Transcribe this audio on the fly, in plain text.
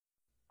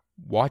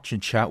Watch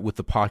and chat with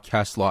the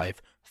podcast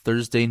live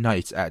Thursday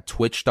nights at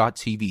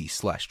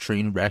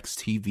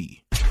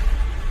twitch.tv/trainwreckstv.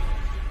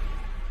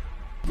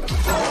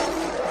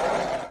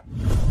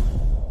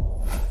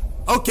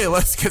 Okay,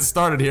 let's get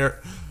started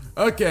here.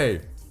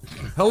 Okay.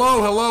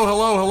 Hello.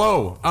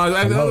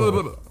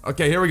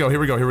 Okay, here we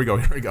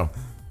go.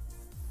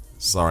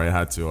 Sorry, I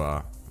had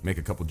to make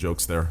a couple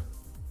jokes there.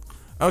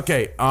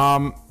 Okay,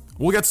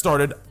 we'll get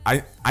started.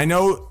 I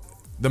know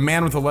the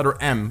man with the letter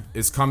M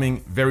is coming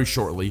very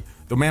shortly.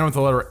 The man with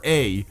the letter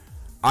A,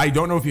 I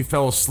don't know if he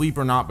fell asleep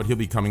or not, but he'll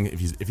be coming.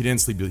 If he didn't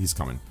sleep, he's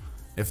coming.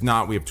 If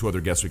not, we have two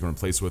other guests we can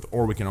replace with,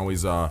 or we can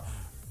always,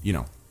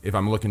 if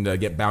I'm looking to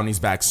get bounties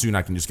back soon,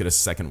 I can just get a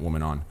second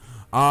woman on.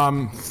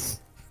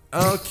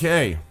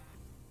 Okay.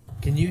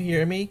 Can you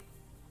hear me?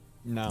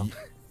 No.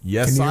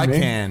 Yes, I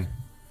can.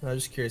 I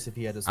was just curious if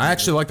he had his. I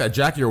actually like that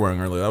jacket you're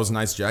wearing earlier. That was a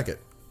nice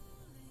jacket.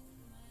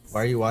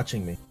 Why are you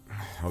watching me?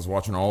 I was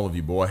watching all of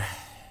you, boy.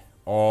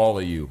 All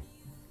of you.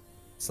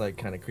 It's like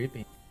kind of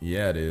creepy.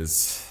 Yeah, it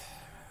is.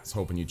 I was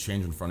hoping you'd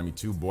change in front of me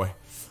too, boy.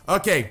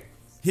 Okay,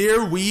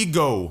 here we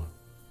go.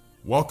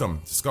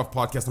 Welcome to Scuff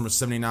Podcast number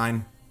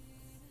 79.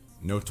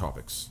 No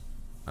topics.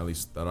 At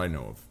least that I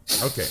know of.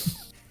 Okay.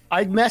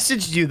 I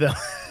messaged you though.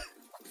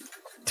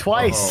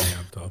 Twice.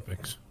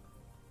 Topics.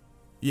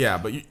 Yeah,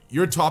 but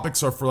your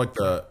topics are for like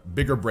the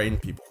bigger brain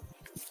people.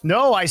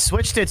 No, I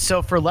switched it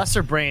so for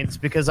lesser brains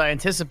because I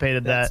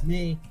anticipated That's that.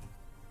 me.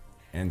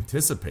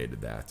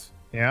 Anticipated that.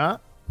 Yeah.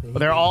 But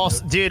they're all,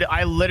 dude,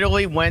 I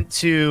literally went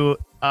to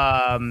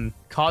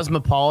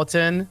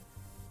Cosmopolitan,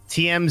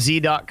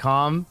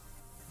 TMZ.com.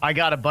 I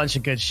got a bunch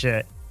of good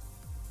shit.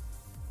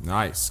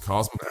 Nice.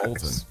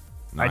 Cosmopolitan.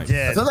 I Nice.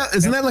 did.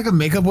 Isn't that like a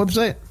makeup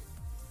website?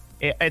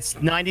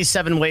 It's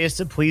 97 ways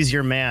to please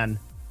your man,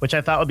 which I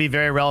thought would be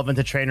very relevant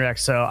to Trainwreck.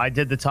 So I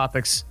did the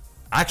topics.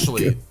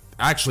 Actually,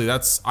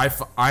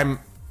 I'm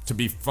to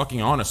be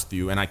fucking honest with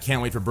you, and I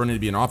can't wait for Bernie to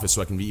be in office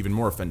so I can be even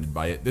more offended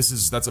by it.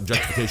 That's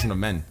objectification of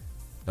men.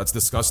 That's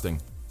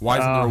disgusting. Why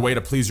isn't there a way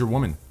to please your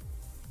woman?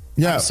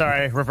 Yeah.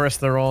 Sorry, reverse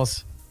the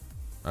roles.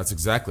 That's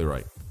exactly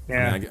right.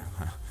 Yeah.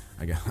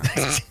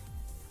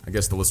 I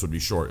guess the list would be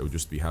short. It would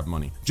just be have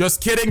money.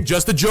 Just kidding.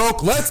 Just a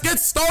joke. Let's get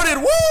started.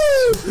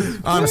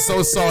 Woo! I'm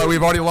so sorry.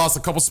 We've already lost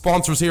a couple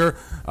sponsors here.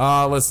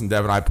 Listen,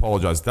 Devin, I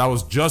apologize. That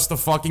was just a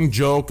fucking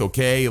joke,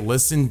 okay?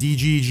 Listen,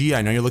 DGG,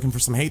 I know you're looking for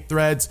some hate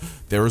threads.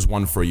 There is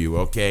one for you,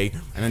 okay?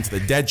 And then to the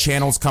dead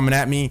channels coming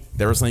at me,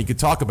 there is something you could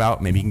talk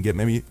about. Maybe you can get,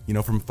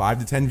 from 5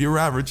 to 10 viewer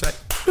average.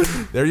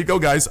 There you go,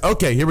 guys.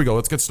 Okay, here we go.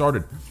 Let's get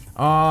started.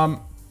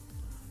 Okay.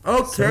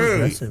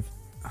 Aggressive.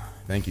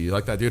 Thank you. You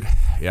like that, dude?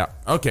 Yeah.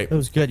 Okay. It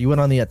was good. You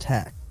went on the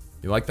attack.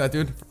 You like that,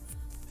 dude?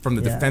 From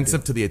the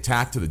defensive to the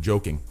attack to the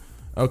joking.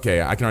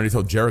 Okay, I can already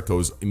tell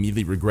Jericho's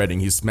immediately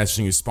regretting. He's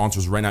messaging his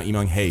sponsors right now,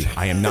 emailing, hey,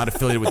 I am not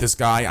affiliated with this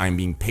guy. I am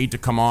being paid to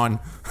come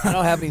on. I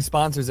don't have any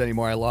sponsors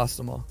anymore. I lost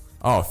them all.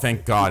 Oh,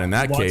 thank God. In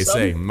that case,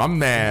 hey, my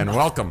man,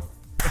 welcome.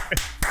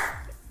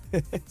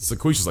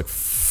 Sakuisha's like,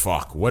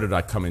 fuck, what did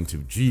I come into?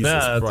 Jesus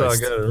Christ. That's all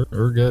good.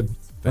 We're good.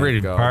 Thank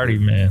Ready to God. party,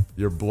 man.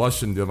 You're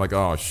blushing, dude. I'm like,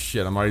 oh,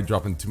 shit, I'm already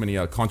dropping too many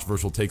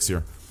controversial takes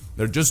here.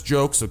 They're just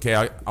jokes, okay?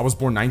 I was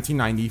born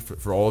 1990.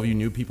 For all of you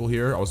new people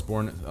here, I was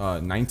born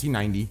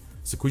 1990.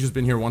 Sakuisha's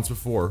been here once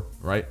before,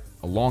 right?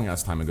 A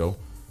long-ass time ago.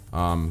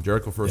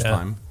 Jericho first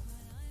time.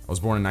 I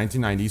was born in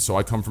 1990, so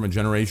I come from a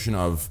generation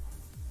of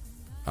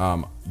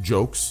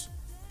jokes.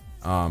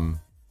 Yeah,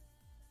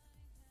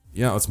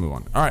 let's move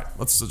on. All right,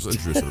 let's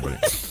introduce everybody.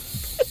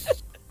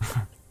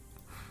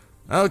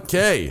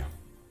 Okay.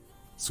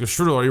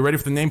 Strudel, are you ready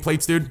for the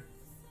nameplates, dude?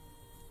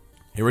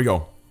 Here we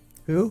go.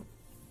 Who?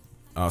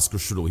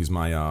 Strudel, he's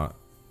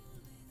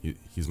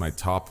my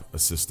top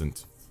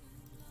assistant.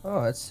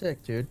 Oh, that's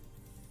sick, dude.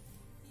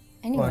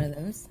 Any What? one of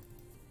those.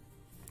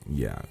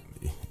 Yeah,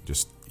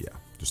 just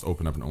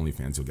open up an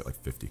OnlyFans, you'll get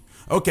like 50.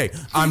 Okay,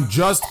 I'm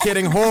just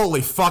kidding. Holy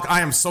fuck,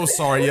 I am so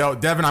sorry, yo.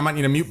 Devin, I might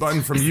need a mute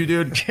button from you,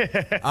 dude.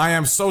 I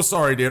am so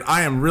sorry, dude.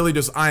 I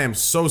am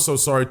so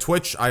sorry.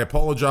 Twitch, I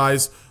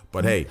apologize.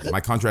 But hey,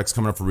 my contract's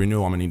coming up for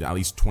renewal. I'm gonna need at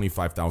least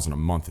 $25,000 a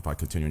month if I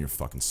continue on your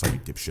fucking site, you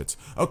dipshits.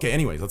 Okay,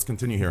 anyways, let's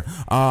continue here.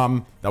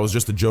 That was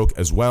just a joke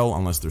as well.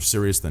 Unless they're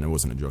serious, then it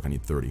wasn't a joke. I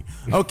need 30.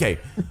 Okay,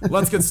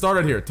 let's get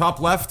started here. Top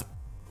left,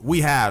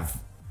 we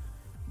have.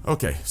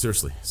 Okay,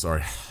 seriously,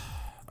 sorry.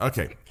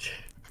 Okay,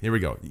 here we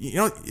go. You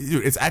know,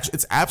 dude, it's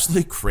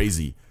absolutely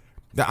crazy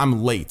that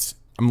I'm late.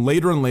 I'm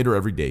later and later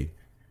every day,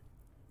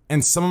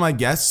 and some of my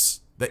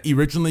guests that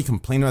originally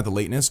complained about the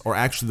lateness are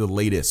actually the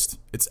latest.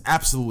 It's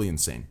absolutely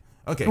insane.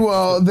 Okay.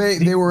 Well, they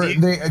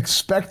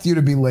expect you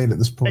to be late at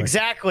this point.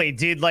 Exactly,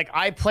 dude. Like,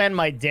 I plan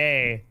my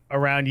day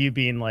around you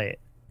being late.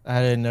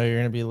 I didn't know you were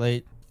gonna be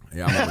late.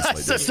 Yeah, I'm always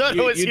late. So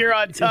Soto was here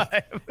on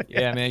time.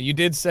 Yeah, man. You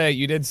did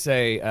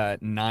say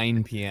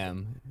 9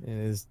 p.m. It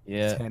is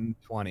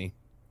 10:20.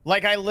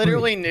 Like, I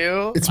literally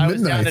knew It's I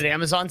was down midnight. at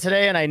Amazon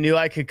today, and I knew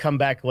I could come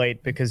back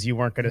late because you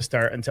weren't going to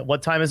start until,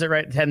 what time is it,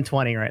 right?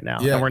 10:20 right now.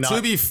 Yeah, And we're not.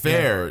 to be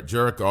fair,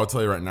 Jericho, I'll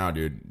tell you right now,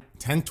 dude,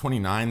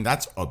 10:29,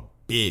 that's a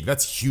big.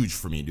 That's huge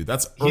for me, dude.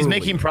 That's He's early.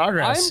 making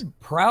progress. I'm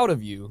proud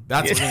of you.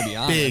 That's I'm gonna be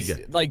honest.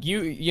 big. Like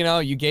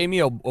you gave me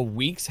a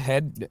week's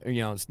head,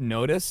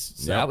 notice.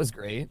 So Yep. that was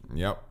great.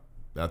 Yep.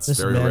 That's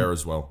Listen, very man. rare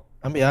as well.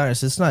 I'll be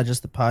honest, it's not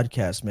just the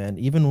podcast, man.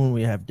 Even when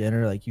we have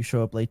dinner, like you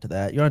show up late to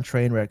that, you're on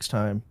train wrecks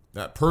time.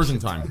 That Persian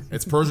time.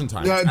 It's Persian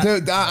time. Yeah,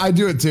 dude, I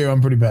do it too.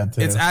 I'm pretty bad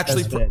too. It's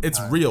actually, That's it. it's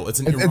real. It's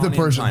an It's a Iranian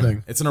Persian time.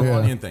 thing. It's an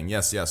Iranian thing.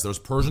 Yes, yes. There's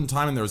Persian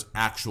time and there's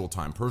actual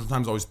time. Persian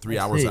time is always 3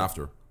 hours see.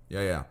 after.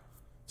 Yeah, yeah.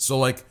 So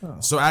like,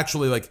 so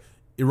actually like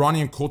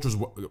Iranian culture is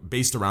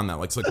based around that.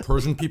 Like, it's like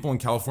Persian people in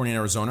California and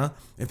Arizona,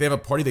 if they have a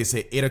party, they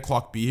say 8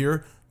 o'clock be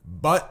here,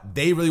 but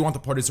they really want the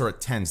party to start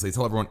at 10. So they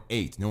tell everyone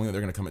 8, knowing that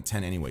they're going to come at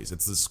 10 anyways.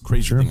 It's this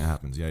crazy thing that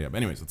happens. Yeah, yeah. But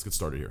anyways, let's get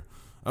started here.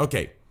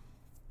 Okay.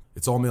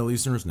 It's all Middle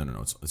Easterners? No.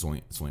 It's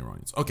only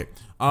Iranians. Okay.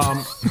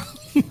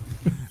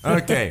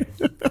 Okay.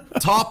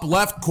 Top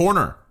left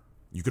corner.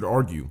 You could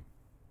argue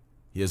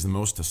he has the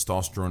most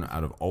testosterone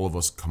out of all of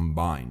us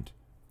combined.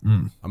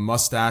 A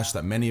mustache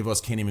that many of us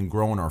can't even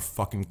grow in our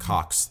fucking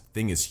cocks.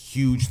 Thing is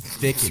huge,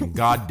 thick, and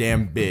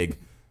goddamn big.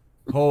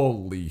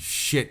 Holy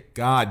shit.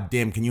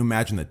 Goddamn. Can you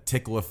imagine the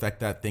tickle effect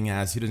that thing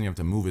has? He doesn't even have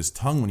to move his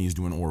tongue when he's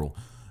doing oral.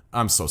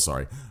 I'm so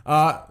sorry.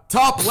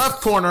 Top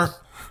left corner.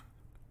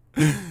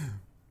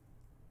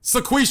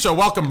 Sequisha,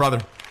 welcome,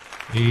 brother.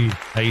 Hey,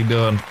 how you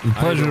doing?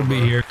 Pleasure to be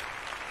here.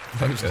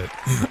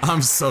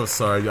 I'm so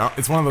sorry.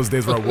 It's one of those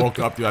days where I woke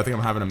up, dude. I think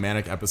I'm having a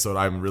manic episode.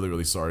 I'm really,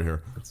 really sorry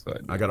here. That's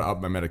fine. I gotta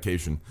up my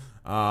medication.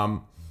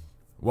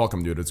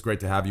 Welcome, dude. It's great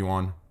to have you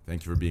on.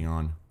 Thank you for being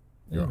on.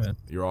 Yeah, man.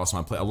 You're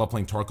awesome. I love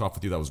playing Tarkov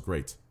with you. That was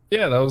great.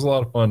 Yeah, that was a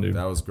lot of fun, dude.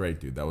 That was great,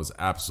 dude. That was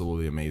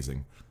absolutely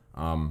amazing.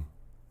 And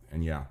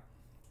yeah.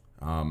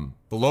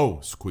 Below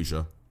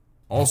Sequisha,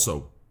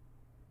 also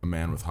a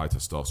man with high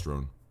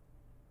testosterone.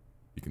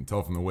 You can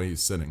tell from the way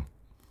he's sitting.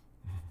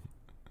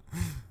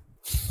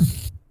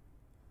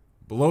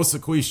 Below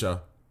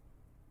Sequisha,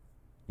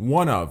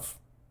 one of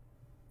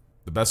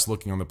the best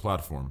looking on the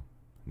platform,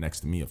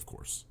 next to me, of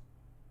course.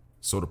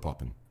 Soda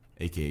Poppin',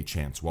 aka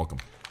Chance. Welcome.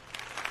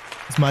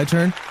 It's my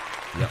turn.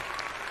 Yeah.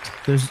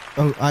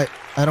 I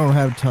don't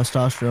have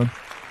testosterone.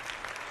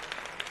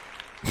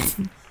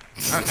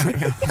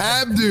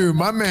 Abdu,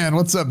 my man.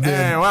 What's up, dude?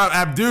 Hey, well,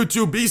 Abdu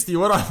 2 Beastie,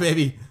 what up,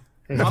 baby?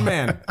 My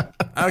man.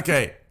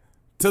 Okay.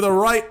 To the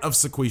right of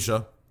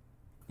Sequisha,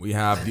 we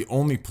have the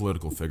only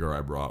political figure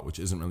I brought, which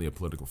isn't really a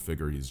political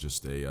figure. He's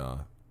just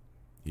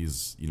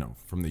he's,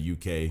 from the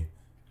UK,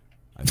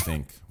 I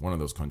think. One of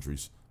those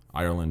countries.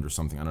 Ireland or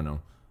something, I don't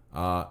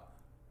know.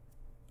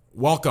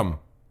 Welcome.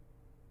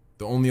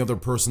 The only other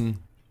person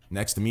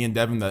next to me and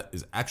Devin that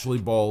is actually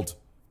bald,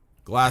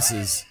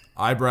 glasses,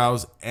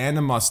 eyebrows, and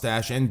a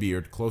mustache and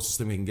beard. Closest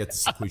thing we can get to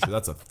Sequisha.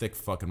 That's a thick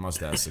fucking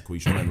mustache,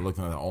 Sequisha. I've been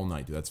looking at that all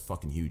night, dude. That's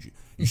fucking huge.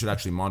 You should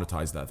actually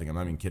monetize that thing. I'm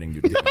not even kidding,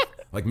 dude.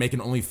 Like, making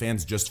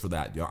OnlyFans just for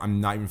that. I'm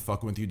not even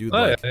fucking with you, dude.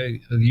 Like,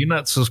 Hey, you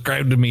not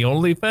subscribed to me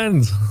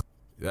OnlyFans?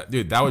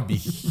 dude, that would be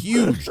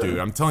huge, dude.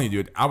 I'm telling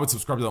you, dude. I would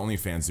subscribe to the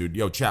OnlyFans, dude.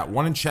 Yo, chat.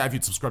 One in chat if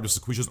you'd subscribe to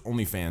Sequisha's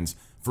OnlyFans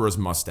for his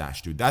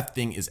mustache, dude. That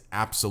thing is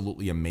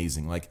absolutely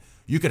amazing. Like,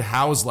 you could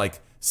house, like,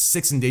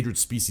 6 endangered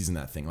species in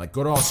that thing. Like,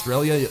 go to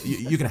Australia,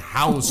 you can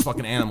house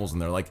fucking animals in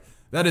there. Like,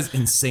 that is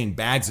insane.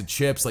 Bags of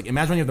chips. Like,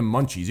 imagine when you have the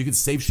munchies. You could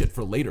save shit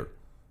for later.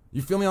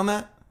 You feel me on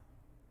that?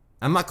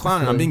 I'm not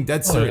clowning. I'm being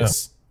dead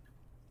serious.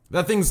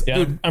 That thing's, Yeah,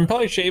 dude. I'm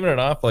probably shaving it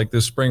off like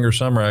this spring or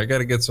summer. I got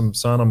to get some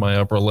sun on my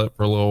upper lip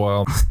for a little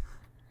while.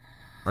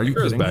 Are you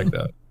Sure is kidding me? backed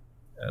up.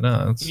 Yeah,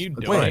 no, it's, Can you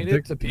it's donate fine.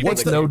 it to people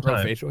What's that no don't grow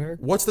time? facial hair?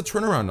 What's the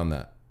turnaround on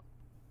that?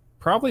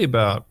 Probably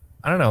about,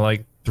 I don't know,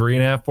 like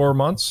 3.5, 4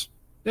 months.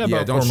 Yeah, Yeah,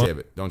 about don't 4 shave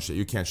it. Don't shave.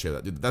 You can't shave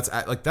that, dude. That's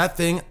like that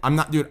thing. I'm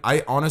not, dude.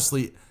 I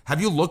honestly,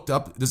 have you looked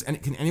up?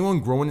 Can anyone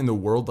grow in the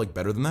world like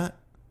better than that?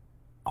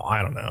 Oh,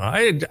 I don't know.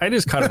 I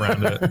just cut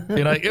around it.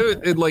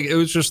 It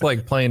was just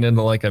like playing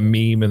into like a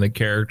meme and the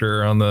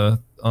character on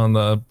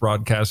the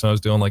broadcast, and I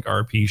was doing like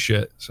RP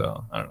shit.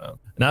 So I don't know.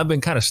 And I've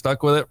been kind of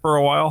stuck with it for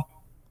a while.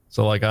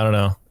 So like I don't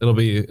know. It'll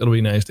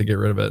be nice to get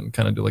rid of it and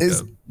kind of do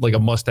like a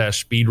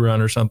mustache speed run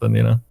or something.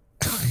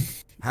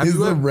 Have Is you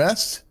the ever,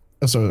 rest?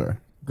 Oh, sorry.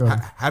 Go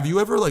ahead. have you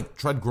ever like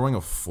tried growing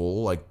a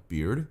full like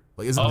beard?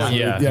 Like isn't Oh that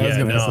yeah, Yeah, I was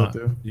gonna ask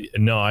no, that too.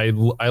 no.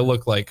 I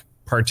look like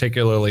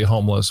particularly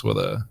homeless with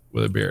a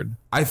beard.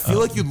 I feel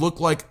like you look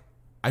like.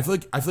 I feel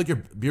like your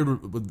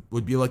beard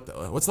would be like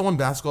what's the one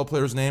basketball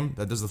player's name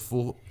that does the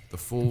full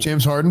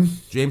James Harden.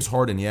 James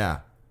Harden, yeah.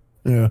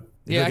 Yeah.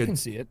 Yeah, like I a- can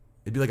see it.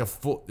 It'd be like a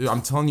full. Dude,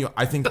 I'm telling you,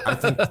 I think,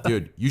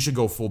 dude, you should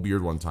go full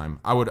beard one time.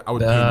 I would pay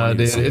money to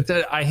Dude, see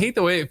it. I hate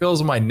the way it feels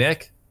on my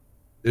neck.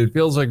 It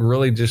feels like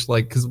really just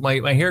like because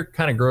my hair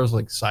kind of grows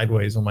like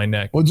sideways on my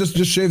neck. Well, just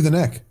shave the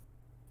neck.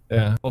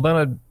 Yeah. Well,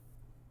 then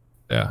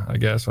I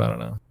guess I don't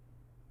know.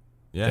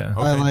 Yeah,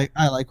 yeah. okay.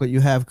 I like what you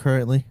have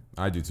currently.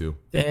 I do too.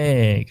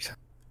 Thanks.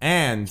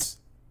 And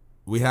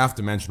we have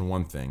to mention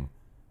one thing.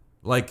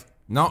 Like,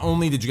 not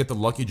only did you get the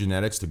lucky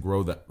genetics to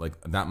grow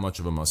that much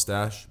of a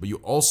mustache, but you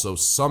also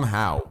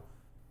somehow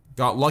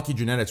got lucky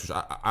genetics, which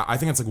I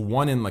think it's like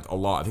one in like a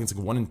lot. I think it's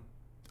like one in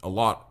a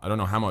lot. I don't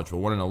know how much, but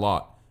one in a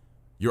lot.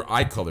 Your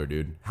eye color,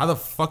 dude. How the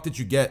fuck did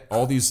you get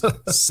all these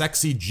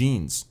sexy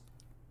genes?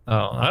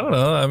 Oh, I don't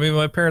know. I mean,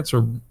 my parents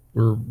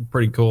were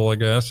pretty cool, I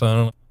guess. I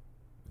don't know.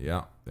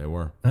 Yeah, they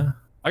were.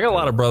 I got a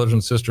lot of brothers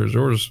and sisters.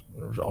 There was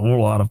a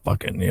whole lot of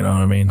fucking, you know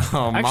what I mean?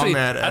 Oh, Actually,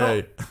 my man.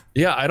 Hey.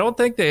 Yeah, I don't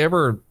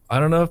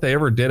know if they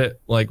ever did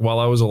it like while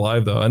I was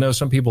alive, though. I know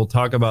some people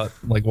talk about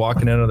like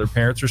walking in on their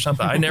parents or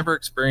something. I never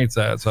experienced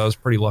that, so I was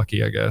pretty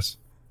lucky, I guess.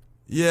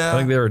 Yeah. I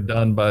think they were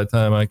done by the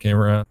time I came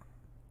around.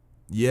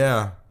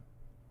 Yeah.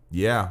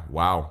 Yeah.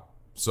 Wow.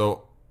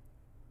 So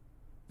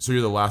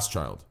you're the last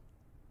child.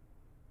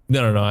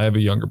 No. I have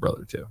a younger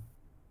brother, too.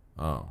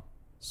 Oh,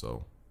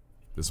 so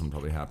this one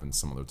probably happens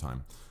some other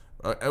time.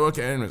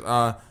 Okay, anyways,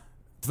 to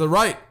the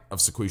right of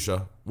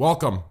Sequisha,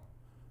 welcome.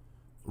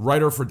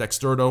 Writer for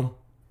Dexterdo.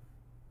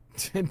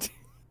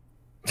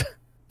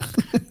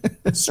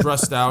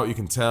 Stressed out, you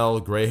can tell.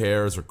 Gray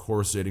hairs are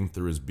coruscating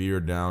through his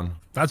beard down.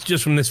 That's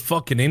just from this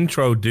fucking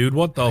intro, dude.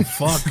 What the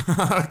fuck?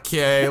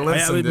 Okay,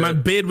 listen, My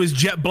dude. beard was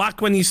jet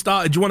black when you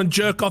started. Do you want to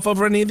jerk off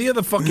over any of the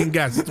other fucking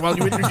guests while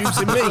you're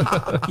introducing me?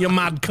 You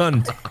mad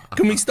cunt.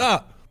 Can we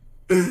start?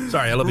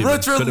 Sorry, I love you.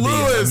 Richard Good to be here.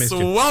 I Lewis, missed you.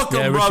 welcome,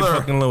 yeah, brother. Richard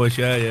fucking Lewis.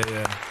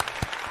 Yeah.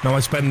 Now I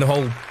spend the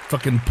whole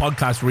fucking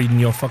podcast reading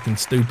your fucking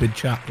stupid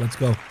chat. Let's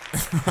go.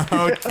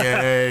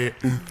 Okay.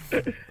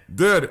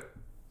 Dude,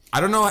 I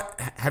don't know.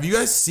 Have you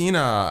guys seen,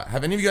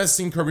 have any of you guys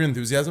seen Curb Your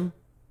Enthusiasm?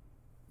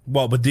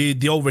 What, but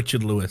the old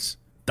Richard Lewis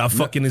that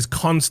fucking is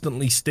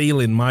constantly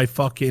stealing my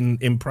fucking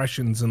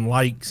impressions and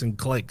likes and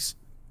clicks.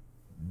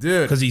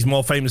 Dude. Because he's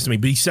more famous than me,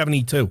 but he's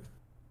 72.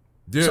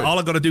 Dude. So all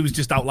I gotta do is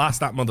just outlast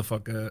that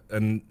motherfucker,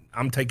 and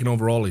I'm taking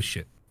over all his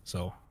shit.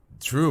 So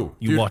True.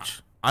 you Dude,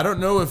 watch. I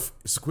don't know if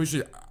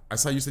Squishy, I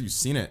saw you said you've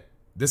seen it.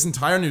 This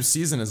entire new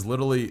season is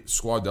literally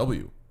Squad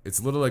W. It's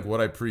literally like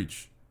what I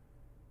preach.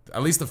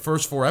 At least the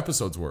first 4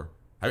 episodes were.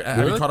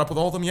 Have you caught up with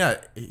all of them? Yeah.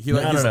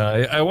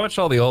 No. I watched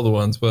all the older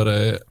ones, but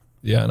I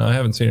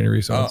haven't seen any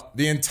recent ones.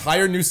 The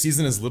entire new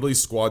season is literally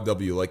Squad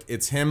W. Like,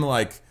 it's him,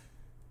 like,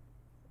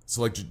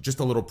 so, like, just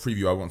a little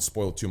preview. I won't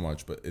spoil too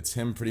much, but it's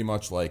him pretty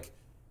much, like,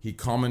 he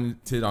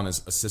commented on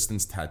his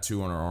assistant's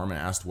tattoo on her arm and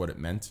asked what it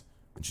meant.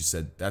 And she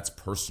said, that's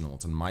personal.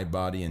 It's on my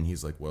body. And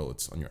he's like, well,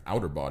 it's on your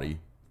outer body.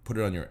 Put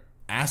it on your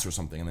ass or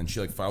something. And then she,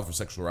 like, filed for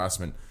sexual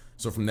harassment.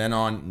 So from then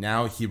on,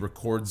 now he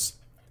records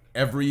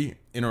every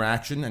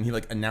interaction and he,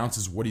 like,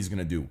 announces what he's going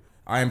to do.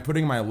 I am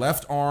putting my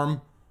left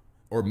arm,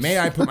 or may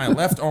I put my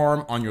left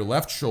arm on your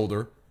left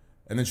shoulder?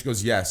 And then she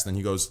goes, yes. Then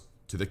he goes,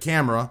 to the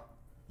camera,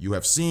 you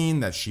have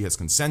seen that she has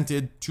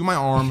consented to my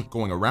arm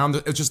going around.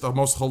 It's just the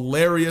most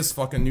hilarious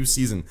fucking new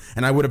season.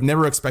 And I would have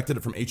never expected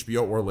it from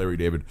HBO or Larry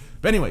David.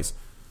 But anyways,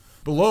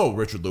 below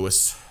Richard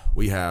Lewis,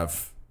 we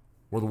have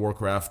World of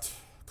Warcraft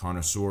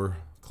connoisseur,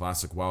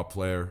 classic WoW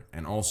player,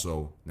 and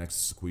also,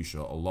 next to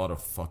Sequisha, a lot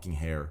of fucking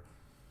hair.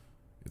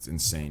 It's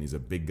insane. He's a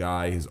big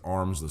guy. His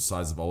arms are the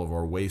size of all of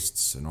our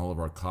waists and all of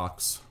our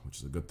cocks, which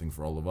is a good thing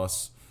for all of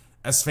us.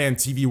 S-Fan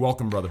TV,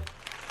 welcome, brother.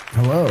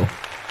 Hello.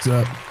 What's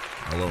up?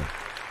 Hello.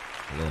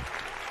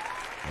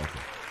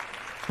 Welcome.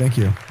 Thank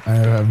you. I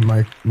have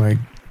my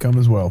cum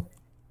as well.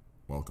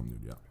 Welcome,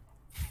 dude. Yeah.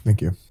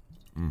 Thank you.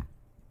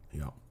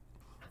 Yeah.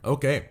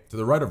 Okay, to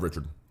the right of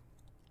Richard,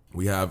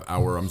 we have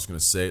our, I'm just going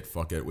to say it,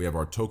 fuck it. We have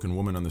our token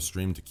woman on the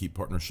stream to keep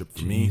partnership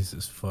for me.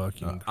 Jesus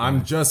fucking Christ.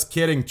 I'm just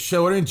kidding.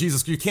 Chill. What do you mean,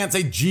 Jesus? You can't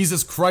say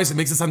Jesus Christ. It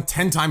makes it sound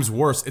 10 times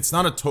worse. It's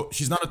not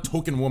she's not a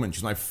token woman.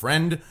 She's my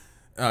friend.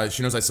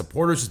 She knows I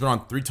support her. She's been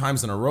on 3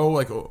 times in a row.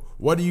 Like,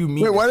 what do you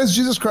mean? Wait, why does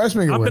Jesus Christ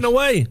make it I've worse? been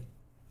away.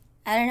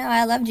 I don't know.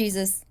 I love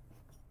Jesus.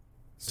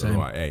 So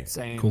do I. Hey,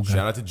 Same. Cool guy.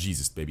 shout out to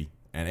Jesus, baby.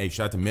 And hey,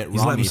 shout out to Mitt Romney.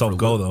 He's letting himself for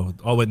go, though.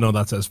 Oh, wait, no,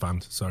 that says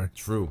fans. Sorry.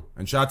 True.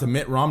 And shout out to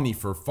Mitt Romney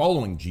for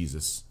following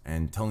Jesus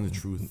and telling the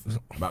truth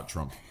about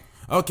Trump.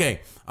 Okay.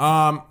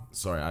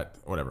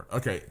 Whatever.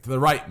 Okay. To the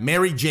right,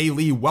 Mary J.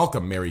 Lee.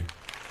 Welcome, Mary.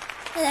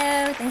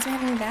 Hello. Thanks for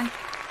having me back.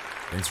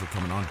 Thanks for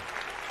coming on.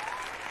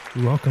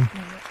 You're welcome.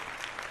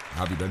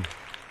 How have you been?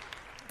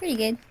 Pretty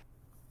good.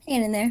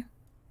 Hanging in there.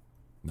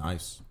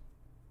 Nice.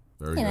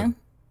 Very You good. know.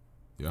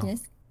 Yeah.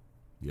 Yes.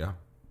 Yeah.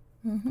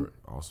 Great.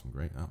 Awesome.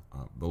 Great.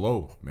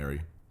 Below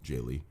Mary J.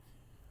 Lee,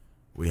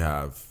 we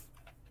have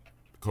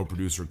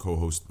co-producer,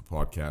 co-host of the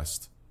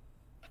podcast.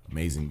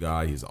 Amazing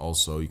guy. He's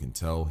also, you can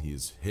tell,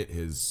 he's hit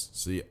his...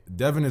 See,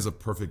 Devin is a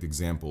perfect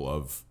example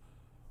of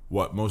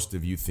what most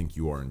of you think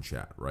you are in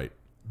chat, right?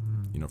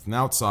 You know, from the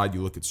outside,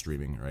 you look at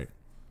streaming, right?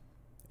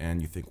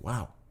 And you think,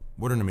 wow,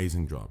 what an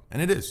amazing job.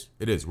 And it is.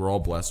 It is. We're all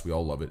blessed. We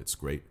all love it. It's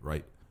great,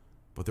 right?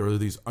 But there are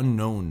these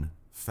unknown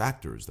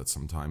factors that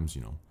sometimes,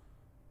 you know,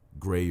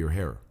 gray your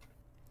hair.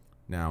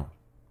 Now,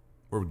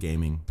 we're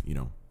gaming, you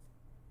know,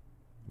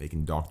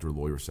 making doctor,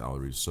 lawyer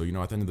salaries. So, you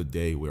know, at the end of the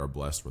day, we are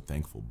blessed. We're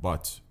thankful.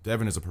 But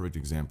Devin is a perfect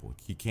example.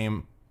 He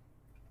came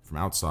from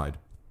outside,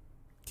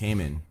 came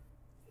in.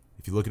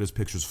 If you look at his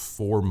pictures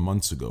 4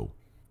 months ago,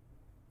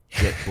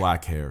 jet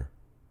black hair,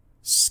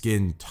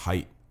 skin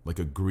tight like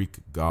a Greek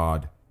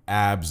god,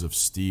 abs of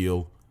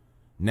steel.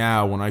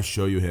 Now, when I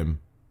show you him,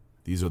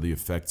 these are the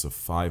effects of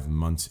 5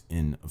 months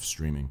in of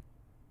streaming.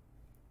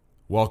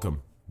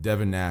 Welcome,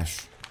 Devin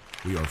Nash.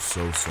 We are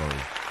so sorry.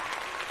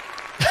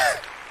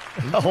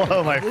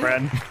 Hello, my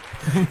friend.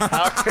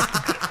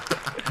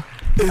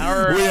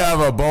 We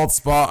have a bald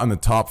spot on the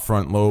top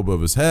front lobe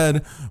of his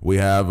head. We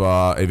have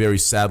a very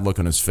sad look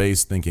on his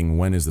face, thinking,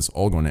 when is this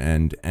all going to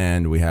end?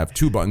 And we have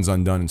 2 buttons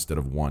undone instead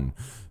of 1.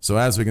 So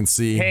as we can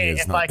see, hey,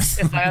 if I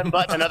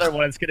unbutton another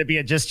one, it's going to be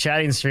a just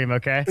chatting stream,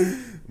 okay?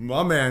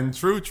 My man,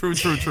 true.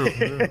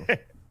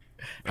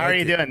 How are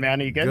you doing,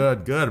 man? Are you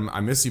good? Good. I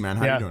miss you, man.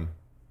 How you doing?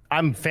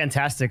 I'm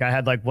fantastic. I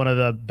had like one of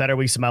the better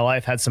weeks of my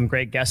life. Had some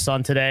great guests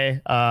on today,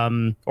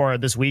 or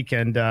this week,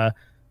 and I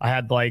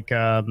had like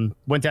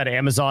went down to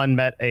Amazon,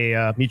 met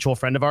a mutual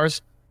friend of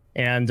ours,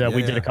 and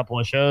we did a couple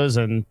of shows,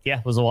 and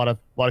it was a lot of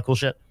cool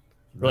shit.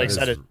 Really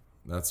excited.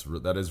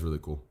 That is really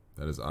cool.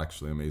 That is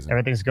actually amazing.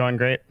 Everything's going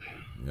great.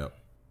 Yep,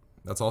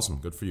 that's awesome.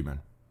 Good for you,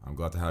 man. I'm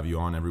glad to have you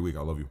on every week.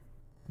 I love you.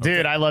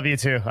 Dude, I love you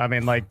too. I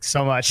mean, like,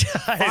 so much.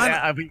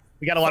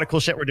 We got a lot of cool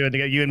shit we're doing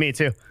together, you and me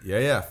too.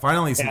 Yeah.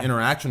 Finally, some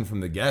interaction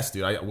from the guests,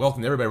 dude. I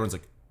welcomed everybody. Everyone's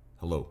like,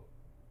 hello.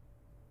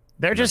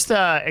 They're just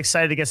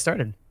excited to get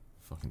started.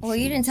 Well,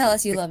 you didn't tell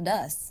us you loved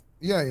us.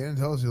 Yeah, you didn't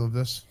tell us you loved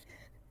us.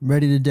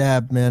 Ready to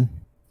dab, man.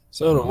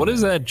 So, what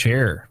is that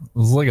chair?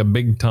 It's like a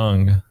big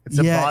tongue.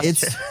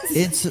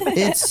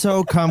 It's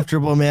so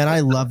comfortable, man. I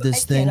love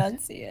this thing. I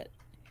can't unsee it.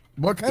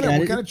 What kind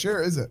of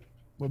chair is it?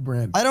 What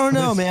brand? I don't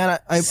know, man.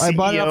 I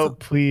bought it. CEO,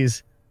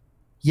 please.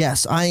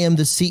 Yes, I am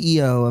the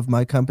CEO of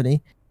my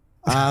company.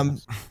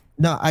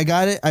 No, I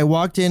got it. I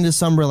walked into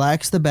some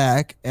Relax the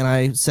Back, and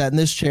I sat in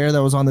this chair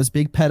that was on this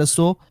big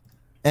pedestal,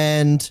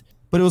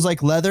 but it was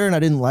like leather, and I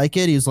didn't like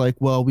it. He's like,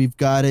 "Well, we've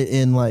got it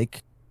in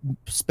like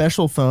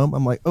special foam."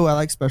 I'm like, "Oh, I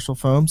like special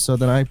foam," so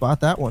then I bought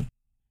that one,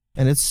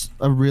 and it's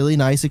a really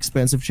nice,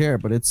 expensive chair,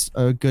 but it's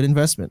a good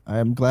investment.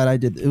 I'm glad I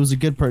did. It was a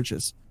good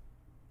purchase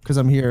because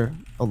I'm here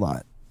a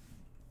lot.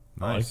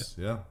 Nice.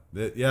 Yeah.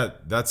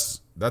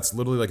 That's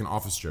literally like an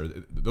office chair.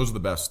 Those are the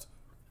best.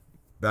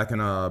 Back in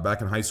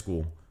high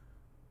school,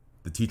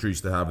 the teacher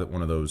used to have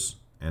one of those,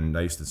 and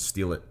I used to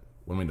steal it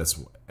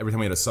every time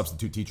we had a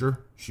substitute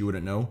teacher. She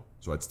wouldn't know,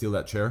 so I'd steal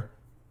that chair,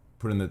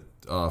 put it in the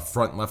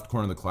front left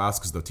corner of the class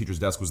because the teacher's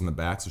desk was in the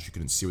back, so she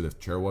couldn't see where the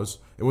chair was.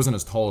 It wasn't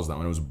as tall as that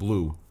one. It was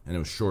blue and it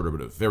was shorter,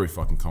 but it was very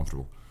fucking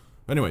comfortable.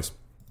 But anyways,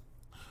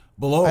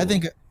 below. I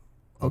think.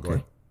 Okay. Go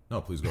ahead.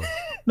 No, please go.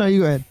 No, you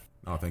go ahead.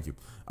 Oh, thank you.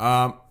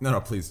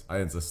 No, please. I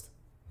insist.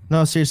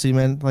 No, seriously,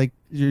 man. Like,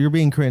 you're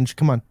being cringe.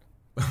 Come on.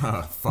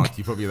 Fuck,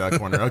 you put me in that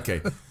corner.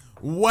 Okay.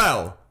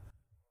 Well,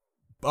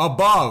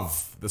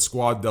 above the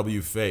Squad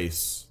W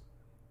face,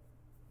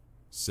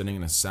 sitting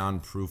in a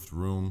soundproofed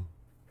room,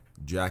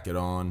 jacket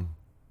on,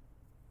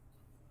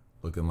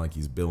 looking like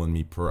he's billing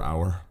me per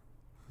hour.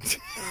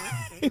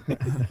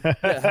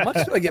 How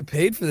much do I get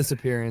paid for this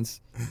appearance?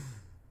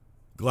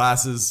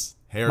 Glasses,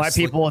 hair. My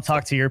people will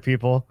talk to your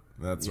people.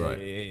 That's right.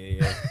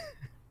 Yeah.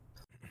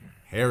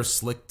 Hair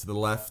slicked to the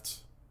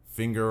left,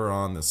 finger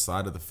on the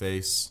side of the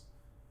face,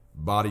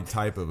 body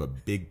type of a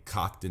big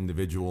cocked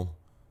individual,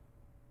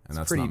 and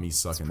that's not me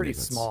sucking. It's pretty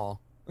small.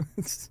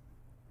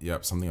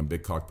 Yep, something a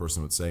big cocked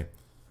person would say.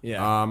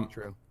 Yeah,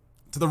 true.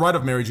 To the right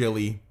of Mary J.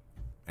 Lee,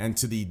 and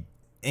to the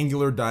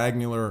angular,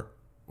 diagonal,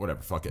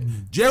 whatever, fuck it.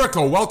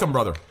 Jericho, welcome,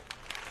 brother.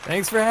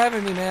 Thanks for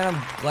having me, man.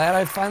 I'm glad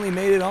I finally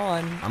made it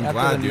on. I'm After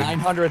glad, the dude.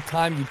 900th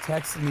time you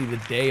texted me the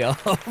day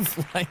of.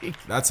 Like,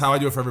 that's how I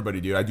do it for everybody,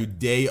 dude. I do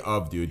day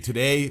of, dude.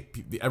 Today,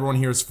 everyone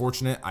here is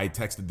fortunate. I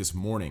texted this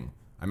morning.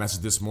 I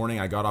messaged this morning.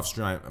 I got off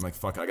stream. I'm like,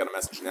 fuck, I got a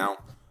message now.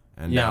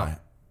 And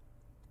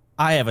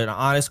I have an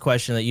honest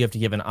question that you have to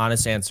give an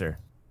honest answer.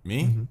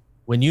 Me? Mm-hmm.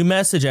 When you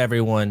message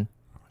everyone,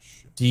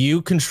 do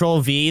you control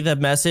V the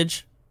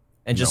message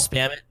and just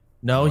spam it?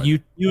 No, you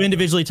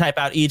individually type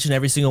out each and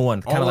every single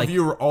one. All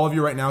of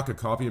you right now could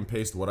copy and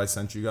paste what I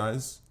sent you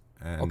guys.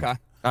 And okay. All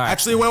right.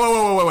 Actually, wait.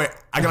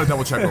 I gotta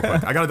double check real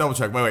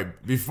quick. Wait.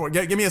 Before,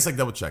 give me a sec.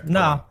 Double check.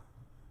 No.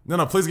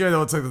 No. Please give me a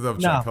double check.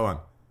 Hold on.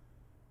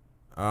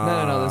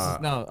 No. This is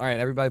no. All right,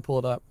 everybody, pull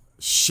it up.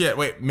 Shit.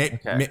 Wait.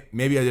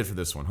 Maybe I did for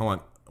this one. Hold on.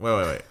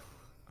 Wait.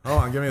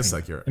 Hold on. Give me a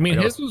sec here. I mean,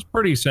 his was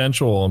pretty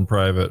sensual and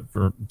private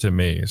to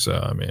me. So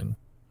I mean,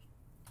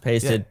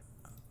 pasted.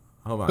 Yeah.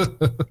 Hold on.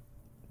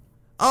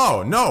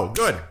 Oh, no,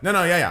 good.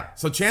 No, yeah.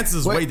 So Chances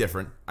is way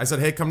different. I said,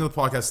 hey, come to the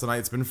podcast tonight.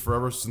 It's been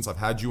forever since I've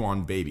had you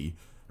on, baby.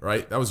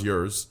 Right? That was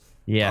yours.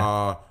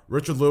 Yeah.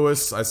 Richard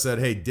Lewis, I said,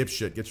 hey,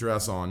 dipshit, get your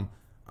ass on.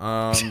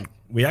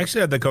 We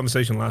actually had that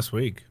conversation last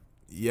week.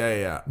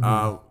 Yeah.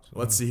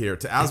 Let's see here.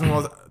 To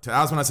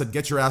Asman, I said,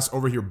 get your ass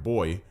over here,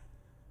 boy.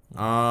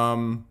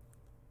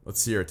 Let's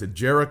see here. To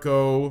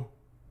Jericho.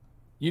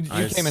 You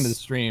came into the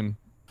stream.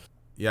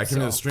 Yeah, I came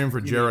into the stream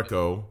for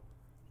Jericho.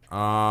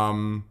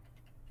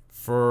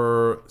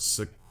 For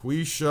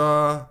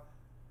Sequisha,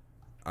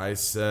 I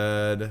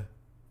said,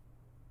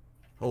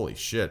 holy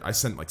shit, I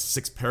sent like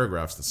 6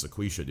 paragraphs to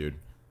Sequisha, dude.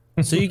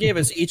 So you gave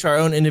us each our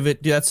own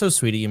individual. Dude, that's so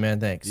sweet of you,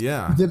 man. Thanks.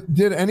 Yeah.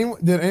 Did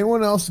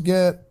anyone else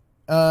get?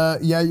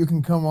 You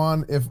can come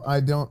on if I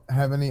don't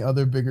have any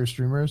other bigger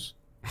streamers.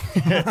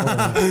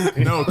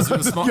 No, because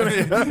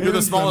you're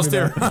the smallest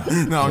here.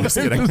 No, I'm just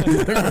kidding.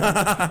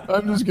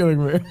 I'm just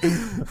kidding, man.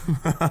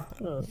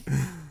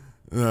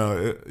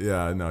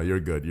 No, you're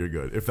good. You're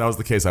good. If that was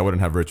the case, I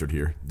wouldn't have Richard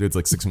here. Dude's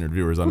like 600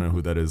 viewers. I don't know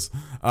who that is.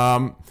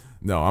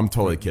 No, I'm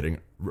totally kidding.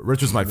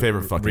 Richard's my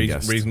favorite fucking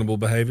guest. Reasonable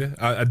behavior.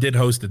 I did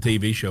host a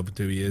TV show for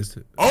 2 years.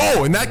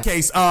 Oh, in that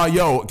case,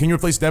 yo, can you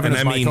replace Devin An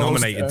as my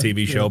co-host? Emmy-nominated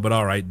TV show, but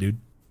all right, dude.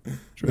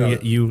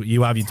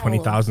 You have your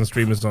 20,000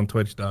 streamers on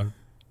Twitch, dog.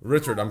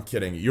 Richard, I'm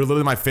kidding. You're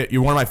literally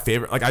you're one of my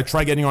favorite. Like, I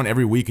try getting on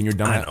every week, and you're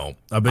done. I know.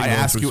 I've been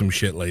going through some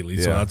shit lately,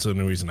 so that's the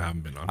only reason I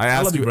haven't been on. I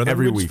ask you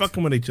every We're week. just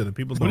fucking with each other.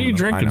 People. What are you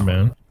drinking,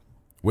 man?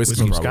 Whiskey,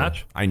 some probably.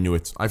 scotch? I knew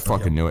it. I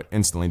fucking knew it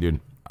instantly, dude.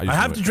 I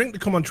have to drink to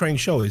come on Train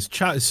Show. His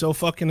chat is so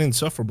fucking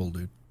insufferable,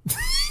 dude.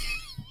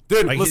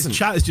 Dude, like, listen. His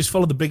chat is just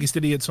full of the biggest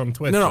idiots on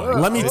Twitch. No,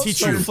 let me It's teach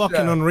so you.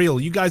 Fucking unreal.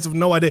 You guys have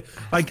no idea.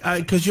 Like,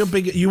 because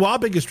you are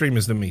bigger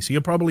streamers than me, so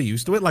you're probably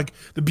used to it. Like,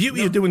 the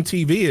beauty of doing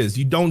TV is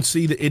you don't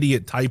see the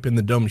idiot typing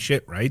the dumb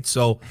shit, right?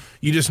 So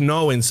you just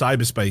know in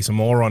cyberspace a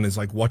moron is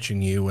like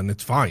watching you, and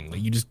it's fine.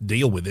 Like, you just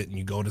deal with it and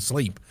you go to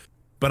sleep.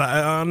 But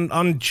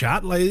on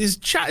chat, like, his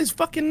chat is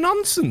fucking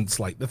nonsense.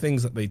 Like the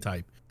things that they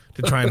type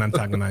to try and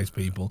antagonize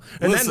people.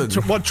 And then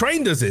what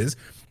Train does is,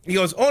 he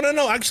goes, oh,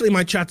 no, actually,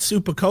 my chat's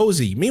super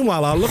cozy.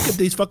 Meanwhile, I'll look at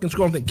these fucking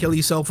scrolls and think, kill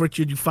yourself,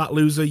 Richard, you fat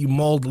loser, you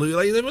mauled loser.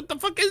 Like, what the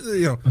fuck is it?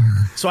 You know?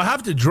 So I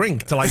have to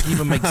drink to, like,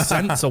 even make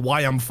sense of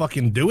why I'm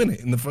fucking doing it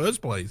in the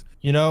first place.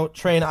 You know,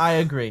 Train, I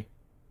agree.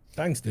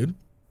 Thanks, dude.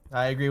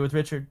 I agree with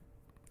Richard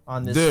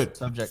on this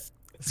subject.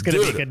 It's going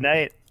to be a good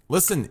night.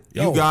 Listen,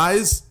 you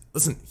guys,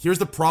 listen, here's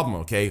the problem,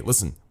 okay?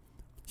 Listen,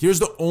 here's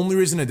the only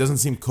reason it doesn't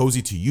seem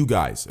cozy to you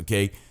guys,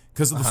 okay?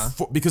 Because of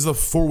the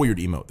four weird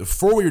emote. The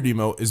four weird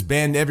emote is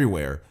banned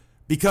everywhere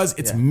because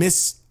it's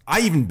I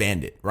even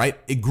banned it, right?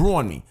 It grew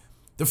on me.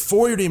 The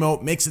four weird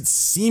emote makes it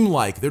seem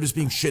like they're just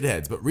being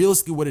shitheads, but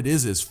realistically what it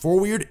is four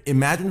weird,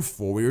 imagine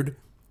four weird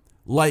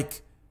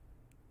like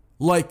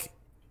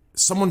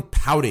someone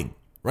pouting,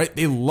 right?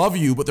 They love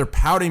you, but they're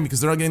pouting because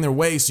they're not getting their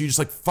way, so you just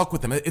like fuck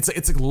with them. It's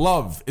like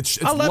love.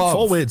 It's I'll let love.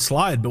 four weird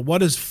slide, but what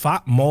does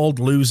fat mauled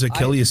loser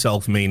kill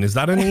yourself mean? Is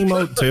that an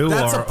emote too?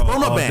 That's a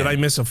permaban. Or did I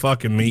miss a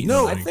fucking meeting?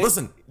 No, Like,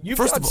 listen. You've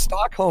First got of all,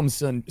 Stockholm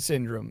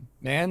syndrome,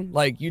 man.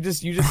 Like you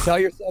just tell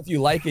yourself you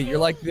like it. You're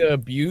like the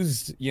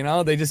abused, you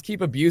know. They just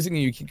keep abusing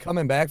you. You keep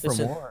coming back for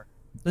more.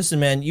 Listen,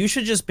 man, you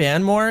should just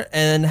ban more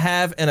and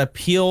have an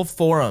appeal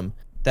forum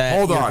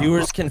that your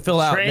viewers can fill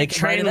out.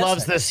 Train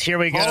loves this. Here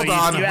we go. Hold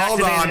on. You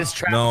activated his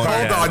trap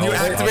card. You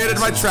activated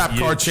my trap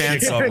card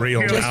chance. It's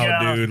real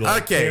now, dude.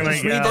 Like, Okay,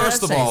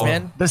 first of all,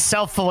 the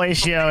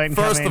self-fellatio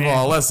incoming. First of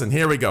all, listen,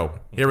 here we go.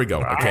 Okay.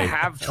 I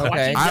have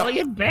 20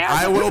 million bands.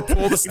 I will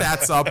pull the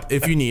stats up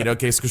if you need.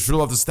 Okay, Skashul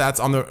will have the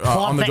stats on the go.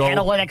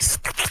 Analytics.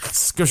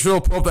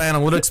 Skashul, pull up the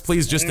analytics,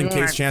 please, just in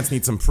case Chance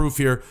needs some proof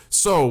here.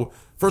 So,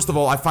 first of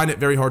all, I find it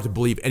very hard to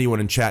believe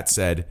anyone in chat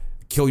said,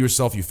 kill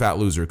yourself, you fat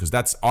loser, because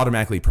that's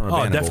automatically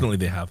perma-bannable. Oh, definitely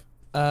they have.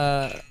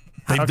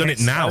 They've done it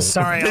so- now.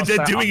 sorry,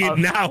 They're I'll- doing it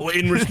now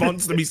in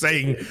response to me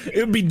saying it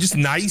would be just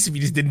nice if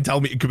you just didn't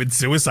tell me to commit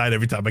suicide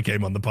every time I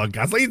came on the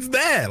podcast. Like, it's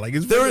there. Like,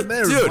 it's there. It's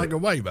Dude, like a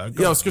way, man.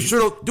 Yo,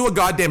 Skashul, do a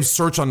goddamn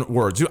search on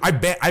words. Dude, I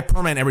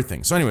perma-ban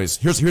everything. So anyways,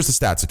 here's the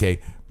stats, okay?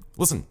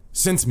 Listen,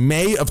 since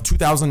May of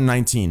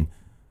 2019,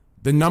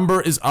 the number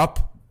is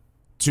up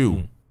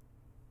to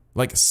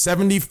like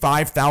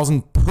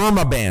 75,000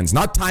 perma-bans,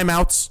 not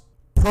timeouts,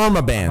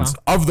 perma-bans.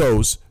 Of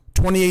those,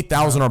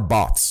 28,000 are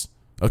bots.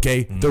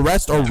 Okay, the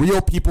rest are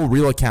real people,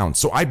 real accounts.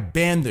 So I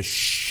banned the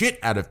shit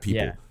out of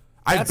people. Yeah.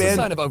 That's a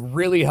sign of a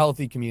really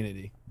healthy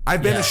community. I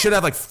banned the shit out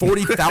of like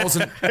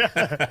 40,000.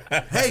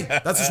 Hey,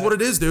 that's just what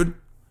it is, dude.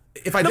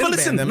 If I didn't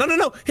ban them,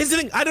 no. Here's the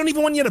thing. I don't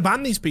even want you to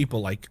ban these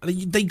people. Like,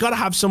 they gotta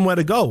have somewhere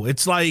to go.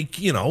 It's like,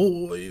 you know,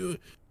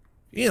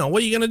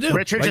 what are you gonna do?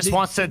 Richard just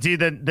wants to do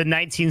the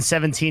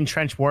 1917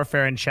 trench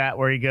warfare in chat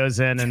where he goes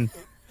in and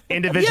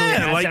individually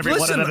like, every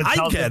listen, one of them I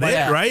tells get them,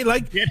 it, right?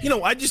 Like, you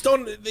know, I just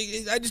don't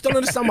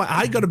understand why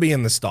I got to be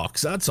in the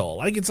stocks. That's all.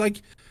 Like, it's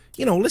like,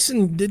 you know,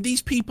 listen,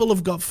 these people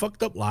have got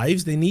fucked up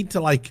lives. They need to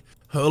like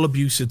hurl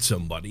abuse at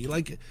somebody.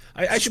 Like,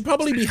 I should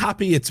probably be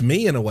happy it's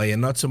me in a way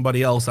and not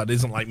somebody else that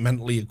isn't like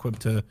mentally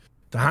equipped to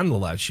handle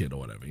that shit or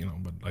whatever, you know.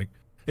 But like,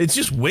 it's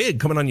just weird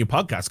coming on your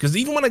podcast because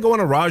even when I go on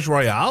a Raj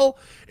Royale,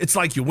 it's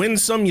like you win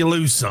some, you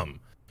lose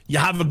some. You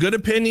have a good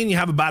opinion, you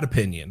have a bad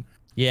opinion.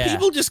 Yeah.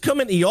 People just come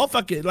into your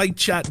fucking like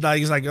chat. Like,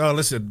 he's like, oh,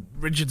 listen,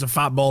 Richard's a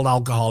fat bald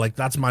alcoholic.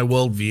 That's my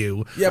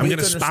worldview. Yeah, I'm but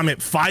gonna spam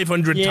it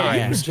 500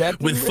 times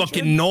Rejecting with Richard?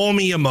 fucking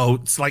normie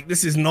emotes. Like,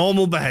 this is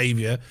normal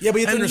behavior. Yeah,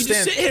 but you have to and you just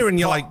understand, sit here and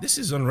you're like, this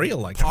is unreal.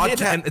 Like, I'm here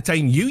to Podcast-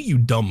 entertain you, you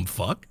dumb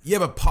fuck. yeah,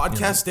 but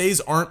podcast days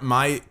aren't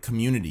my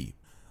community.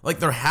 Like,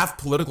 they're half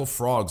political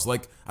frogs.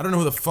 Like, I don't know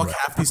who the fuck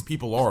half these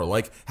people are.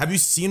 Like, have you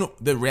seen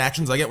the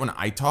reactions I get when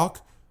I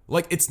talk?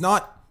 Like, it's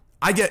not.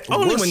 I get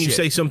Only worse when you shit.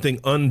 say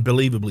something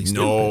unbelievably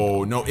stupid.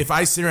 No. If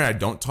I sit here and I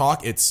don't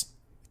talk, it's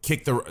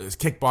kick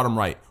bottom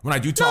right. When I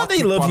do No, talk, they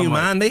kick love bottom you,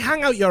 right. man. They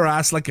hang out your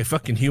ass like a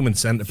fucking human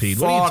centipede.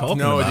 What are you Fuck talking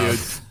no, about? dude.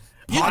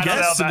 You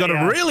guests are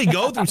gonna really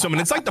go through something.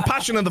 It's like the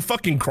Passion of the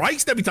fucking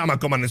Christ every time I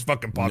come on this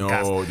fucking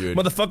podcast. No, dude.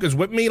 Motherfuckers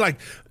with me, like,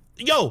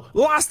 yo,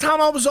 last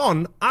time I was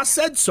on, I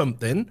said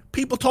something.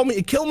 People told me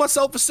to kill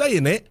myself for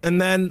saying it,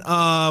 and then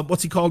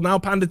what's he called now?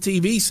 Panda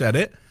TV said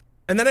it,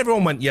 and then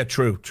everyone went, yeah,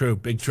 true,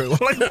 big true.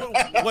 Like,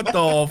 what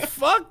the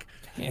fuck?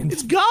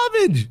 It's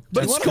garbage,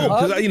 but it's cool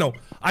because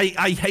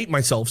I hate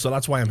myself, so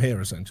that's why I'm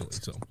here essentially.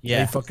 So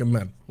hey, fucking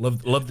man,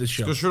 love this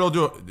show. So sure,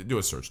 do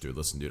a search, dude.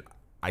 Listen, dude,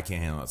 I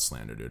can't handle that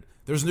slander, dude.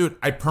 There's a dude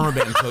I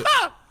permaban.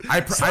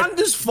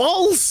 Slander's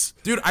false,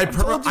 dude. I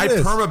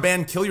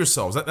permaban. Kill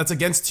yourselves. That's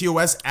against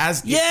TOS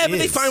as yeah, but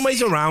is. they find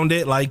ways around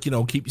it. Like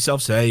keep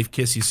yourself safe,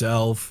 kiss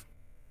yourself,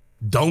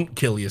 don't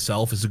kill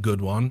yourself is a good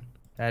one.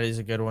 That is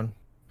a good one.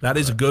 That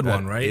is a good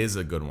one, right? It is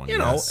a good one.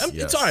 Yes.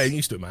 It's all right. I'm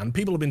used to it, man.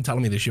 People have been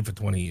telling me this shit for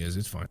 20 years.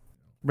 It's fine.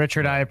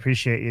 Richard, I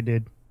appreciate you,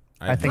 dude.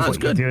 I think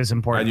what you do is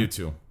important. I do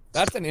too.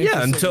 That's an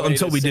interesting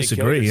until we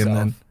disagree, and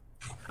then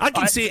I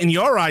can see it in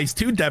your eyes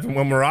too, Devin.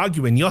 When we're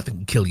arguing, you're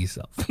thinking kill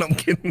yourself. No, I'm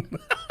kidding.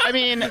 I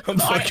mean,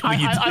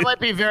 I might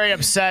be very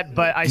upset,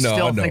 but I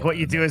still think what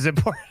you do is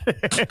important.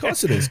 Of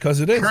course it is.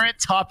 Current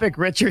topic: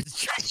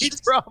 Richard's drinking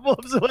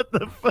problems. What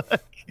the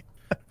fuck?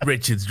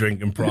 Richard's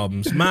drinking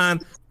problems,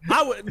 man.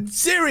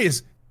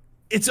 Serious.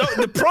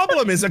 The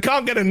problem is I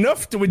can't get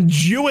enough to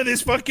endure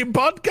this fucking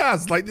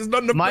podcast. Like, there's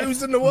not enough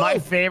booze in the world. My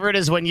favorite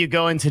is when you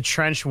go into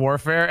trench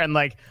warfare and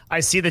like I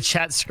see the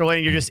chat scrolling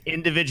and you're just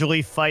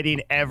individually fighting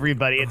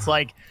everybody. It's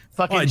like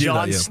fucking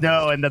Jon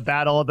Snow in the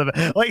battle of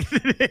the like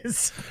it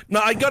is.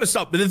 No, I gotta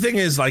stop. But the thing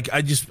is, like,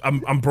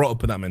 I'm brought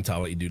up with that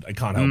mentality, dude. I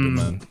can't help it,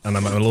 man. And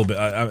I'm a little bit.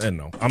 I don't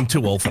know. I'm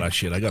too old for that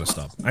shit. I gotta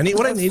stop.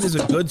 What I need is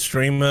a good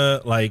streamer,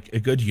 like a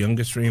good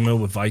younger streamer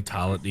with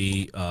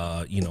vitality.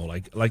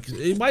 Like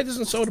why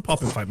doesn't Soda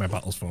Pop and fight my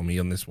battles for me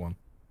on this one?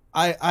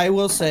 I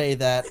will say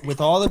that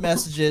with all the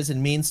messages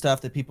and mean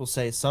stuff that people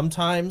say,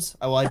 sometimes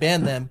I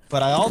ban them,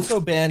 but I also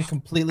ban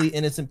completely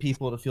innocent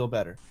people to feel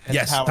better. And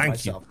Yes, empower thank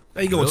myself. you.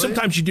 There you go. Really?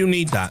 Sometimes you do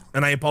need that,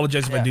 and I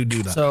apologize if I do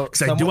that. So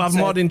because I do have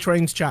mod in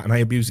Train's chat, and I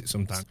abuse it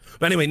sometimes.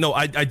 But anyway, no,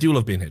 I do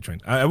love being hit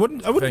Train. I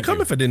wouldn't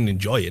come if I didn't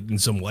enjoy it in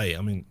some way.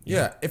 I mean,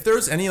 yeah. If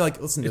there's any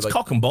listen, it's like,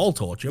 cock and ball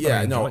torture. But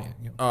I enjoy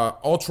it.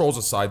 All trolls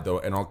aside, though,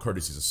 and all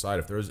courtesies aside,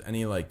 if there's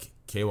any like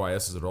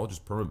KYSs at all,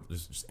 just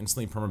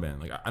instantly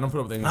permaban. Like I don't put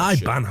up with anything. I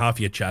ban half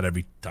your chat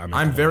every time.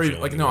 I'm very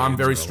I'm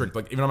very strict.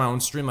 Like even on my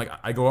own stream, like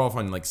I go off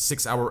on like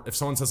 6 hour. If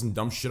someone says some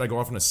dumb shit, I go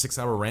off on a 6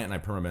 hour rant and I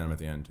permaban them at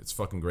the end. It's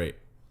fucking great.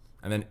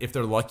 And then if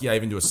they're lucky, I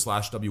even do a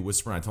 /W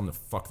whisper and I tell them to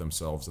fuck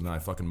themselves, and then I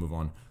fucking move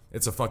on.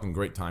 It's a fucking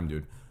great time,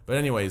 dude. But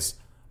anyways,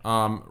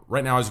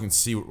 right now, as you can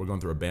see, we're going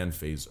through a ban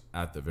phase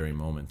at the very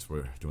moment.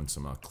 We're doing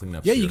some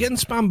cleanups. Yeah, you're getting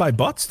spammed by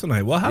bots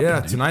tonight. What happened?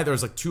 Yeah, tonight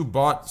there's like 2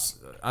 bots.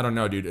 I don't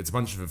know, dude. It's a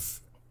bunch of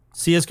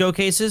CS:GO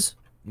cases?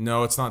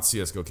 No, it's not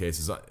CS:GO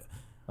cases.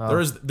 There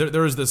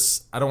is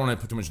this. I don't want to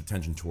put too much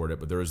attention toward it,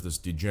 but there is this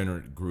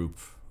degenerate group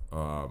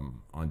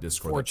on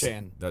Discord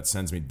that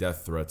sends me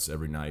death threats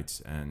every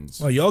night. And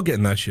you're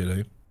getting that shit,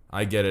 eh?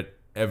 I get it.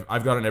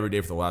 I've gotten it every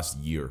day for the last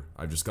year.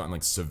 I've just gotten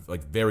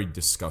like very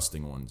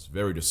disgusting ones.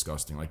 Very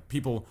disgusting. Like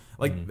people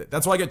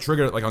that's why I get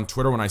triggered like on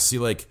Twitter when I see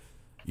like,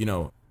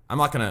 I'm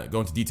not gonna go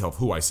into detail of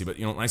who I see, but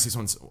when I see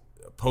someone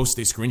post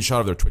a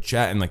screenshot of their Twitch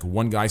chat and like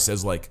one guy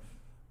says like,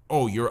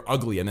 oh, you're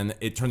ugly, and then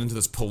it turns into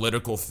this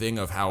political thing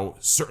of how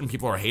certain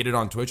people are hated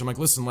on Twitch. I'm like,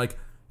 listen, like,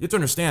 you have to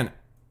understand,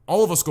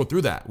 all of us go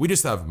through that. We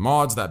just have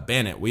mods that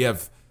ban it. We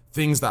have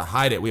things that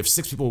hide it. We have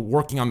 6 people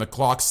working on the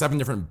clock, 7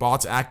 different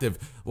bots active,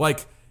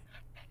 like,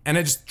 and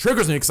it just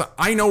triggers me because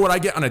I know what I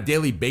get on a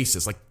daily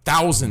basis, like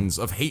thousands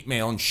of hate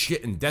mail and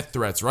shit and death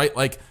threats, right?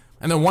 Like,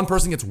 and then one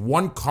person gets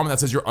one comment that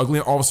says you're ugly,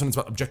 and all of a sudden it's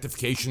about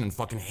objectification and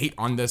fucking hate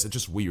on this. It's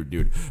just weird,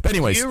 dude. But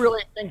anyways. Do you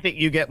really think that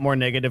you get more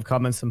negative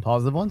comments than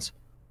positive ones?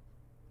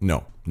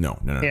 No.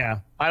 Yeah,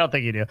 I don't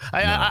think you do.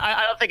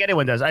 I don't think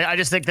anyone does. I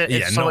just think that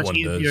it's so much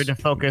easier to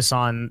focus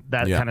on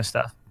that kind of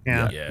stuff.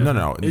 Yeah.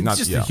 No. It's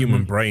just the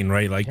human brain,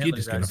 right? Like you're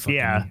just gonna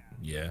fucking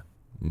yeah.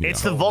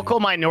 It's the vocal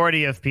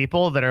minority of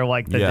people that are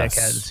like the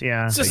dickheads.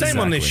 Yeah, it's the same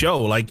on this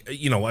show. Like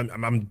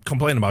I'm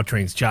complaining about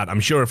Train's chat.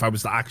 I'm sure if I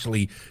was to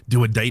actually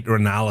do a data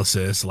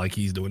analysis like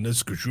he's doing,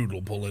 this Kashrud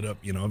will pull it up.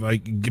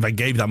 If I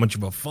gave that much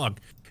of a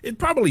fuck, it'd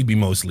probably be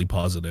mostly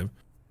positive.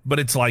 But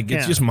it's like,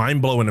 it's just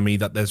mind-blowing to me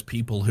that there's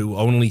people who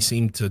only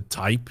seem to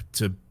type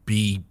to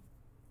be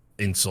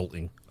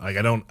insulting. Like,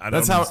 I don't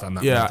understand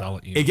that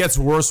mentality. It gets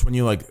worse when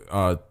you,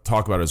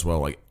 talk about it as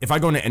well. Like, if I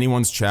go into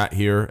anyone's chat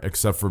here,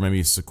 except for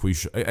maybe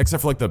Sequisha,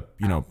 except for, like,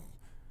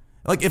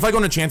 like, if I go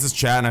into Chance's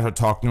chat and I start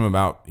talking to him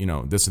about,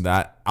 this and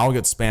that, I'll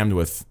get spammed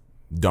with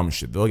dumb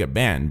shit. They'll get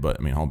banned, but,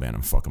 I mean, I'll ban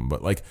them, fuck them.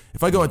 But, like,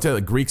 if I go into the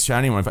Greeks chat,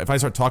 anyone, if I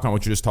start talking about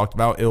what you just talked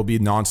about, it'll be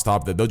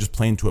nonstop. They'll just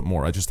play into it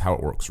more. That's just how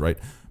it works, right?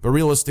 But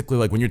realistically,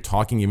 like, when you're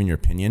talking, giving your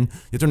opinion,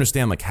 you have to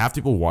understand, like, half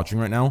the people watching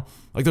right now,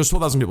 like, there's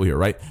 12,000 people here,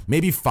 right?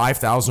 Maybe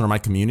 5,000 are my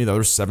community, the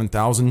other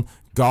 7,000.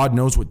 God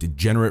knows what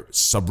degenerate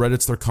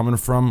subreddits they're coming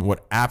from,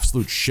 what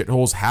absolute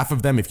shitholes. Half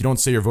of them, if you don't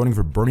say you're voting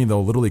for Bernie,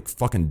 they'll literally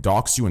fucking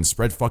dox you and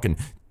spread fucking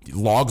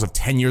logs of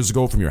 10 years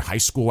ago from your high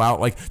school out,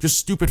 like just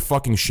stupid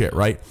fucking shit,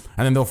 right?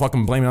 And then they'll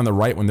fucking blame it on the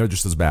right when they're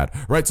just as bad,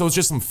 right? So it's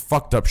just some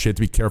fucked up shit.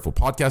 To be careful.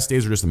 Podcast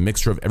days are just a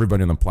mixture of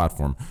everybody on the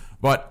platform.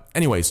 But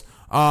anyways,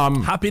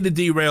 happy to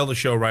derail the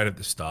show right at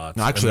the start.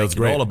 No, actually, and that's make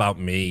it great. all about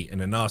me in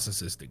a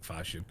narcissistic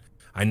fashion.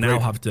 I now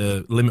have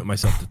to limit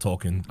myself to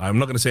talking. I'm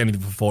not going to say anything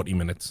for 40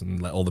 minutes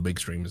and let all the big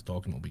streamers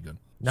talk, and it'll be good.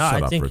 No,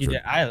 Shut I up, think you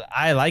Richard. did.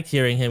 I liked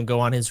hearing him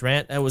go on his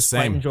rant. That was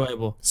quite Same.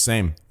 enjoyable.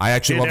 Same. I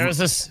actually Dude, love there him. was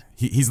this.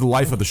 He's the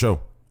life of the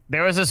show.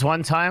 There was this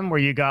one time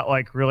where you got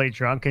like really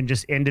drunk and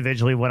just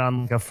individually went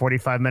on like a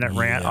 45-minute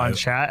rant on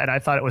chat, and I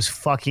thought it was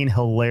fucking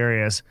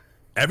hilarious.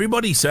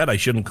 Everybody said I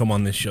shouldn't come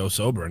on this show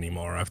sober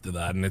anymore after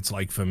that, and it's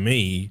like, for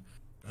me,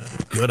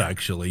 good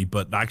actually,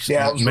 but actually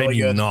Yeah, it was maybe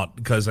really good. not,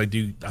 because I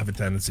do have a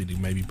tendency to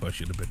maybe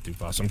push it a bit too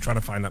far. So I'm trying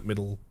to find that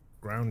middle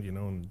ground, you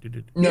know.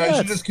 And No, you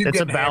should just keep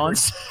It's a getting hammered.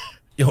 balance.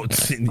 Yo,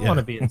 I want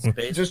to be in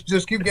space.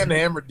 Just keep getting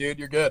hammered, dude.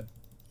 You're good.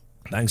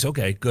 Thanks.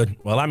 Okay, good.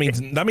 Well, that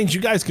means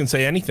you guys can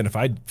say anything if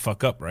I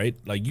fuck up, right?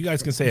 Like, you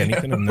guys can say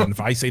anything, and then if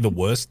I say the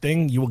worst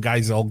thing, you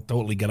guys all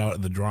totally get out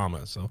of the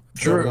drama. So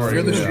True.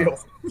 You're the shield.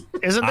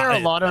 Isn't there a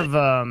lot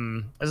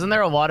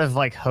of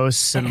like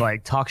hosts and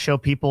like talk show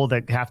people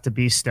that have to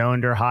be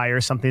stoned or high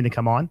or something to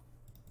come on?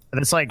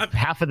 And it's like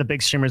half of the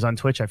big streamers on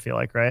Twitch, I feel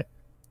like, right?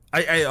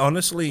 I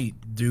honestly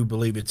do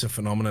believe it's a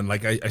phenomenon.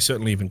 Like, I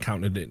certainly even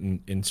counted it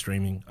in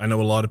streaming. I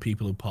know a lot of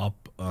people who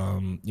pop,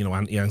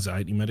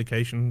 anti-anxiety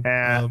medication.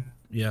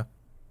 Yeah.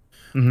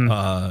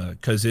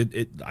 Because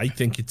I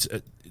think it's.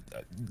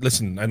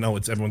 Listen, I know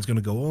everyone's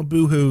gonna go, oh,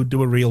 boo-hoo,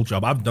 do a real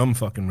job. I've done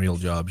fucking real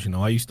jobs,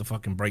 I used to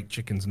fucking break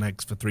chickens'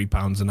 necks for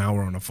 £3 an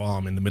hour on a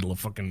farm in the middle of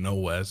fucking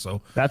nowhere.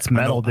 So That's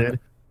metal, dude.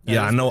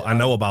 Yeah, I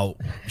know about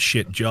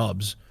shit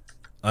jobs,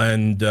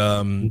 and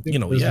I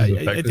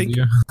think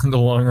in the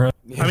long run.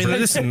 I mean,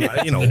 listen,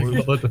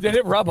 Did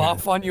it rub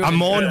off on you? I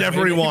mourned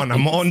everyone.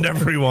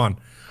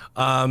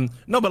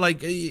 No, but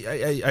like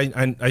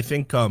I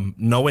think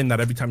knowing that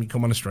every time you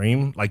come on a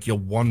stream, like you're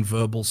one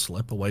verbal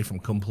slip away from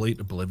complete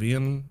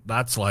oblivion,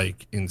 that's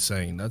like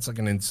insane. That's like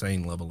an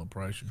insane level of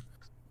pressure.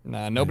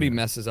 Nah, nobody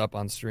messes up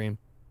on stream.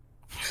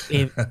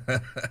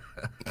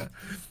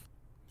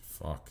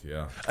 Fuck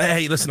yeah.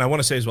 Hey, listen, I want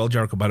to say as well,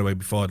 Jericho, by the way,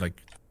 before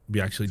we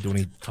actually do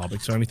any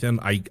topics or anything,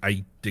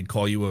 I did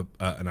call you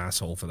an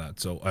asshole for that.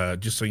 So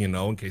just so you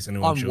know, in case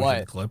anyone On shows what?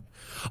 you the clip,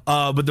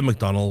 with the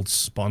McDonald's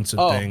sponsored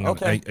thing,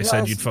 okay. I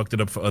said you'd fucked it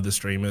up for other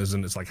streamers,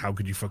 and it's like, how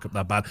could you fuck up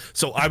that bad?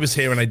 So I was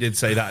here and I did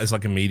say that as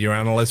like a media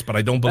analyst, but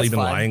I don't believe in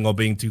fine. lying or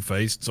being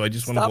two-faced. So I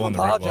just want to Stop go on the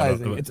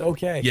apologizing. record. It's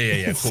okay.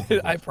 Yeah.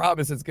 Cool. I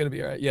promise it's gonna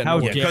be all right. Yeah. How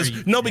no worries.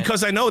 dare you?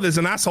 Because I know there's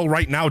an asshole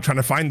right now trying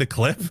to find the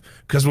clip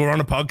because we're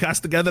on a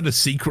podcast together to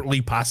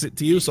secretly pass it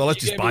to you. So let's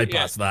just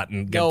bypass that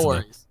and get No to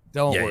worries.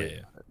 Don't Yeah, worry.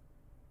 yeah.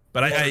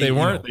 But They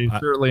weren't. They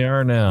certainly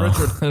are now.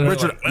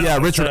 Richard,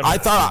 I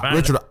thought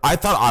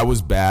I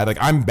was bad. Like,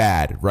 I'm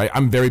bad, right?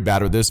 I'm very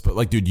bad with this, but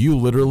like, dude, you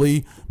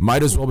literally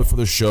might as well before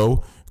the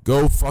show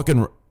go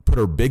fucking write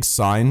a big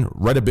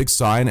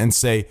sign and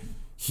say,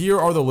 here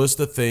are the list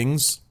of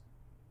things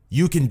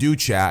you can do,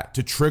 chat,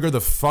 to trigger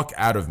the fuck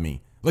out of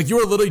me. Like, you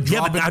were literally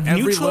dropping but I've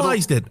every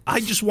neutralized it.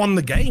 I just won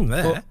the game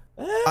there.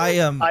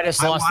 I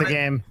just lost the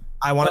game.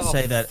 I want to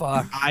say that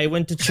fuck. I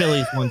went to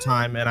Chili's one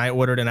time and I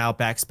ordered an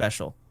Outback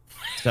special.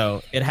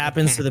 So it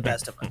happens to the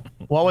best of us.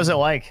 What was it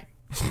like?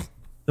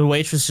 The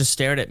waitress just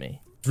stared at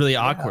me. It's really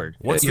awkward.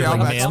 What's the You're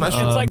like, Outback man,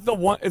 special? It's like the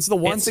one. It's the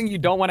one It's- thing you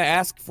don't want to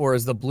ask for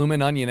is the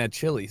bloomin' onion at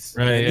Chili's.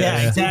 Right,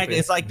 Yeah, exactly.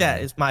 It's like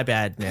that. It's my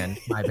bad, man.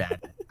 My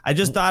bad. I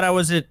just thought I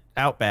was at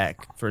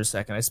Outback for a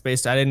second. I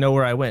spaced. I didn't know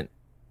where I went.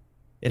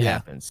 It Yeah.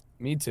 happens.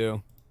 Me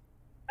too.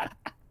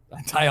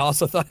 I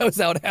also thought I was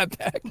out at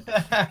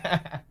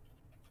back.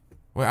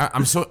 Wait,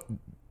 I'm so.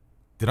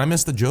 Did I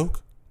miss the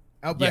joke?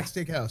 Outback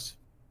Steakhouse.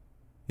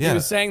 He Yeah.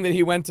 was saying that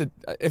he went to.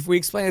 If we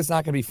explain, it's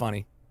not going to be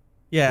funny.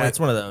 Yeah, Wait. it's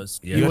one of those.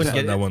 Yeah, you that, wouldn't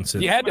get that it. one's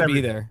it. You had to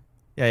be there.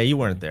 Yeah, you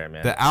weren't there,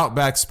 man. The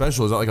Outback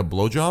special, is that like a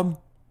blowjob?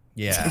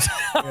 Yeah.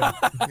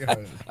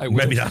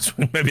 Maybe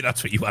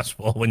that's what you asked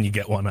for when you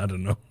get one. I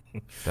don't know.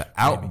 The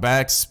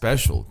Outback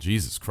special.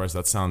 Jesus Christ,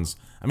 that sounds.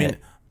 I mean,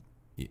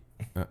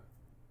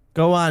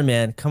 Go on,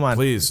 man. Come on.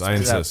 please, I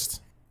Spit it out.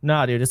 insist.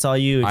 No, dude, it's all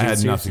you. I dude,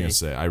 had nothing to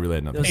seriously. say. I really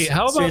had nothing. Hey, to say.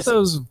 how about Seriously.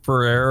 those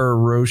Ferrero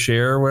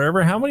Rocher or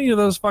whatever? How many of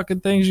those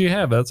fucking things you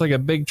have? That's like a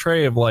big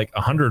tray of like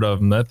 100 of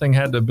them. That thing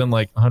had to have been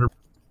like 100.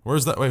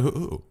 Where's that? Wait,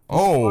 who?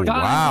 Oh,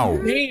 wow.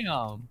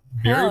 Damn.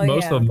 Buried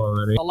most yeah. of them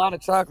already. A lot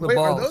of chocolate Wait,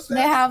 are balls. those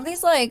They have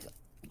these like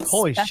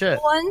Holy special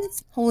shit.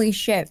 ones. Holy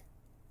shit.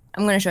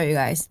 I'm gonna show you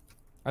guys.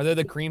 Are they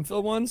the cream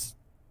filled ones?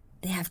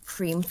 They have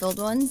cream filled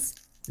ones.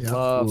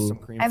 Love some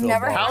cream. I've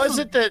never How is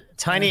it that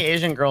tiny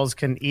Asian girls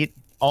can eat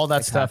all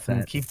that stuff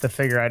and that. keep the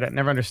figure? I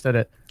never understood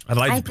it. I'd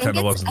like I to pretend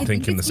I think wasn't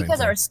thinking the it's same because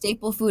thing. our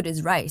staple food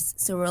is rice,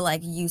 so we're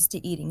like used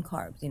to eating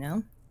carbs, you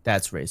know?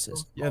 That's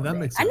racist. Yeah, that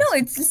makes I sense. know,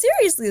 it's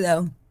seriously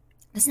though.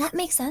 Doesn't that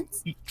make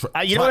sense? You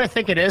know what I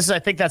think it is? I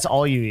think that's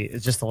all you eat.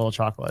 It's just the little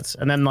chocolates,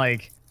 and then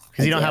like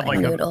because you don't have like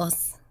a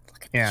noodles.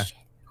 Look at Yeah. this shit.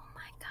 Oh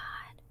my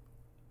god.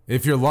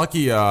 If you're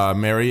lucky,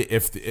 Mary,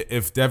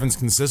 if Devin's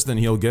consistent,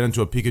 he'll get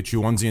into a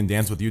Pikachu onesie and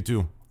dance with you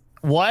too.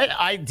 What?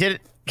 I did.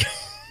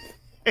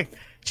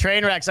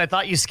 Trainwrecks. I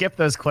thought you skipped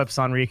those clips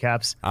on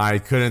recaps. I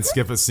couldn't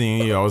skip a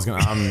scene. I was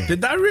gonna.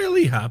 Did that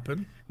really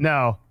happen?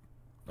 No.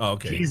 Oh,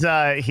 okay. He's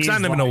 'Cause I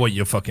never know what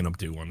you're fucking up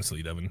to,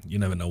 honestly, Devin. You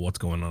never know what's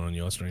going on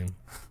your stream.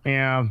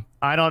 Yeah,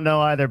 I don't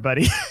know either,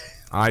 buddy.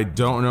 I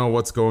don't know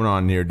what's going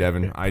on here,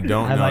 Devin. I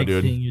don't know, like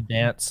dude. seeing you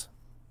dance.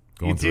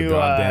 Going through a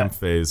goddamn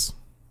phase.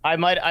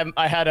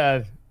 I had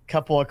a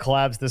couple of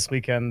collabs this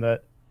weekend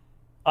that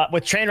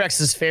with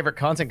Trainwrecks' favorite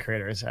content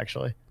creators,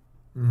 actually.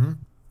 Who?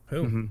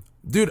 Mm-hmm.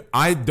 Dude,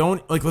 I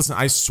don't like. Listen,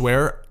 I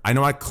swear, I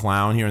know I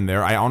clown here and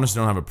there. I honestly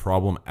don't have a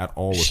problem at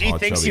all with She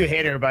Hot thinks Chubby. you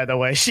hate her, by the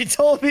way. She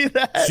told me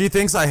that. She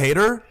thinks I hate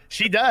her?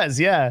 She does,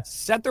 yeah.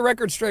 Set the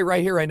record straight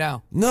right here, right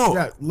now. No.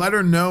 Yeah, let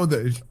her know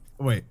that.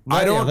 Wait.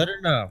 I don't. Let her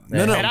know.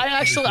 No, no. And I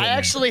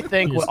actually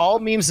think, with all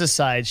memes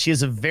aside, she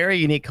is a very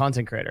unique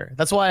content creator.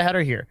 That's why I had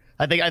her here.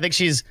 I think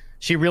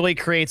she really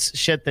creates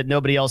shit that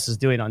nobody else is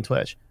doing on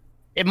Twitch.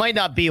 It might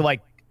not be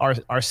like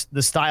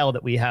the style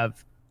that we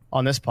have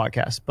on this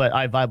podcast, but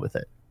I vibe with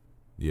it.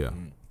 Yeah.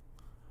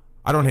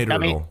 I don't hate her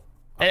at all.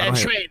 And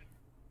Train,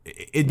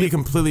 it'd be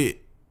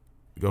completely.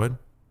 Go ahead.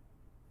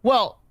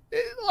 well,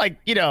 like,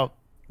 you know,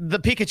 the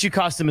Pikachu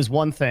costume is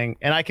one thing,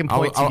 and I can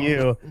point to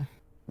you.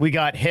 We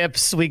got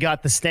hips, we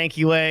got the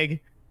stanky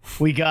leg,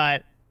 we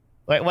got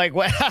like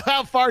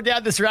how far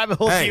down this rabbit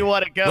hole do you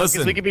want to go?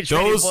 Listen, we could be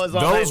trading blows all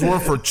those night. were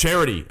for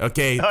charity,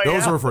 okay? Oh,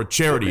 those yeah? were for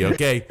charity,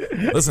 okay?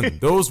 Listen,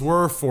 those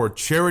were for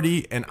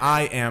charity, and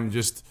I am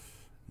just,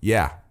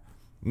 yeah.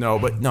 No,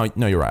 but no,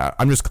 you're right.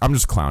 I'm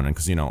just clowning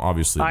because, you know,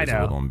 obviously it's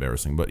a little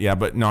embarrassing, but yeah,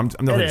 but no, I'm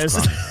definitely just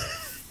clowning.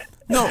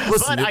 No,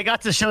 listen. But I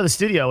got to show the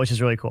studio, which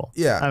is really cool.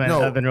 Yeah, I mean,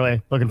 no. I've been really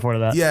looking forward to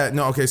that. Yeah,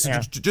 no, okay. So Yeah.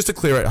 just to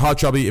clear it, Hot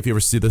Chubby, if you ever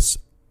see this,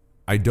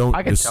 I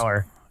can tell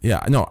her.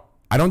 Yeah, no,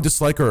 I don't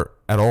dislike her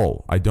at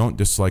all. I don't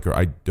dislike her.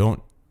 I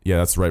don't. Yeah,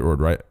 that's the right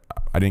word, right?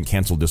 I didn't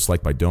cancel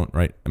dislike by don't,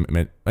 right? I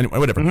mean, anyway,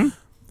 whatever. Mm-hmm.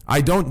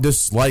 I don't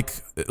dislike,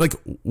 like,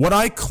 what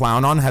I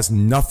clown on has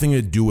nothing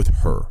to do with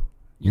her.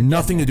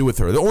 Nothing to do with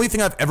her. The only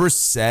thing I've ever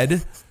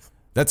said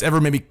that's ever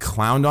maybe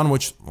clowned on,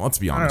 which, let's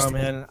be I honest. don't know,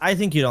 man. I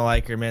think you don't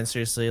like her, man.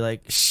 Seriously,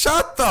 like.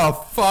 Shut the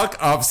fuck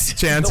up,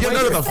 Chance. You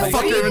know the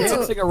fuck you're even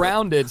dancing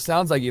around it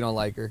sounds like you don't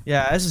like her.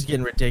 Yeah, this is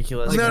getting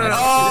ridiculous. No.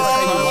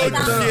 Oh,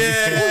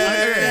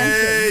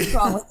 Yay. What's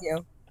wrong with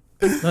you?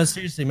 No,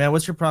 seriously, man.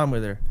 What's your problem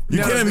with her? You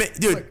can't make,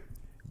 dude.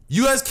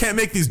 You guys can't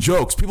make these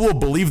jokes. People will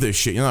believe this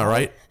shit. You know that,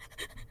 right?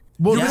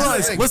 Well, You yeah,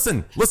 realize? like-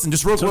 Listen.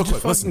 Just real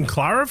quick. Listen.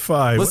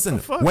 Clarify. Listen.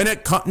 What the fuck? When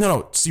it comes,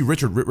 no. See,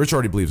 Richard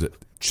already believes it.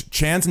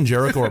 Chance and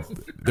Jericho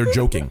they're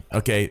joking.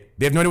 Okay,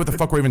 they have no idea what the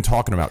fuck we're even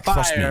talking about.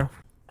 Trust me.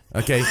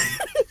 Okay.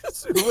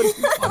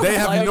 They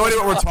have no idea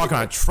what we're talking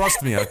about.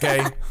 Trust me.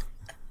 Okay.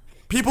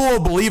 People will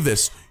believe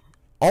this.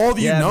 All of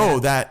you know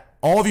that.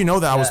 All of you know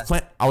that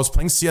I was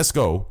playing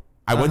CS:GO.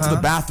 I went to the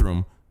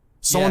bathroom.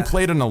 Someone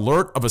played an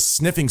alert of a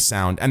sniffing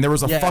sound, and there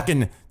was a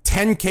fucking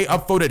 10K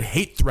upvoted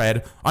hate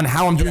thread on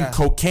how I'm doing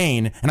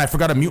cocaine, and I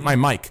forgot to mute my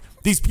mic.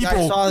 These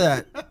people, I saw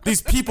that.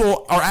 These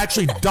people are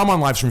actually dumb on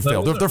livestream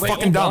fail. They're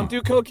fucking dumb. Don't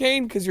do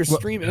cocaine because your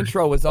stream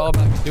intro was all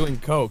about doing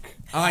coke.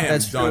 I am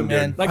That's true, done,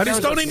 man. dude. Like, I just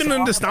there was don't a even song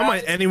understand why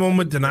about it. anyone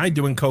would deny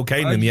doing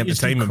cocaine in the you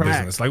just do entertainment crack.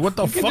 business. Like, what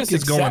the You can fuck just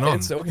is going accept on?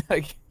 it, so,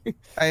 like,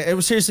 It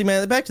was seriously,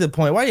 man. Back to the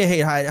point. Why do you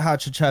hate Hot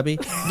Chubby?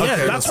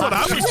 Yeah, that's what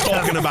I was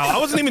talking about. I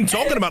wasn't even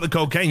talking about the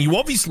cocaine. You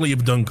obviously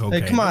have done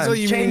cocaine. Hey, come That's on, not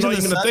even- changing not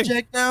the even a thing.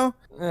 subject now.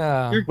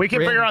 yeah. We can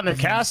bring her on the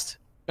cast.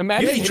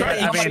 Imagine. Yeah, he tried.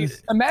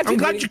 imagine I'm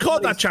glad hitting you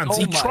caught that somebody's chance.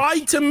 He so much.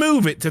 tried to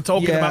move it to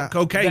talking Yeah. about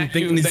cocaine, That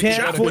thinking his dude,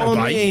 chat that would fool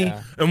bite, me.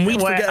 and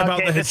we'd Wait, forget about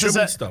okay, the this is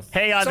Hitchumi a- stuff.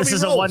 Hang on, So this he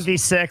is a rolls.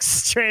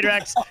 1v6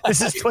 Trainwrecks.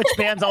 This is Twitch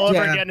bans all over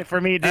Yeah. again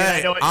for me, dude. Hey,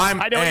 I know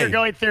what hey. you're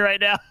going through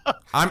right now.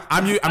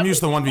 I'm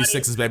used to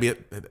 1v6s, baby.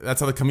 That's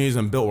how the community's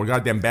been built. We're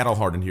goddamn battle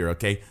hardened here,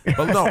 okay?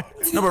 But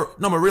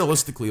but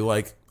realistically,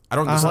 like, I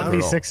don't dislike her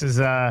at all. 1v6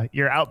 is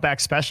your Outback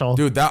special.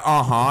 Dude, that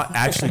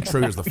actually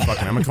triggers the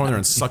fucking. I'm gonna come in there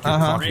and suck your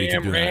cock if you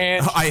keep doing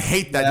Ranch. that. I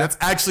hate that. That's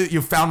actually,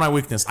 you found my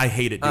weakness. I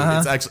hate it, dude.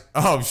 It's actually.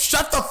 Oh,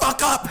 shut the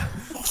fuck up.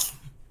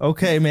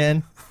 Okay,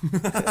 man.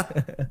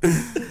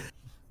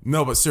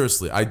 No, but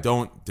seriously, I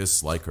don't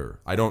dislike her.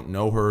 I don't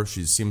know her.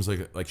 She seems like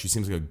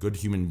a good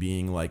human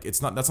being. Like,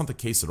 that's not the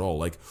case at all.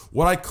 Like,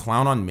 what I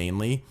clown on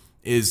mainly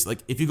is, like,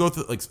 if you go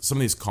through like some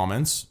of these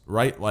comments,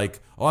 right? Like,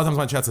 a lot of times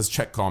my chat says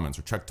check comments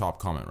or check top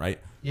comment, right?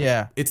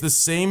 Yeah. It's the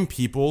same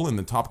people in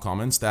the top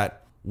comments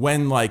that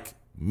when like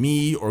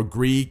me or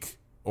Greek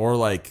or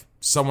like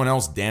someone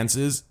else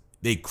dances,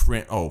 they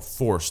cringe. Oh,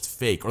 forced,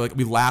 fake, or like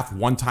we laugh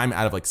one time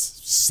out of like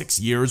 6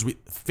 years, we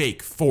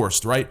fake,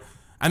 forced, right?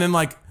 And then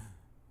like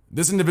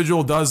this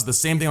individual does the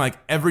same thing like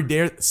every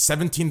day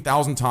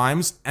 17,000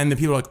 times, and then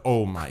people are like,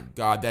 oh my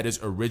god, that is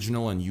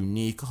original and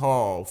unique.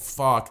 Oh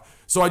fuck.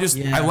 So I just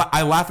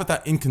I laugh at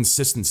that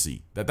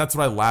inconsistency. That's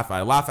what I laugh at.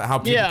 I laugh at how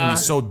people can be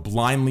so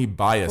blindly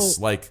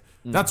biased.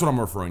 That's what I'm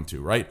referring to,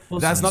 right?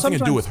 That has nothing to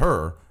do with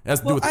her. It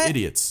has to do with the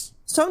idiots.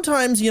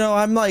 Sometimes,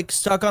 I'm like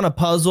stuck on a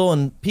puzzle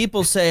and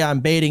people say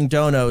I'm baiting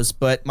donos,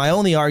 but my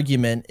only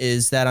argument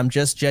is that I'm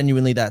just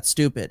genuinely that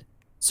stupid.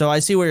 So I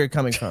see where you're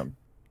coming from.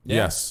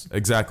 Yes,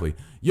 exactly.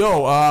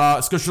 Yo,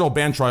 Scushel,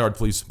 ban tryhard,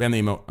 please. Ban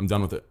the emote. I'm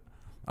done with it.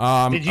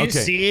 Did you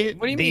see?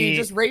 What do you mean? He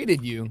just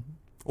raided you.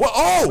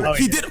 Well,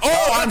 he did.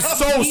 Oh, I'm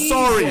so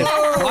sorry.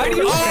 Why do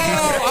you?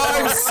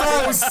 I'm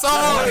so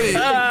sorry.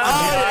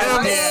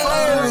 I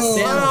am so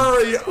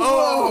sorry.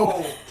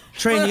 Oh,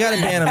 Train, you gotta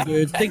ban him,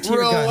 dude. Stick to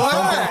your guns.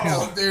 Don't back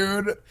out.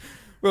 dude.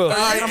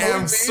 I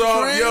am so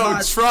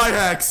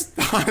Trihex.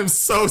 I'm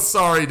so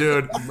sorry,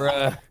 dude.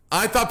 Bruh.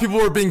 I thought people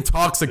were being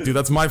toxic, dude.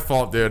 That's my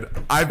fault, dude.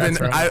 I've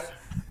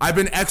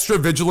been extra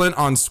vigilant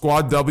on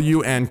Squad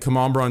W and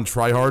Kamambra and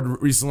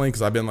Tryhard recently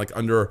because I've been like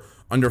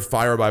under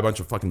fire by a bunch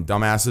of fucking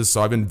dumbasses.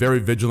 So I've been very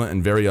vigilant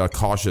and very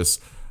cautious.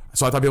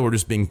 So I thought people were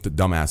just being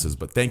dumbasses.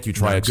 But thank you,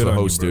 Trihex, for the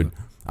host, dude.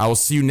 I will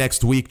see you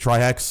next week,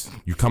 Trihex.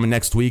 You're coming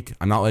next week.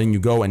 I'm not letting you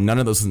go. And none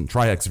of this isn't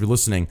Trihex. If you're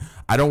listening,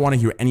 I don't want to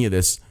hear any of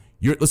this.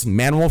 Listen,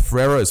 Manuel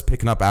Ferreira is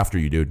picking up after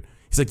you, dude.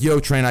 He's like, yo,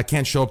 Train, I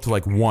can't show up till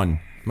like 1. I'm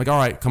like, all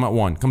right, come at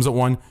 1. Comes at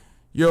 1.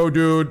 Yo,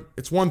 dude,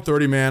 it's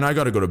 1:30, man. I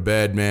gotta go to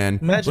bed, man.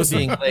 Imagine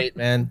being late,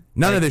 man.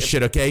 None of this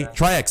shit, okay?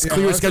 Trihex,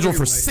 clear your schedule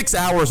for 6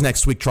 hours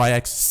next week,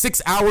 Trihex.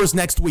 6 hours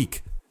next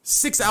week.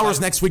 6 hours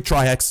next week,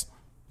 Trihex.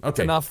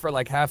 Okay. Enough for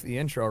like half the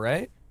intro,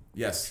 right?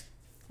 Yes.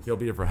 He'll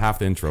be here for half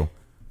the intro.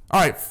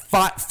 All right,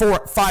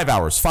 5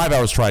 hours. 5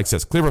 hours, Trihex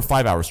says. Clear for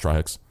 5 hours,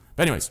 Trihex.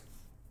 But anyways,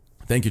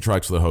 thank you,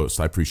 Trihex, for the host.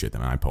 I appreciate that,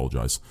 man. I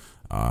apologize.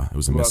 It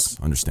was a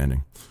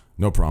misunderstanding.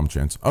 No problem,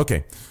 Chance.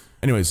 Okay.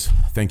 Anyways,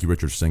 thank you,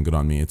 Richard, for saying good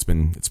on me. It's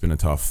been a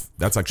tough.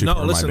 That's actually no.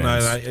 Part Listen, of my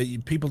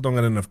bans. people don't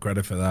get enough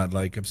credit for that.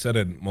 Like I've said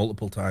it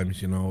multiple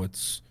times. You know,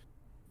 it's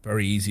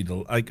very easy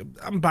to like.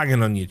 I'm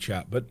banging on your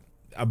chat, but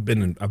I've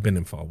been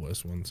in far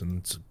worse ones, and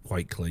it's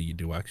quite clear you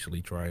do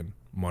actually try and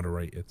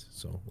moderate it.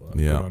 So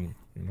yeah, good on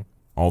you know,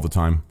 all the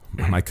time.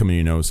 My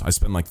community knows. I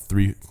spend like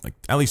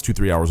at least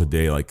 2-3 hours a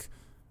day, like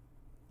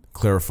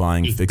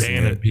clarifying, just fixing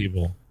banning it.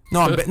 people.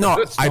 No,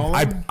 I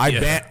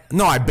ban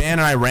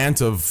and I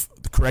rant of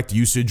the correct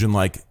usage and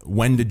like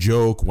when to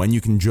joke, when you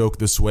can joke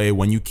this way,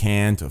 when you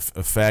can't,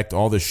 effect,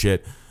 all this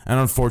shit. And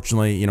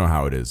unfortunately, you know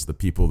how it is. The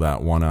people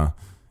that want to,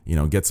 you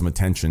know, get some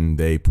attention,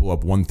 they pull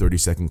up 1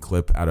 30-second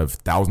clip out of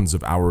thousands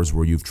of hours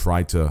where you've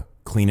tried to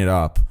clean it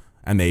up,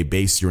 and they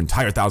base your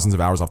entire thousands of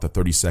hours off the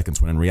 30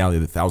 seconds when in reality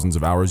the thousands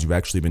of hours you've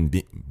actually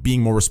been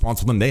being more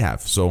responsible than they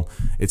have. So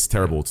it's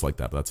terrible. It's like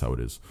that, but that's how it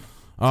is.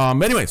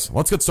 Anyways,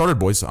 let's get started,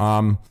 boys.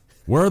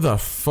 Where the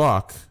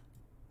fuck?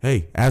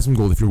 Hey,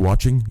 Asmongold, if you're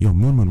watching, yo,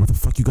 Moon, where the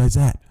fuck you guys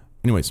at?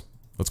 Anyways,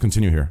 let's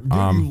continue here.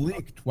 You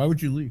leaked. Why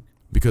would you leak?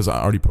 Because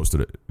I already posted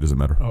it. It doesn't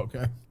matter. Oh,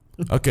 okay.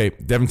 Okay,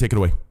 Devin, take it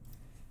away.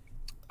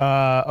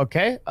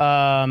 Okay.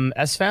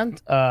 S-Fan,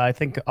 I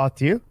think off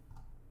to you.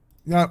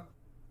 Yeah,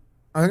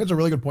 I think it's a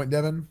really good point,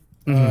 Devin.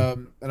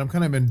 And I'm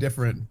kind of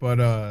indifferent, but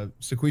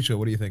Sequisha,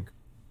 what do you think?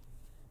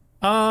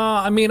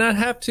 I mean, I'd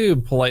have to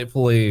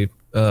politely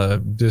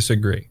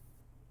disagree.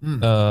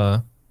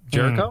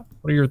 Jericho,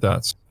 what are your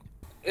thoughts?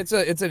 It's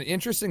an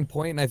interesting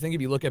point, and I think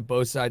if you look at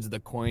both sides of the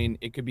coin,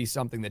 it could be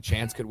something that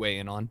Chance could weigh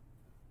in on.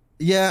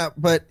 Yeah,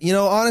 but you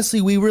know, honestly,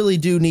 we really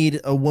do need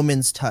a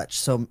woman's touch.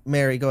 So,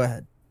 Mary, go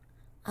ahead.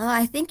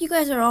 I think you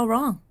guys are all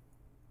wrong.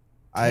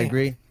 I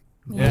agree.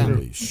 Yeah.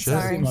 Holy shit.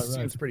 Sorry.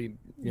 Seems pretty.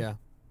 Yeah.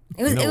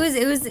 It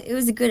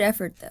was a good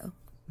effort though.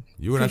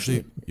 You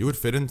would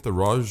fit into the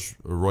Raj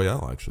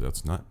Royale. Actually,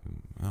 that's not.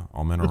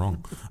 All men are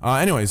wrong.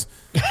 Anyways,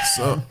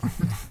 so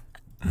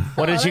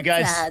what did you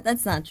guys?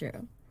 That's not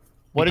true.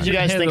 What did you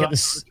guys think of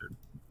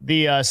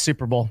the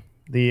Super Bowl?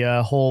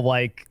 The whole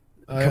like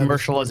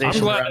commercialization.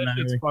 I'm glad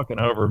it's fucking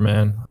over,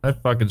 man. I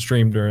fucking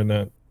streamed during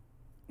that.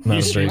 I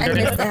missed the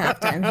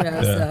halftime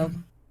show, so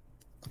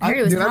I heard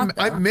it was hot,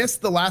 I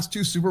missed the last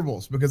 2 Super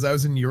Bowls because I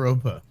was in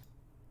Europa.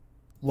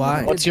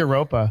 Why? What's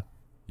Europa?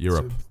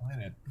 Europe.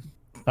 Planet.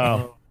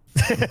 Oh.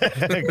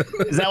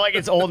 Is that like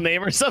its old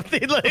name or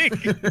something? Like,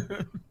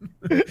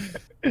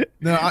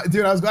 No,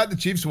 dude, I was glad the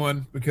Chiefs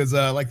won because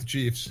I like the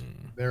Chiefs.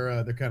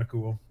 They're kind of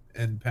cool,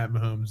 and Pat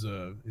Mahomes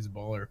is a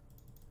baller.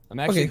 I'm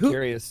actually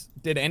curious.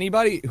 Did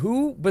anybody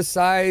who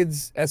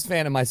besides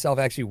S-Fan and myself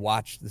actually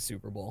watch the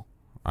Super Bowl?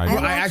 I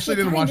actually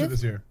didn't watch it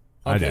this year.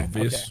 I did.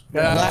 Obvious.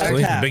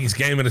 The biggest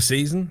game of the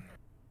season.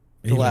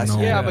 The last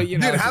year. Yeah, but you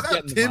know, Dude, how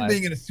about Tim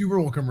being in a Super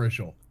Bowl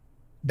commercial?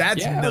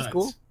 That's nuts. That's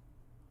cool.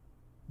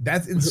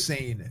 That's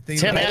insane.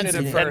 Tim and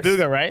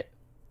Booga, right?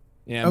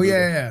 Yeah. Oh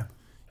yeah.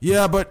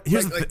 Yeah, but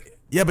here's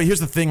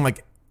the thing.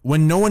 Like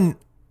when no one,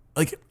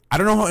 like I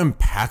don't know how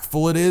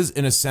impactful it is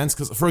in a sense.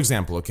 Because for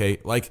example, okay,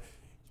 like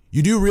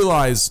you do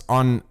realize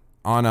on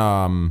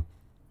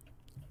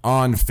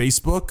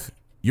Facebook,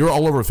 you're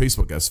all over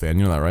Facebook, S-Fan.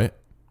 You know that, right?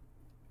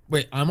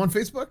 Wait, I'm on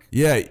Facebook?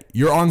 Yeah,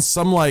 you're on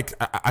some like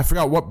I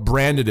forgot what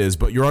brand it is,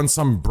 but you're on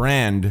some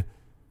brand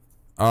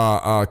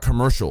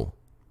commercial.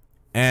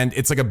 And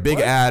it's like a big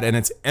ad, and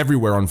it's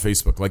everywhere on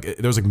Facebook. Like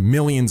there's like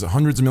millions,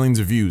 hundreds of millions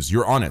of views.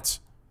 You're on it.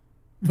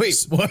 Wait,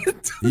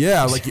 what?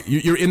 Yeah, like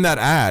you're in that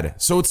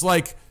ad. So it's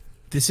like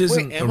this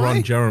isn't a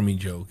Ron Jeremy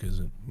joke,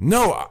 is it?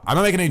 No, I'm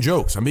not making any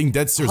jokes. I'm being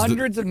dead serious.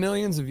 Hundreds of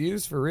millions of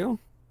views for real?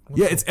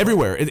 Yeah, it's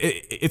everywhere.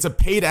 It's a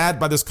paid ad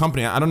by this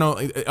company. I don't know.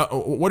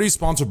 What are you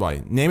sponsored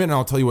by? Name it, and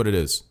I'll tell you what it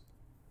is.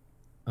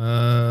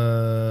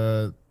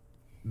 No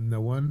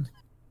one.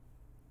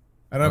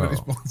 I don't have any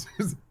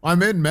sponsors.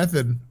 I'm in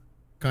Method,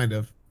 kind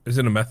of. Is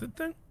it a Method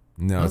thing?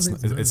 No,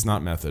 it's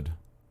not Method.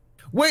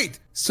 Wait,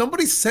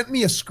 somebody sent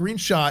me a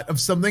screenshot of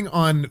something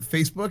on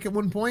Facebook at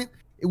one point.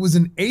 It was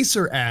an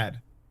Acer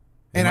ad.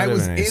 And I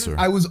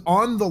was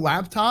on the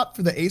laptop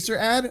for the Acer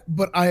ad,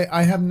 but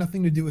I have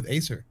nothing to do with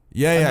Acer.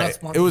 Yeah.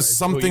 It was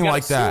something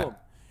like that.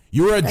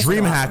 You were at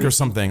DreamHack or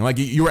something. Like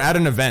you were at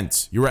an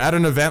event. You were at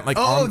an event like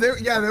I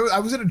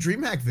was in a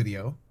DreamHack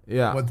video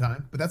one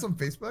time, but that's on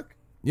Facebook?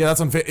 Yeah,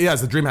 that's on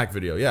it's a DreamHack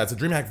video. Yeah, it's a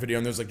DreamHack video,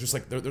 and there's like just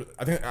like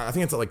I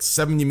think it's at like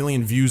 70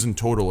 million views in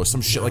total or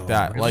some shit like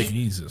that. Like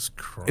Jesus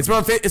Christ.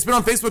 It's been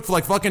on Facebook for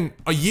like fucking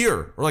a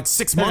year or like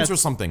 6 months or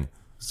something.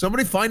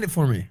 Somebody find it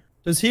for me.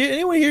 Does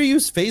anyone here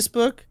use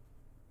Facebook?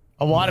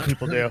 A lot of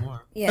people do.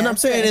 Yeah, and I'm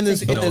saying in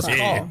this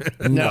call.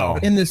 No.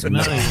 In this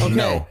okay.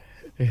 No.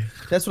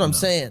 That's what I'm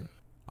saying.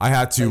 I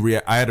had to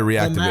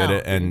reactivate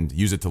it and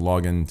use it to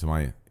log into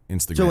my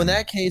Instagram. So in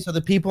that case, are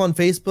the people on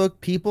Facebook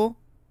people?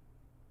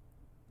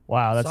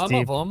 Wow, that's some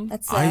deep. of them.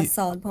 That's a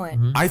solid point.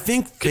 I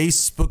think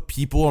Facebook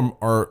people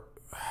are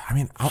I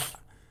mean,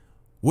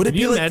 would it Can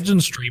be you like,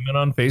 imagine streaming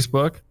on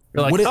Facebook?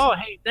 You're like, oh,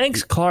 hey,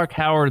 thanks, Clark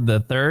Howard III,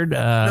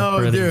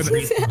 for the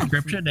free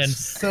subscription, and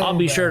I'll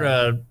be sure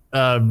to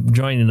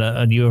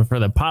join you for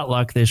the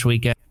potluck this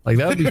weekend. Like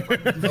that would be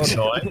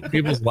so annoying.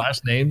 People's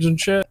last names and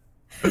shit.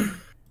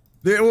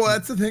 Well,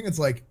 that's the thing. It's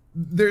like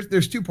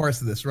there's two parts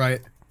to this,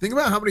 right? Think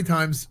about how many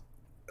times,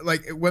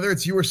 like whether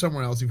it's you or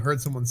someone else, you've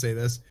heard someone say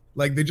this.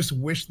 Like they just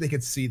wish they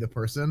could see the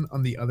person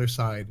on the other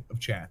side of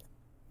chat,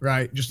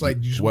 right? Just like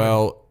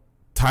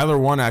Tyler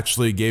One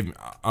actually gave me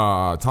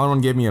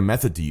a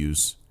method to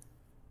use.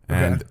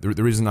 And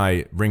the reason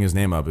I bring his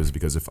name up is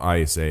because if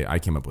I say I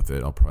came up with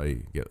it, I'll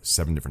probably get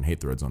 7 different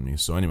hate threads on me.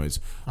 So anyways,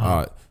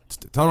 Tyler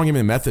One gave me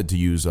a method to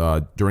use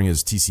during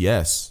his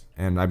TCS,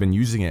 and I've been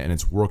using it, and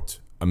it's worked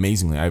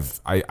amazingly. I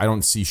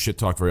don't see shit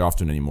talk very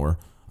often anymore,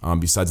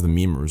 besides the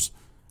memers.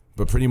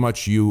 But pretty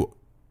much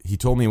he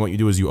told me what you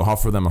do is you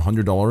offer them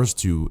 $100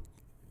 to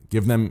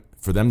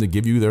for them to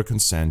give you their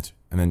consent,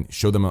 and then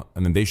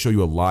and then they show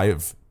you a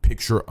live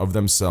picture of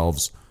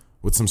themselves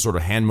with some sort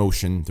of hand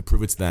motion to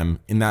prove it's them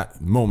in that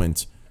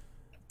moment,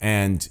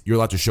 and you're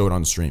allowed to show it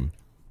on the stream.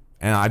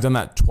 And I've done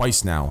that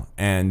twice now,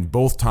 and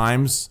both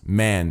times,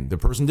 man, the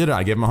person did it.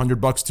 I gave him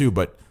 $100 too,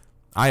 but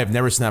I have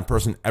never seen that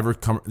person ever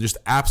come. Just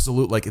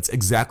absolute, like it's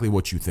exactly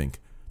what you think.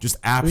 Just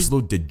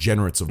absolute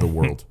degenerates of the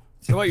world.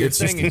 So what you're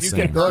saying is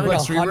you can earn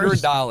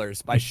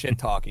 $100 by shit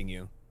talking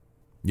you.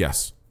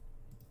 Yes.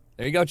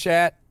 There you go,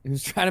 chat.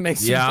 Who's trying to make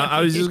some Yeah, money.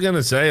 I was just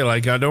gonna say,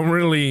 like, I'm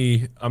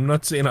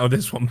not seeing how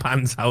this one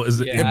pans out.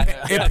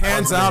 It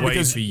pans out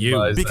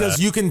because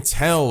you can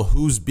tell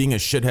who's being a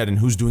shithead and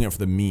who's doing it for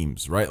the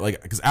memes, right?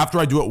 Like, because after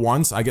I do it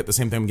once, I get the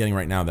same thing I'm getting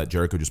right now that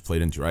Jericho just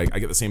played into. Right? I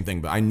get the same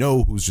thing, but I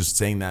know who's just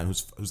saying that,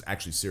 who's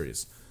actually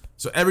serious.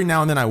 So every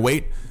now and then I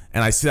wait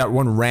and I see that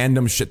one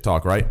random shit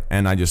talk, right?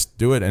 And I just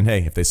do it, and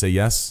hey, if they say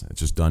yes, it's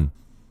just done.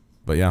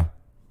 But yeah,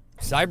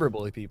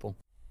 cyberbully people.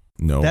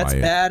 No, that's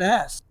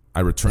badass. I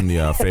return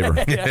the favor.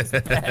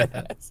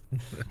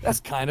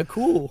 That's kind of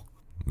cool.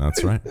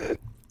 That's right.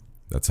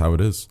 That's how it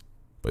is.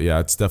 But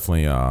yeah, it's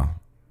definitely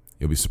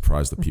you'll be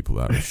surprised the people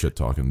that are shit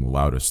talking the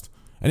loudest.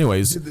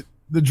 Anyways,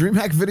 the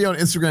DreamHack video on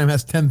Instagram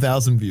has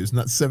 10,000 views,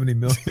 not 70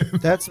 million.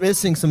 That's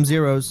missing some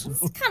zeros.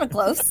 It's kind of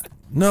close.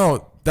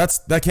 No,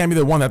 that can't be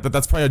the one.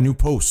 That's probably a new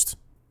post.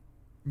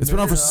 It's been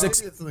on for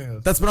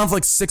That's been on for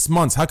like 6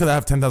 months. How could that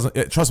have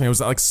 10,000? Trust me, it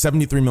was like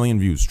 73 million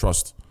views.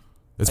 Trust.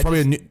 It's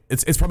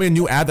probably a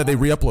new ad that they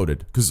re-uploaded,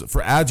 because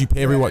for ads you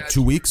pay every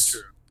 2 weeks.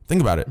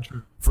 Think about it.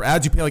 For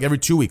ads you pay like every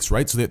 2 weeks,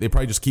 right? So they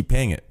probably just keep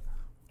paying it.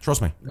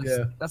 Trust me.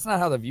 That's not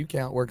how the view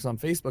count works on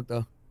Facebook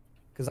though,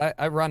 because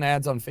I run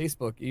ads on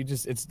Facebook.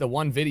 It's the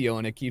one video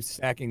and it keeps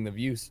stacking the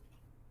views.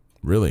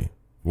 Really?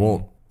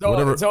 Well,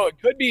 whatever. So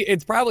it could be.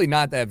 It's probably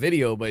not that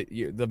video, but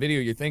the video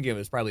you're thinking of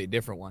is probably a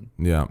different one.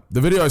 Yeah, the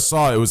video I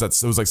saw it was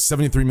like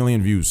 73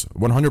 million views,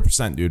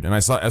 100%, dude. And I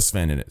saw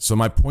SFan in it. So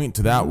my point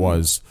to that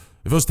was,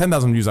 if it was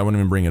 10,000 views, I wouldn't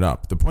even bring it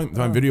up. The point of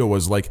my video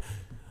was like,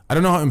 I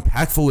don't know how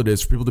impactful it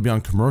is for people to be on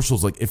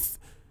commercials. Like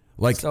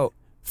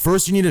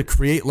first you need to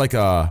create like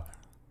I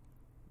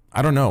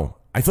don't know.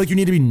 I feel like you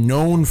need to be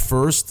known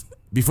first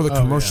before the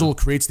commercial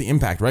creates the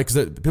impact, right?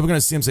 Because people are going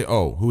to see him say,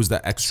 oh, who is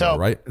that extra,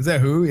 right? Is that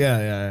who?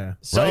 Yeah.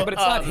 So, right? but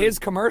it's not his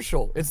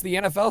commercial. It's the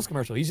NFL's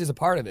commercial. He's just a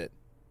part of it.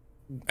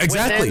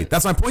 Exactly.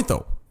 That's my point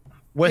though.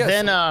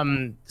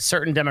 Within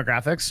certain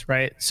demographics,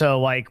 right? So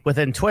like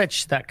within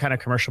Twitch, that kind of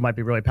commercial might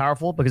be really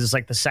powerful because it's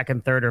like the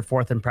second, third, or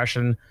fourth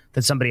impression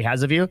that somebody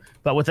has of you.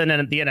 But within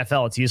the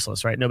NFL, it's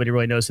useless, right? Nobody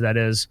really knows who that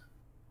is.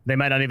 They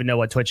might not even know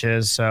what Twitch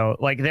is. So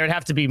like there'd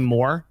have to be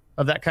more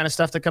of that kind of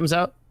stuff that comes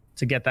out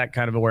to get that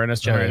kind of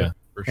awareness generated. Oh, yeah,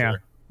 for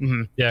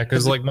sure. Yeah,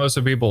 because like most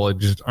of the people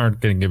just aren't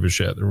going to give a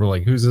shit. They're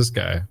like, who's this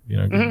guy? You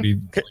know, could be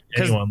like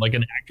anyone, like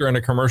an actor in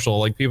a commercial.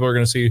 Like people are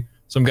going to see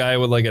some guy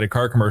with like at a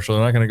car commercial.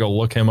 They're not going to go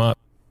look him up.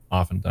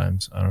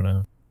 Oftentimes, I don't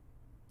know.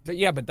 But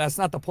yeah, but that's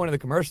not the point of the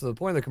commercial. The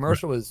point of the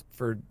commercial is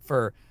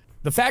for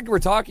the fact we're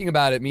talking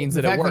about it means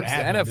The that it fact that works. it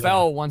The happens,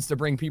 NFL wants to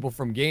bring people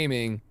from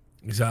gaming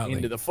Exactly.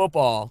 into the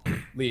football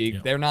league. Yeah.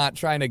 They're not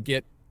trying to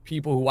get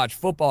people who watch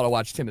football to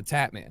watch Tim the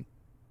Tap Man.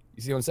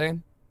 You see what I'm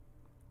saying?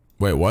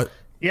 Wait, what?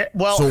 Yeah,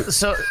 well,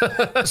 so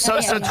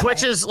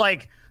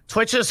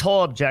Twitch's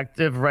whole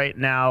objective right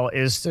now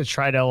is to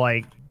try to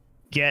like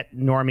get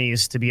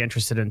normies to be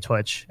interested in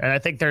Twitch, and I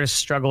think they're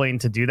struggling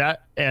to do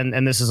that.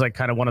 And this is like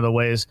kind of one of the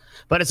ways,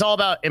 but it's all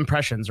about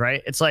impressions,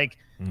 right? It's like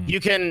you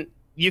can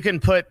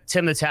put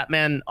Tim the Tap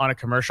Man on a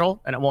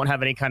commercial and it won't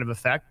have any kind of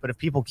effect, but if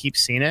people keep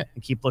seeing it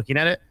and keep looking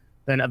at it,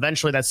 then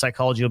eventually that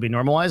psychology will be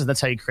normalized, and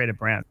that's how you create a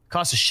brand. It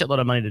costs a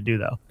shitload of money to do,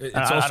 though. It's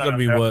also going to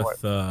be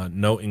worth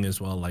noting as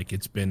well, like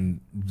it's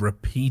been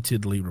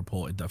repeatedly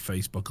reported that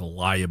Facebook will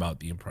lie about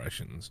the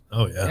impressions.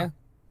 Oh, yeah.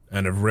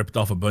 And have ripped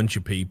off a bunch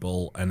of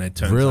people, and it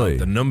turns Really? out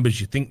the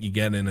numbers you think you're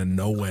getting are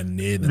nowhere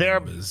near the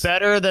They're numbers.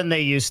 better than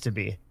they used to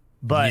be.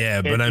 But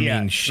yeah, but I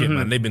mean, shit, Mhm.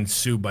 man, they've been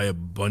sued by a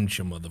bunch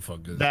of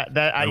motherfuckers. That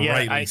And yeah,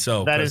 rightly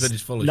so. that 'cause is they're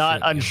just full of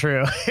not shit,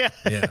 untrue.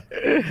 Yeah.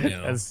 You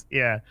know.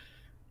 Yeah.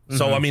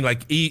 So I mean,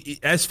 like,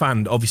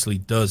 S-Fan obviously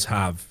does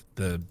have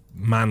the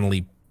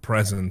manly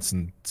presence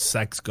and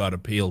sex god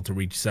appeal to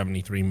reach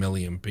 73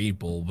 million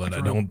people, but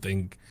I don't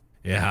think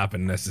it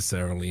happened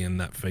necessarily in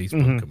that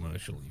Facebook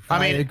commercial. I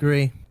mean,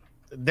 agree.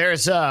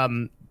 There's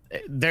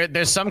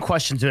there's some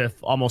question to if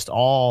almost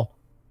all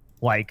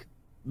like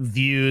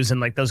views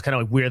and like those kind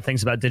of like weird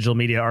things about digital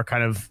media are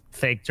kind of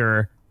faked,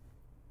 or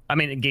I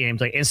mean, games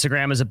like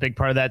Instagram is a big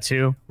part of that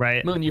too,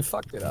 right? Moon, you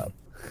fucked it up.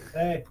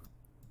 Hey.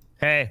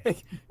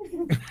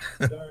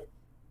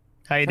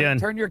 How you doing?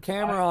 Turn your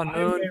camera on, I'm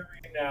Moon.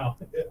 Mary now.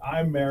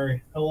 I'm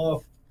Mary.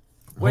 Hello.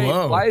 Wait,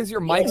 Hello. why is your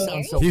mic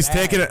sound so He's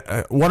bad?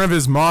 taking one of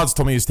his mods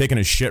told me he's taking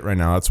a shit right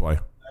now. That's why.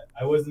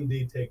 I was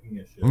indeed taking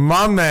a shit.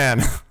 My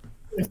man.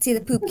 Let's see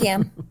the poop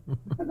cam.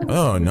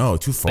 Oh no,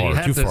 too You far.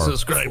 have Too to far.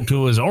 subscribe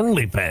to his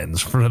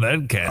OnlyFans for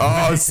that cat.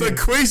 Oh,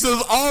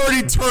 Sequisha's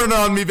already turned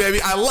on me, baby.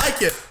 I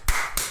like it.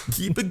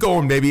 Keep it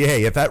going, baby.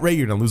 Hey, at that rate,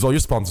 you're gonna lose all your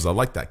sponsors. I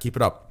like that. Keep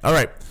it up. All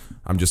right.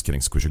 I'm just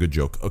kidding, Squisha. Good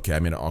joke. Okay, I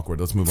made it awkward.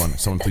 Let's move on.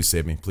 Someone please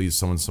save me. Please,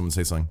 someone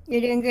say something.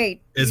 You're doing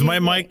great. Is my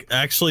mic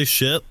actually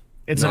shit?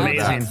 It's No,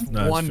 amazing.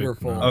 that's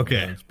wonderful.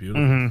 Okay. It's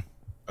beautiful. Mhm.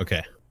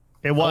 Okay.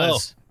 It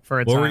was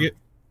for a What time.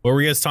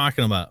 were you guys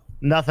talking about?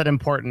 Nothing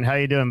important. How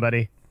you doing,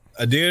 buddy?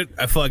 Dude,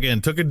 I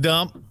fucking took a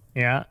dump,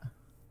 Yeah.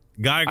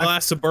 got a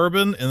glass of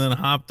bourbon, and then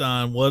hopped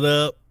on. What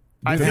up?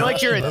 I feel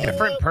like you're a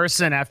different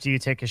person after you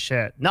take a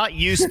shit. Not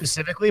you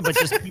specifically, but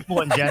just people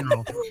in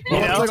general. You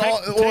know? It's like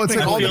all the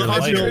Technically,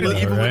 concentrated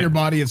like, evil in right? your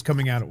body is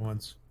coming out at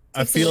once. I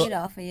Takes the feel weight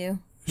off of you.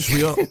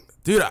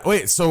 Dude,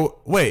 wait.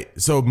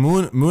 So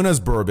Moon has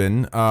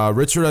bourbon.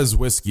 Richard has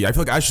whiskey. I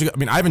feel like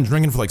I haven't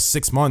drinking for like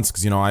 6 months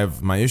because I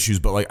have my issues.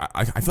 But like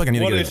I feel like I need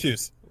to what get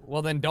issues?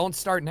 Well, then don't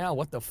start now.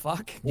 What the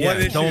fuck? Yeah,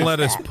 What don't issues? let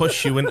us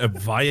push you into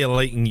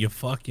violating your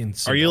fucking.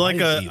 Are you like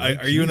sobriety.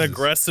 are you an Jesus.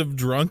 aggressive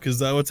drunk? Is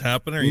that what's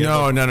happening? Or you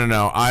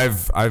No.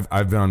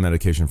 I've been on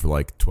medication for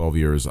like 12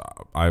 years.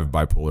 I have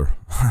bipolar.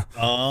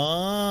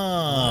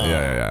 Oh.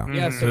 Yeah.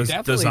 Yeah, so Does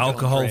definitely don't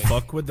alcohol drink.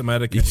 fuck with the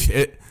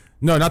medication?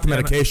 No, not the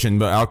medication,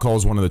 but alcohol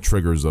is one of the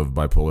triggers of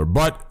bipolar.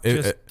 But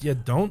You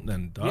don't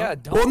then, dog. Yeah,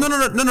 don't. well,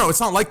 no. It's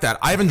not like that.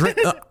 I haven't drink.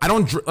 I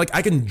don't like.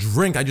 I can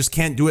drink. I just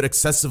can't do it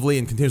excessively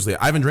and continuously.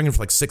 I haven't drinking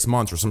for like 6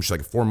 months or some shit,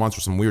 like 4 months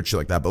or some weird shit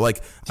like that. But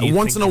like Do you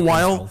once think in a you've been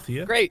while,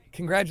 healthier? Great,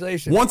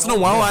 congratulations. once in a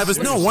while, I have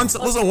a, no. Once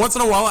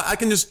in a while, I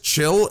can just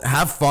chill,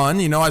 have fun.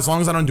 As long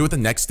as I don't do it the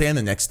next day and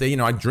the next day.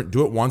 I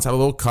do it once, have a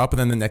little cup, and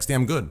then the next day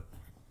I'm good.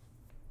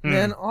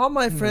 Man, all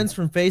my friends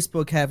from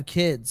Facebook have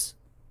kids.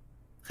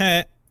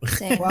 Heh.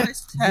 Same. Why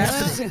is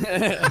Taz-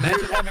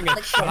 Imagine having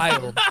a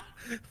child.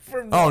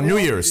 Oh, New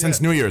Year's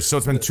since New Year's, so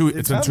it's been 2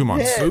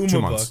 months. Yeah.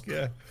 2 months.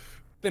 Yeah.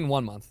 Been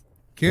 1 month.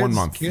 Kids, 1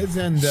 month. Kids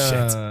and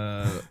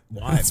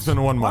It's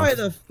been 1 Why month.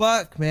 the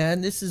fuck, man?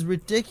 This is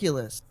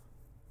ridiculous.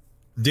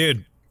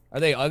 Dude,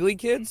 Are they ugly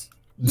kids?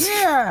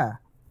 Yeah.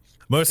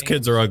 most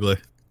kids are ugly.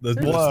 They're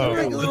just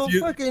like little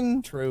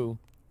fucking True.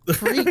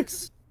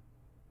 freaks.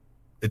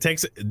 It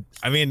takes.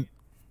 I mean,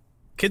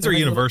 kids are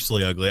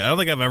universally ugly. I don't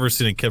think I've ever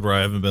seen a kid where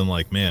I haven't been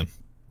like, man,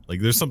 like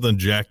there's something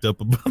jacked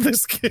up about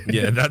this kid.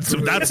 Yeah, that's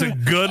a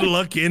good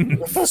looking.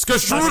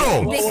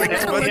 Skastrudel! They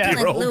kind of look like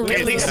little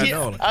At least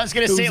Willy. I was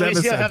gonna say, Who's at least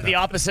ever you'll said have the that?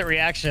 opposite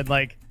reaction.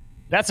 Like,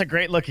 that's a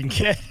great looking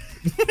kid.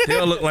 They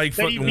all look like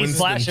Then fucking you'd be Winston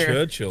Slasher.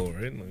 Churchill,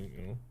 right?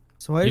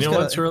 So I You just know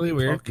gotta- what's really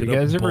weird? fucking You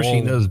guys up ever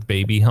seen bald. those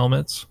baby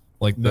helmets?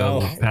 Like the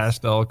No.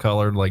 pastel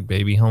colored like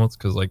baby helmets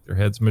because like their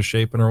head's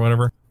misshapen or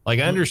whatever. Like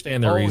I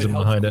understand the Oh, reason it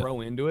helps behind it.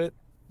 grow into it.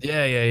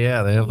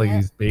 Yeah. They have like Yeah.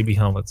 these baby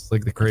helmets,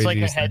 like the It's craziest. like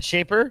a thing. head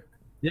shaper.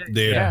 Dude,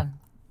 Yeah.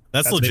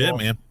 that's That's legit, cool.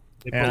 man.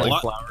 They Yeah. put A like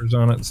lot- flowers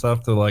on it and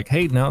stuff to like,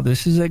 hey, no,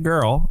 this is a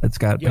girl. It's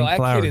got Yo, pink that kid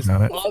flowers is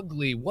on it.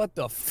 ugly. What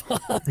the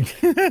fuck?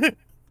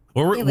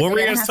 What were, Yeah, what but were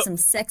they you gotta guys? have some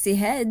sexy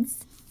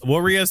heads.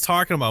 What were you guys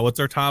talking about? What's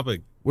our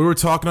topic? We were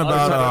talking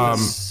about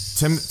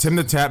sorry. Tim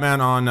the Tapman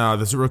on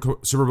the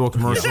Super Bowl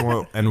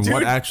commercial and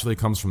what actually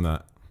comes from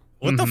that.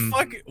 What the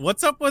fuck?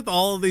 What's up with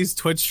all of these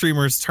Twitch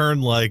streamers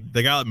turn like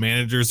they got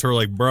managers who are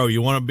like, bro, you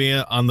want to be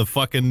on the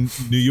fucking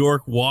New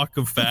York Walk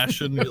of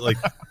Fashion? Like,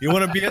 you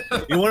want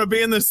to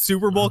be in the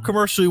Super Bowl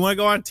commercial? You want to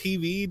go on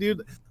TV,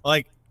 dude?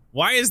 Like,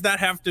 why does that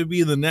have to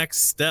be the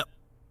next step,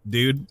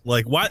 dude?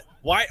 Like, why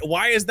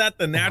is that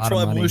the natural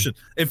evolution?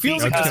 It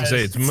feels like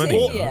it's money.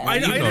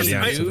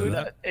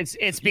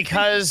 It's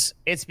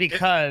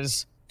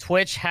because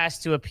Twitch has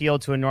to appeal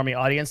to a normie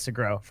audience to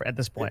grow at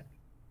this point.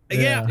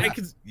 Yeah,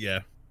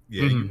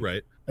 you're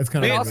right. That's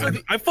kind of Man,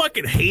 I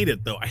fucking hate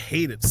it though. I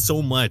hate it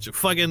so much.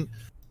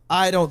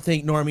 I don't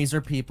think normies are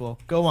people.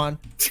 Go on.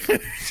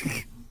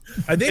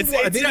 I think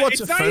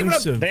what's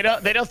offensive. They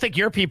don't think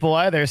you're people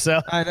either.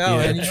 So I know.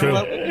 Yeah, and true.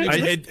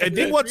 I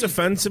think what's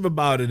offensive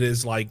about it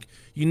is like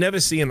you never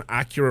see an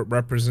accurate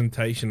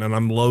representation, and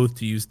I'm loath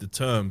to use the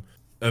term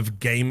of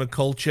gamer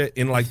culture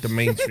in like the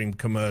mainstream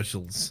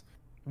commercials.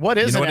 What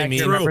is you know an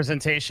accurate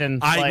representation?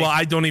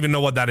 I don't even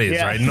know what that is.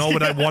 Yeah. I know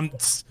what I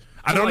want.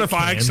 I don't know if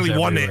I actually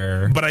want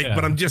it, but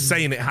I'm just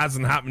saying it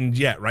hasn't happened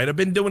yet, right? I've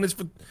been doing this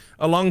for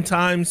a long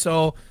time,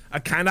 so I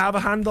kind of have a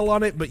handle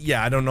on it. But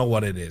yeah, I don't know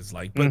what it is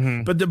like.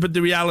 But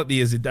the reality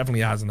is, it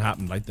definitely hasn't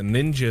happened. Like the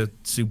Ninja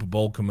Super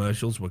Bowl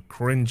commercials were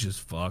cringe as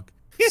fuck.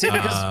 See,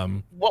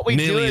 what we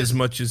nearly do as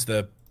much as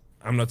the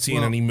I'm not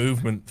seeing any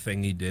movement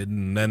thing he did,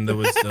 and then there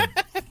was the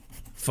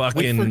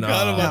fucking.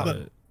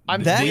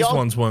 These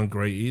ones weren't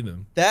great either.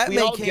 That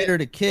may cater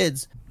to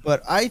kids.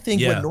 But I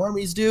think what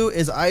normies do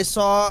is I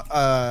saw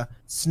a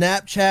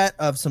Snapchat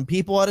of some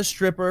people at a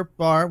stripper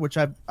bar, which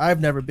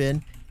I've never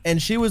been,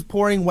 and she was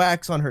pouring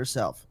wax on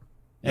herself.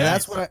 And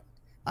that's what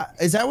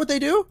is that what they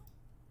do?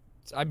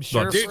 I'm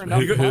sure Dude, for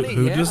enough money.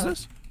 Who does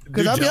this?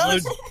 Because I'll be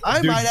honest, I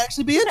might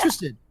actually be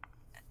interested.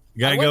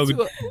 You gotta go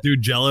do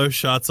Jello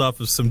shots off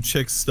of some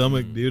chick's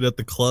stomach, dude, at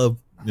the club.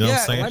 You know what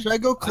I'm saying? Should I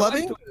go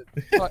clubbing?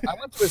 I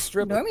went to a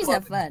stripper Normies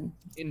club have fun.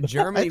 in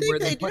Germany where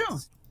they do.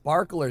 put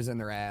sparklers in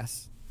their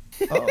ass.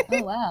 Oh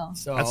wow.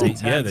 So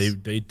yeah, they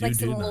do Like do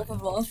some that. Wolf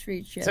of Wall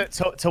Street shit.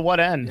 To what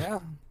end? Yeah.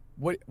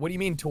 What do you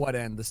mean to what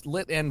end? The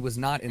slit end was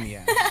not in the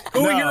ass.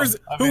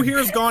 Who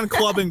here's gone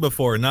clubbing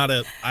before? I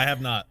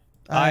have not.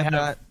 I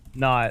have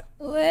not.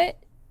 What?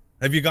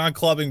 Have you gone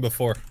clubbing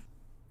before?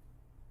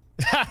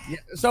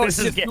 So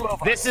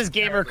this is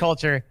gamer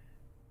culture.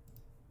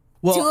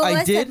 Well, Two of I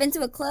us did. have been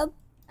to a club.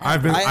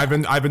 I've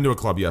been to a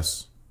club,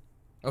 yes.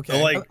 Okay.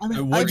 So, like,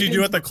 what'd you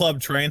do at the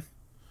club, Train?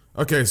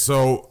 Okay,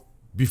 so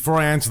before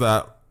I answer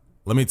that,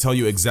 let me tell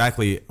you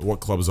exactly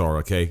what clubs are,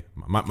 okay?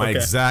 My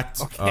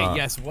exact... Okay,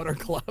 yes, what are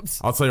clubs?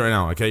 I'll tell you right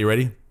now, okay? You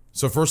ready?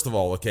 So first of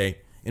all, okay,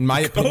 in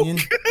my opinion...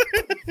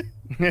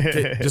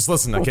 Okay, just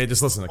listen, okay?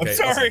 Just listen, okay?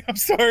 I'm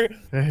sorry.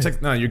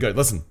 No, you're good.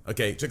 Listen,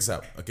 okay, check this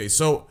out. Okay,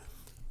 so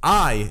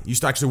I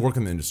used to actually work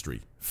in the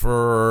industry.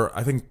 For,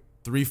 I think,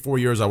 3-4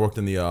 years, I worked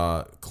in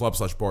the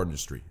club/bar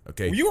industry,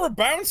 okay? Well, you were a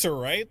bouncer,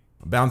 right?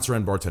 Bouncer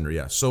and bartender,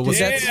 yeah. So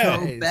listen... That's so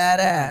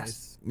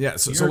badass. Yeah,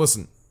 so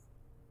listen.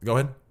 Go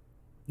ahead.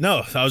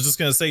 No, I was just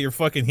gonna say you're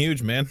fucking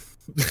huge, man.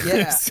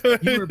 Yeah,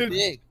 you were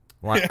big.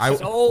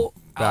 Well,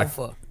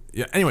 Alpha.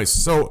 Yeah. Anyways,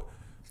 so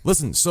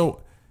listen.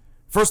 So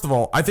first of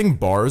all, I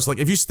think bars, like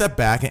if you step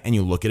back and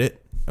you look at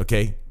it,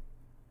 okay,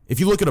 if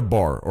you look at a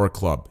bar or a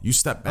club, you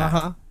step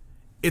back,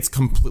 it's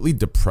completely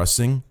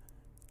depressing.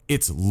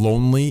 It's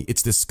lonely.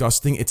 It's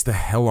disgusting. It's the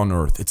hell on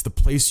earth. It's the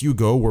place you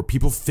go where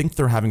people think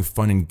they're having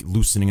fun and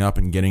loosening up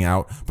and getting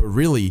out, but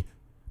really,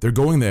 they're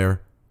going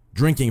there,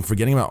 drinking,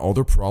 forgetting about all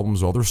their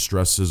problems, all their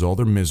stresses, all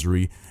their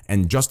misery,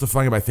 and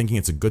justifying it by thinking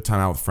it's a good time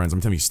out with friends.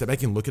 I'm telling you, step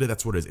back and look at it,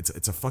 that's what it is.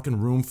 It's a fucking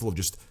room full of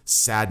just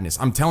sadness.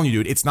 I'm telling you,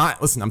 dude, it's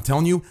not, listen, I'm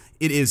telling you,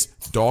 it is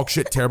dog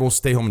shit, terrible.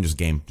 Stay home and just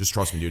game. Just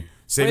trust me, dude.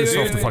 Save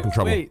yourself the fucking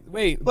trouble.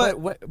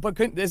 But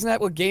isn't that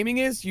what gaming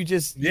is? You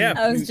just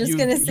I was just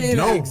gonna say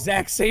the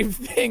exact same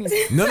thing.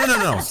 No.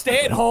 You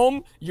stay at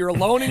home. You're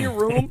alone in your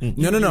room.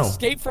 You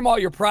escape from all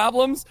your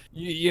problems.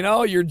 You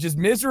know, you're just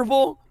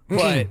miserable.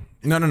 But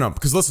no.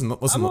 Because listen.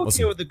 I'm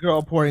okay with the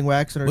girl pouring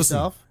wax on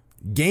herself.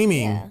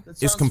 Gaming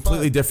is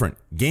completely different.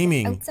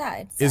 Gaming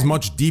is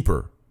much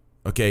deeper.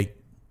 Okay.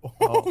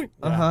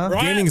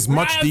 Gaming is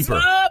much deeper.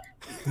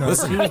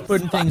 Listen, she was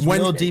putting things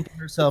real deep in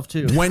herself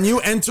too. When you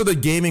enter the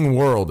gaming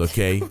world,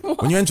 okay,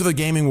 when you enter the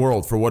gaming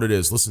world for what it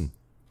is, listen,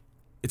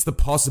 it's the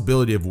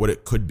possibility of what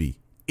it could be.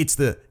 It's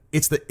the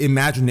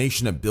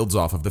imagination that builds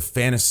off of the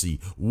fantasy.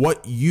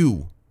 What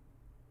you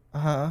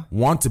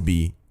want to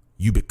be,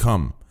 you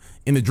become.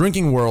 In the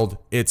drinking world,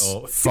 it's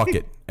fuck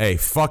it. Hey,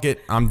 fuck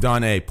it. I'm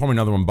done. Hey, pour me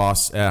another one,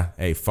 boss.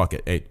 Hey, fuck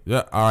it. Hey,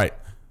 all right.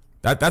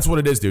 That's what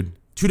it is, dude.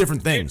 Two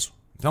different things.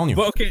 I'm telling you.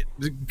 But okay,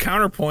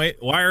 counterpoint.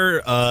 Why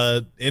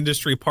are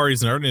industry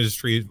parties in our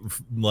industry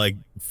like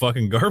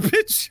fucking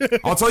garbage?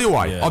 I'll tell you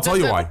why. Yeah. I'll tell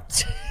you why.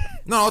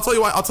 No, I'll tell you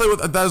why. I'll tell you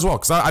that as well,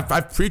 because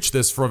I've preached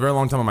this for a very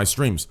long time on my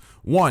streams.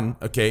 One,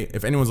 okay,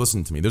 if anyone's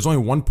listening to me, there's only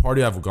one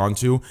party I've gone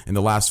to in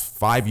the last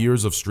 5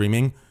 years of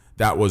streaming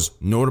that was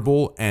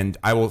notable, and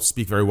I will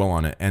speak very well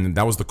on it. And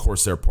that was the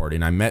Corsair party,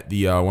 and I met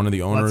the one of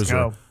the owners.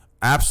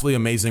 Absolutely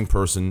amazing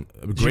person,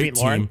 a great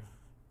team.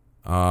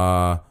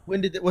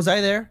 When was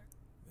I there?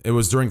 It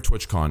was during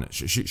TwitchCon.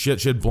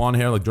 She had blonde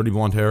hair, like dirty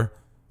blonde hair.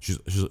 She's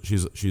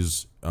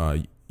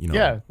you know.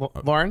 Yeah,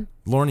 Lauren.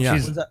 Lauren, yeah.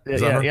 She's, Is that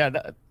yeah, her? yeah,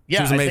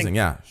 She was amazing.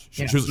 I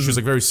think, She was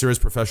like very serious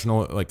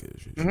professional. Like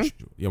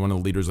yeah, one of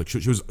the leaders. Like she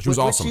was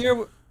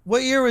awesome.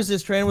 What year was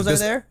this, Tran? Was I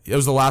there? It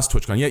was the last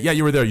TwitchCon. Yeah,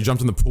 you were there. You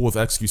jumped in the pool with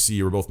XQC.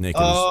 You were both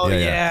naked. Oh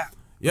yeah.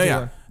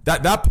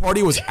 That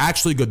party was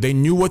actually good. They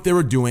knew what they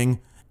were doing,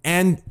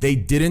 and they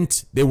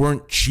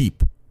weren't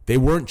cheap. They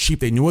weren't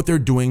cheap. They knew what they were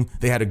doing.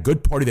 They had a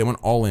good party. They went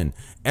all in.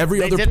 They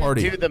didn't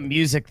do the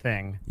music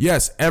thing.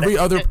 Yes,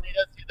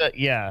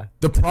 yeah.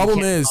 The problem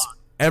is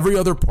every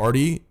other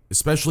party,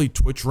 especially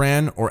Twitch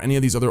ran or any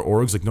of these other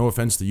orgs. Like, no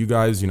offense to you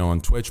guys, on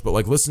Twitch, but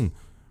like, listen.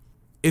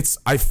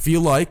 I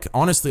feel like,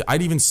 honestly,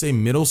 I'd even say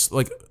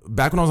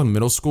back when I was in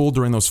middle school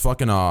during those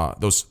fucking,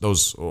 those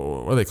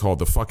what are they called?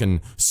 The fucking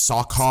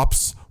sock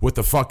hops with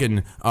the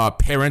fucking,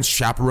 parents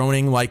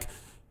chaperoning. Like,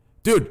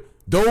 dude,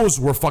 those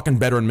were fucking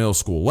better in middle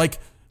school. Like,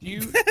 do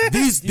you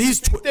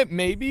think that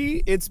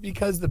maybe it's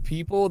because the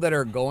people that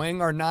are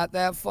going are not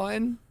that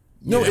fun?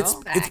 No, it's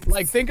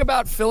like, think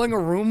about filling a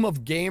room full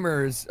of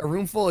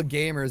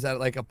gamers at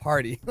like a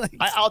party. Like,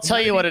 I'll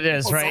tell you what it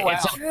is, right?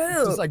 It's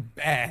just like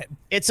bad.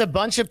 It's a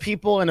bunch of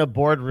people in a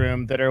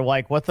boardroom that are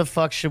like, what the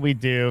fuck should we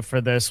do for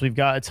this? We've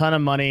got a ton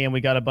of money and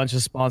we got a bunch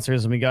of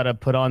sponsors and we got to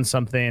put on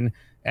something.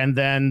 And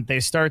then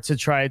they start to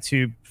try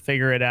to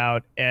figure it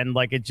out. And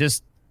like, it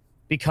just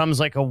becomes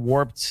like a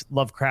warped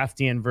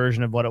Lovecraftian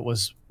version of what it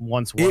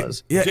once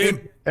was.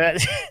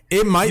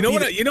 It might.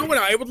 You know what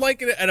I would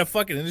like at a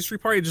fucking industry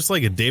party? Just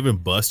like a Dave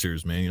and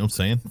Buster's, man. You know what I'm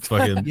saying?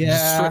 Fucking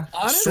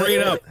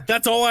straight up.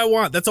 That's all I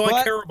want. That's all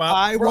I care about.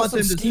 I want them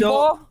to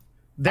still.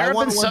 There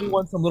want some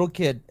little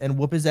kid and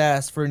whoop his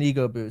ass for an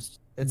ego boost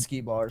at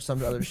skee ball or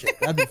some other shit.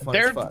 That'd be fun.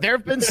 There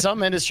have been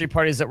some industry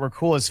parties that were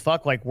cool as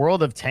fuck. Like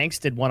World of Tanks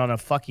did one on a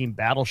fucking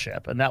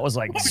battleship, and that was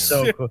like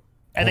so cool.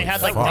 And they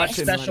had like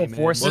special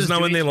forces. Wasn't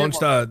that when they launched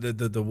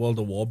the World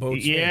of War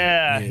boats?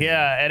 Yeah.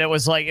 And it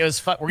was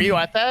fun. Were you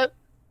at that?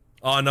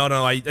 Oh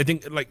no! I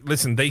think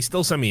listen, they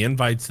still send me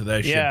invites to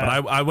their shit, but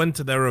I went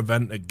to their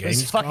event at Gamescom.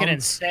 It's fucking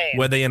insane.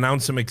 Where they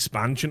announced some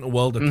expansion to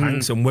World of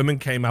Tanks, and women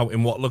came out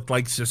in what looked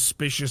like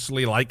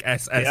suspiciously like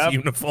SS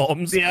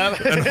uniforms and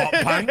hot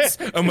pants,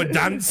 and were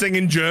dancing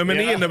in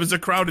Germany, and there was a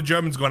crowd of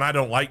Germans going, "I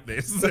don't like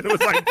this." And it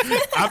was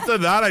like after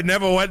that, I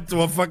never went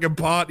to a fucking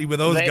party with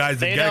those guys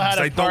again because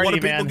I thought, what are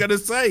people gonna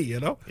say?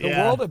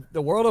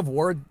 The World of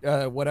War,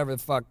 whatever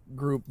the fuck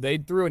group, they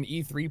threw an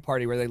E3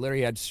 party where they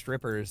literally had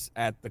strippers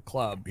at the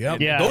club.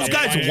 Yeah, those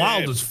guys are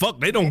wild as fuck.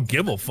 They don't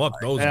give a fuck.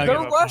 Those guys. They're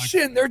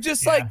Russian. They're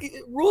just like,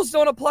 rules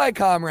don't apply,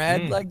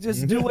 comrade. Like,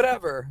 just do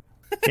whatever.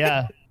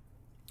 Yeah.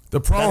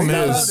 The problem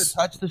is to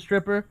touch the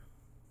stripper.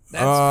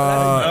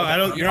 I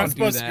don't. You're not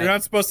supposed. You're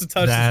not supposed to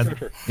touch the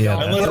stripper.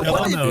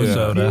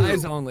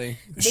 Eyes only.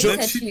 They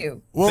touch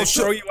you. Well,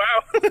 she'll throw you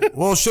out.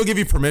 Well, she'll give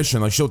you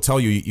permission. Like, she'll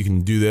tell you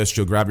can do this.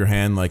 She'll grab your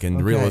hand. Like,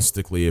 and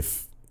realistically,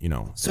 if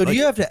So do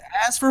you have to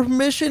ask for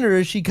permission, or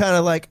is she kind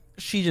of like?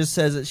 She just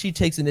says that she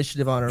takes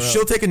initiative on her own.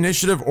 She'll take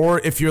initiative, or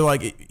if you're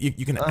like,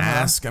 you can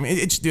ask. I mean,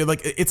 it's a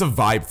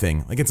vibe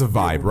thing. Like, it's a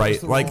vibe,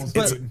 right? Like,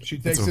 it's a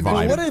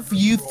vibe. What if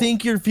you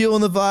think you're feeling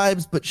the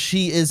vibes, but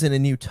she isn't,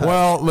 and you touch?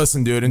 Well,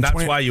 listen, dude. That's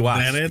why you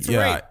asked.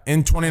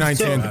 In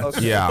 2019,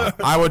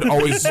 I would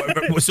always.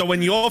 So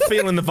when you're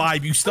feeling the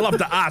vibe, you still have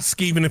to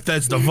ask, even if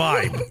there's the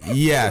vibe.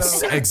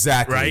 Yes,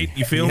 exactly. Right?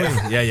 You feel me?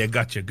 Yeah,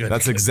 gotcha. Good.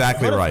 That's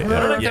exactly right.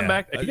 Are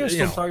you guys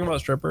still talking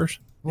about strippers?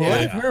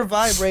 Well, if her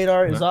vibe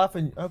radar is off,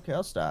 and okay,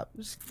 I'll stop.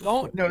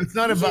 No, it's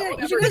not about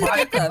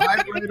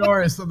Vibe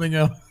radar is something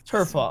else. It's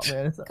her fault,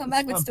 man. Come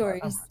back with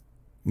stories.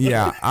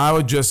 Yeah, I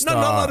would just. Not a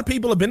lot of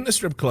people have been to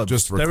strip clubs.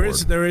 Just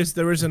there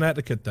is an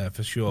etiquette there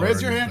for sure.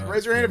 Raise your hand.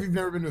 Raise your hand if you've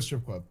never been to a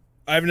strip club.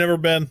 I've never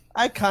been.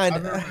 I kind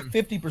of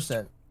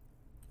 50%.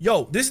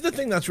 Yo, this is the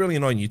thing that's really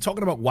annoying. You're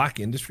talking about whack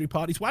industry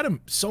parties. Why do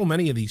so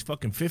many of these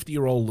fucking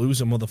 50-year-old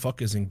loser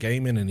motherfuckers in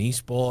gaming and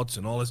esports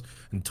and all this,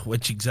 and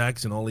Twitch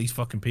execs and all these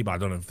fucking people? I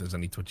don't know if there's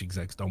any Twitch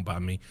execs. Don't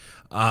ban me.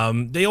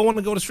 They all want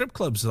to go to strip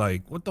clubs.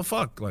 Like, what the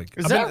fuck? Like,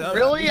 is that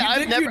really?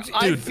 I've never. Dude,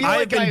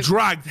 I've been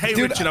dragged. Hey,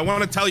 Richard, I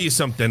want to tell you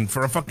something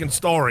for a fucking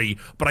story,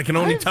 but I can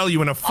only tell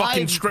you in a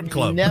fucking strip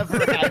club. Never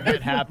had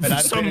that happen. For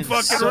some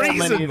fucking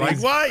reason.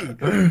 Like, why?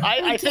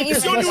 I think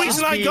it's the only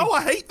reason I go.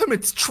 I hate them.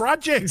 It's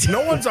tragic.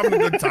 No one's having a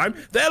good time.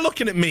 They're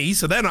looking at me,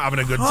 so they're not having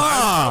a good time.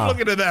 I'm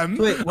looking at them.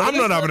 I'm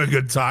not having a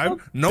good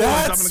time. No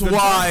one's having a good time. That's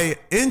why.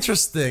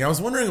 Interesting. I was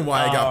wondering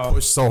why I got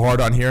pushed so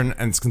hard on here, and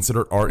it's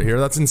considered art here.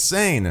 That's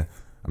insane.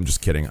 I'm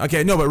just kidding.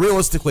 Okay, no, but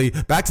realistically,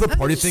 back to the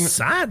party thing.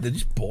 Sad. They're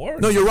just boring.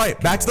 No, you're right.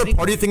 Back to the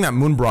party thing that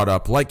Moon brought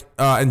up. Like,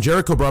 and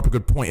Jericho brought up a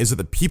good point. Is that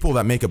the people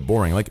that make it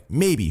boring? Like,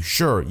 maybe,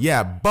 sure,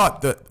 yeah,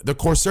 but the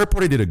Corsair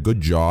party did a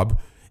good job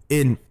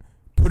in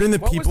putting the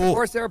people. What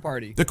was the Corsair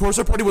party? The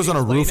Corsair party was on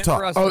a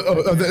rooftop.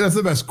 Oh, that's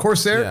the best.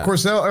 Corsair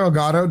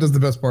Elgato does the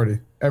best party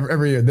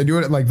every year. They do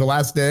it like the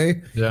last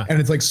day,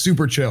 and it's like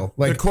super chill.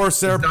 Like the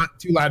Corsair, not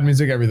too loud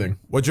music, everything.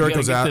 What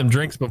Jericho's at them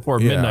drinks before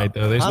midnight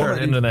though. They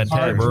start into that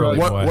tab early.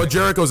 What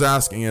Jericho's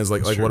asking is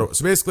like what?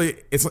 So basically,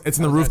 it's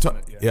in the rooftop.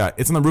 Yeah,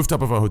 it's in the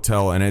rooftop of a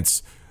hotel, and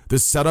it's the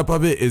setup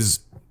of it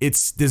is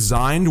it's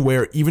designed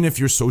where even if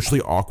you're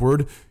socially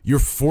awkward, you're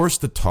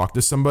forced to talk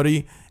to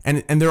somebody.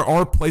 And there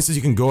are places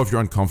you can go if you're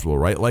uncomfortable,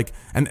 right? Like,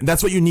 and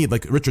that's what you need.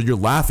 Like, Richard, you're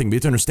laughing, but you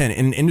have to understand,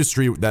 in an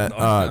industry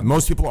that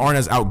most people aren't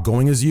as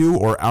outgoing as you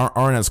or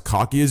aren't as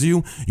cocky as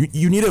you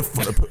need to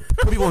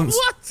put people in.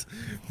 What?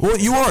 Well,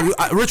 you are,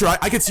 Richard.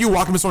 I could see you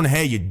walking with someone.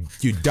 Hey,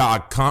 you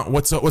dog cunt.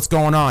 What's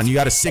going on? You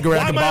got a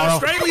cigarette at the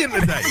bottle? Why am I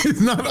Australian today?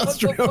 It's not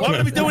Australian. What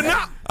are we doing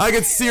now? I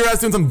could see your ass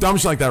doing some dumb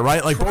shit like that,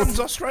 right? Like both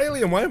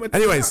Australian. Why am I?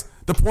 Anyways,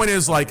 the point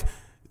is like.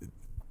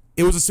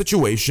 It was a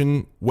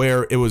situation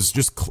where it was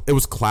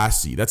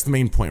classy. That's the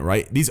main point,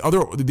 right? These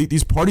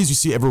parties you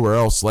see everywhere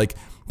else, like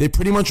they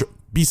pretty much,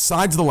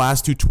 besides the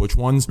last two Twitch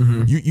ones,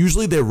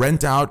 usually they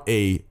rent out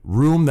a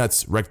room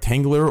that's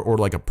rectangular or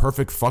like a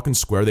perfect fucking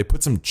square. They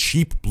put some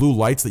cheap blue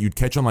lights that you'd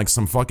catch on like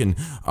some fucking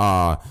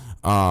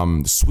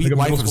Sweet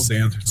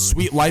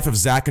Life of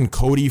Zach and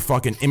Cody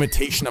fucking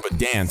imitation of a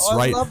dance,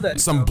 right?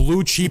 Some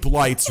blue cheap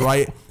lights,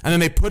 right? And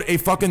then they put a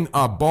fucking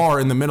bar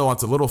in the middle.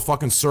 It's a little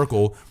fucking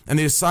circle, and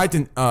they decide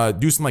to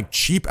do some like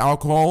cheap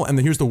alcohol. And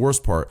then here's the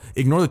worst part: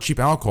 ignore the cheap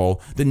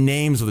alcohol. The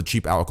names of the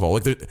cheap alcohol,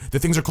 like the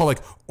things are called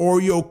like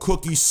Oreo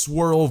cookie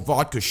swirl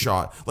vodka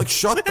shot. Like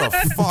shut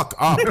the fuck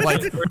up.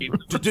 Like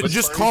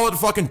just call it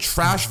fucking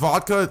trash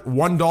vodka.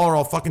 $1,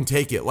 I'll fucking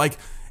take it. Like.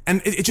 And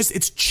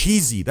it's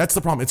cheesy. That's the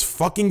problem. It's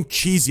fucking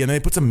cheesy. And then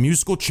they put some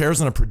musical chairs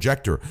and a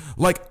projector.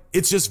 Like,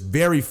 it's just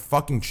very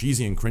fucking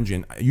cheesy and cringy.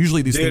 And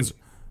usually these things,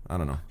 I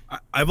don't know.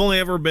 I've only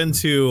ever been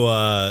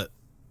to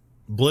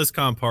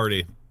BlizzCon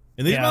party.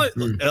 And these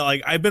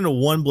like I've been to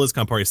one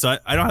BlizzCon party, so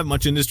I don't have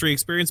much industry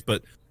experience,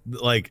 but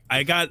like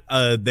I got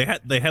they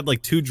had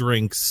like 2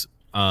 drinks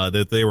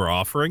that they were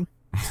offering.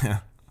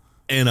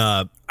 And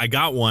I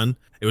got one.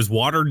 It was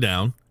watered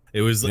down. It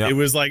was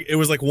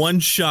like one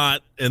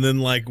shot and then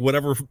like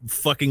whatever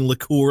fucking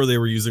liqueur they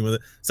were using with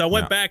it. So I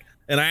went back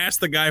and I asked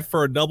the guy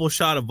for a double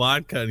shot of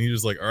vodka, and he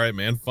was like, "All right,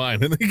 man,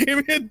 fine." And they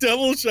gave me a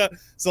double shot.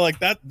 So like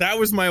that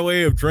was my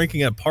way of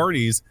drinking at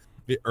parties,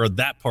 or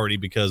that party,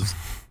 because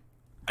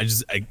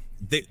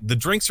the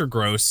drinks are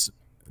gross,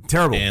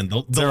 terrible, and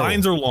the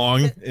lines are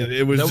long.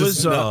 It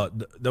was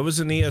there was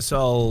an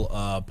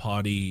ESL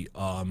party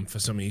for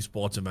some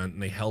esports event,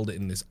 and they held it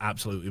in this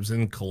it was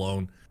in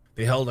Cologne.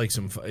 They held like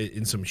some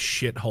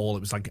shithole. It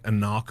was like a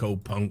narco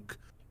punk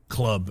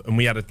club, and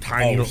we had a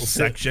tiny little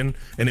section,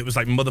 and it was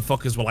like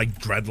motherfuckers were like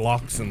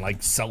dreadlocks and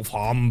like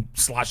self-harm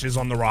slashes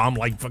on their arm,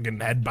 like fucking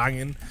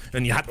headbanging,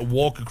 and you had to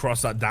walk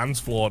across that dance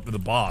floor to the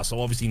bar. So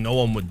obviously no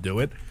one would do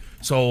it.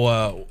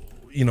 So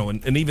you know,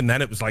 and even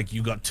then it was like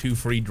you got 2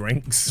 free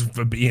drinks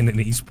for being in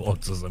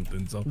esports or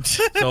something. So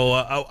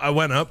I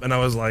went up and I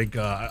was like,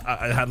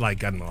 I had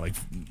like, I don't know, like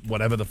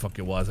whatever the fuck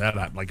it was. I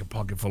had like a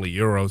pocket full of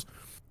euros.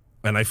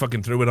 And I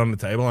fucking threw it on the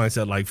table, and I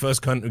said, like,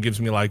 first cunt who gives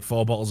me like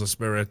 4 bottles of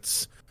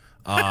spirits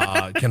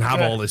can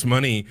have all this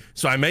money.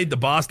 So I made the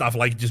bar staff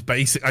like just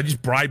basic. I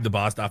just bribed the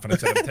bar staff, and I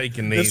said, I'm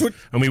taking these.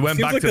 And we went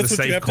back to the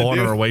safe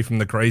corner away from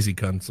the crazy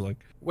cunts. Like,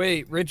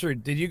 wait,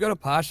 Richard, did you go to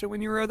Pasha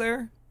when you were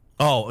there?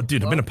 Oh,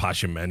 dude, I've been to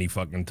Pasha many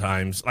fucking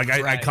times. Like,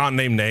 I can't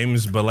name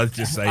names, but let's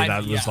just say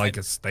that was like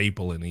a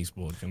staple in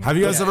esports. You know? Have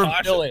you guys ever?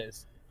 Still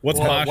is. What's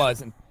Pasha? It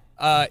wasn't.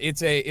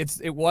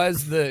 It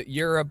was the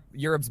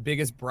Europe's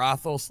biggest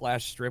brothel /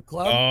 strip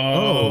club.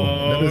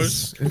 Oh,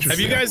 have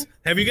you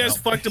guys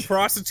fucked a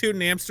prostitute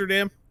in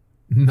Amsterdam?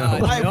 No.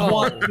 I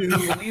want to.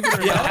 Believe it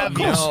or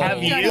not,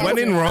 Have you? When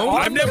in Rome?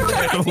 I've never.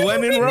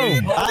 When in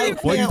Rome?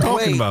 What are you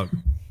talking about?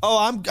 Oh,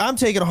 I'm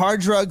taking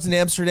hard drugs in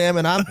Amsterdam,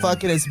 and I'm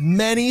fucking as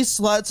many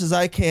sluts as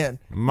I can.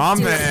 My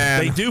man.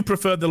 They do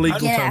prefer the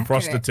legal term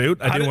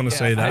prostitute. I do want to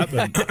say that.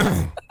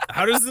 But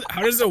How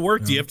does it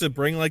work? Do you have to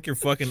bring like your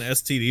fucking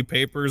STD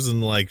papers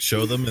and like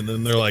show them, and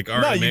then they're like,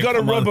 all right, no, you got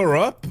to rub her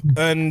up,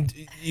 and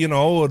you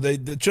know,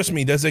 trust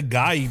me, there's a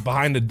guy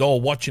behind the door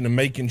watching and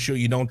making sure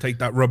you don't take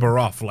that rubber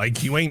off.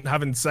 Like you ain't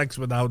having sex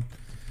without.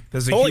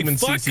 There's a human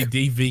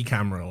CCTV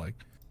camera. Like,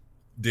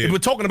 dude, we're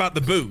talking about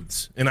the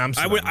booths in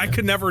Amsterdam. I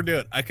could never do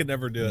it. I could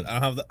never do it. I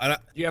don't have the. Do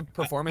you have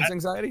performance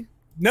anxiety?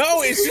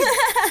 No, it's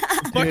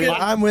just Dude,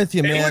 I'm with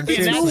you, man.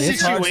 Seriously,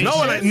 it's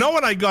hard. No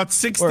one I got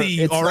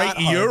 60 or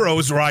 80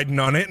 euros riding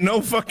on it. No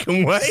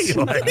fucking way.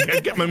 Like, I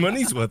get my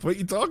money's worth. What are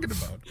you talking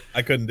about?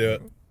 I couldn't do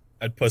it.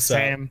 I'd puss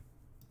out.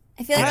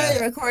 I feel like if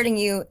they're recording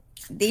you,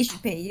 they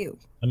should pay you.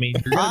 I mean,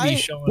 you're gonna be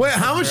showing. Wait,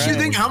 how much do you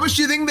think? How much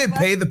do you think they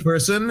pay the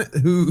person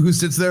who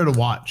sits there to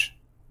watch?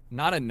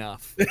 Not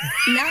enough.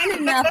 Not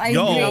enough. I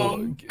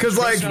agree. Because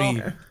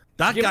like.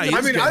 That guy.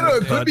 I mean, I know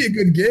it could be a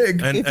good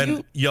gig.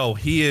 And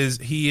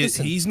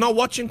he's not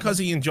watching because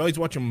he enjoys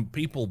watching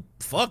people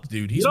fuck,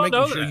 dude. He's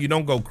making sure you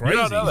don't go crazy.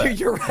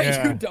 You're right.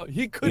 Yeah. You don't.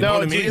 He could.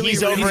 No, I mean,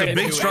 he's a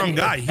big, strong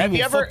guy.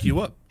 He will fuck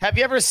you up. Have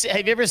you ever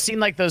seen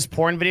like those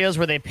porn videos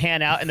where they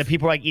pan out and the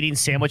people are like eating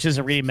sandwiches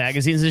and reading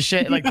magazines and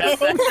shit? Like that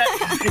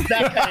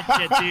kind of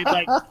shit, dude.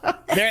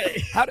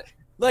 Like,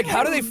 Like,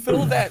 how do they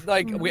fill that?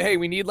 Like,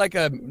 we need like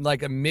a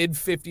mid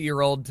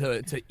 50-year-old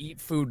to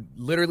eat food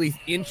literally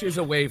inches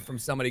away from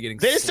somebody getting.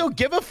 They just don't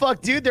give a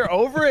fuck, dude. They're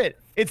over it.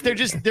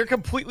 They're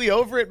completely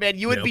over it, man.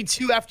 You would be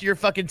too after your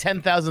fucking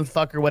 10,000th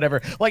fuck or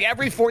whatever. Like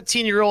every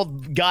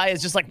 14-year-old guy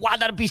is just like, wow,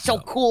 that'd be so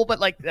cool. But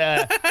like,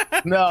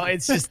 no,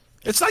 it's just.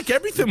 It's like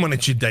everything when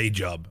it's your day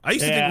job. I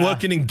used to think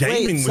working in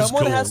gaming was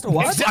someone cool. has to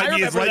watch? 5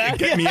 years later,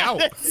 get me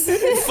out.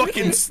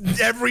 Fucking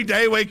every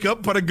day, wake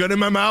up, put a gun in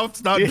my mouth,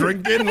 start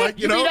drinking, like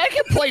you know. Mean I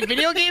can play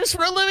video games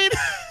for a living?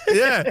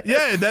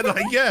 yeah. Then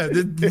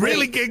it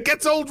really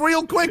gets old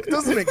real quick,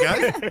 doesn't it,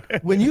 guys?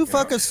 When you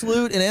fuck a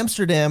sloot in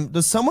Amsterdam,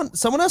 does someone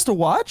has to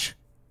watch?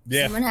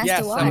 Yeah. Someone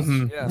has to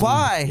watch.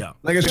 Why? Yeah.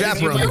 Like a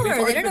chaperone. They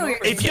don't know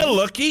what If you're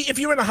lucky, if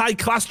you're in a high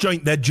class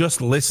joint, they're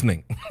just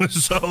listening.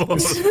 So,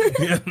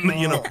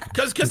 you know,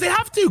 because they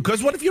have to.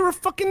 Because what if you're a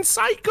fucking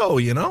psycho?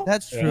 You know,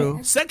 That's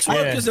true. sex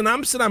workers in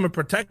Amsterdam are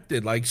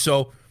protected. Like,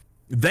 so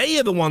they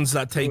are the ones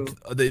that take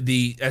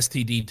the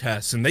STD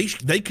tests, and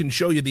they can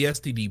show you the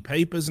STD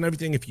papers and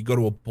everything if you go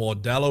to a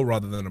bordello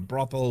rather than a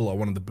brothel or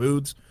one of the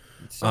booths.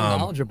 So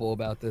knowledgeable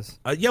about this.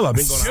 Yeah, well, I've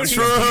been going on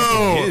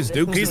for years,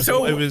 dude. If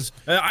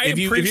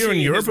you're in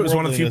Europe, it was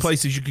one of the few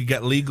places you could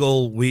get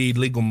legal weed,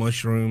 legal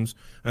mushrooms,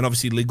 and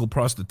obviously legal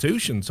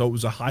prostitution. So it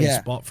was a high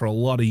spot for a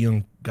lot of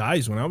young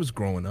guys when I was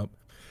growing up.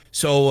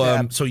 So,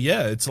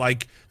 it's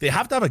like they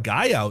have to have a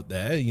guy out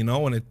there, you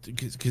know, and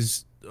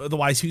because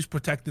otherwise, who's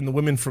protecting the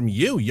women from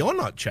you? You're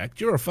not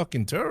checked. You're a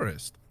fucking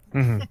tourist.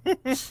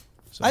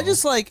 So. I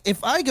just like,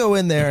 if I go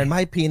in there and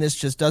my penis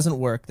just doesn't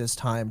work this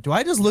time, do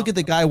I just look at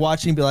the guy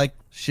watching and be like,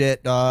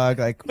 shit, dog,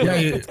 like, my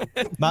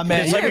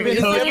man, It's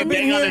like you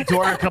bang on the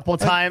door a couple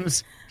of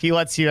times, he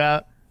lets you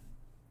out.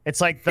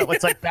 It's like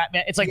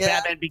Batman. It's like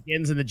Batman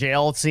Begins in the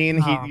jail scene.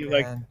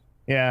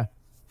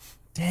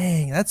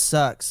 Dang, that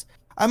sucks.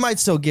 I might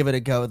still give it a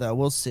go though.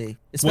 We'll see.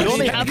 Well,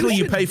 technically,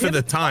 you pay for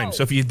the time.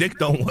 So if your dick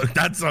don't work,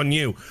 that's on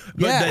you.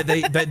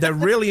 But they're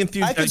really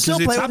enthusiastic because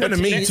it's happened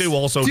to me too.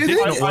 Also, dick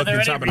not work.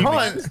 It's happened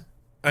to me.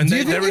 And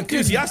they're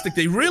enthusiastic.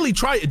 They really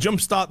try to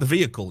jumpstart the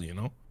vehicle, you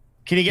know?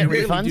 Can you get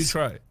refunds? refunds? Do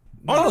try.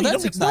 Oh,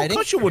 that's exciting. Of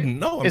course you wouldn't.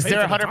 No. Is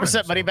there a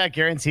 100% money back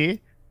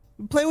guarantee?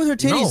 Play with her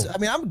titties. No. I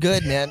mean, I'm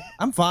good, man.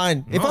 I'm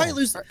fine. If No, I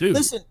lose, dude.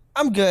 listen,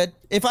 I'm good.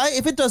 If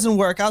it doesn't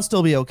work, I'll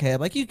still be okay. I'm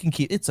like, you can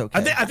keep. It's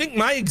okay. I think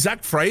my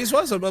exact phrase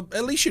was,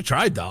 "At least you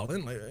tried,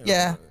 darling." Like,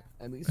 yeah.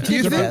 Do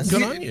you think?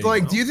 Good on you,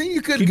 Do you think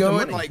you could Keep go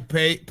the and money. like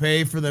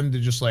pay for them to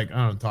just like, I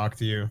don't know, talk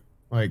to you?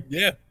 Like,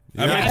 Yeah.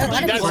 Yeah.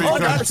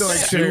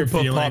 That's super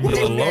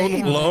popular.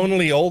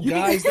 Lonely old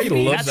guys, they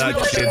love that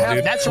shit,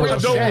 dude. That's real I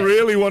don't shit.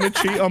 really want to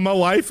cheat on my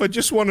wife. I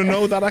just want to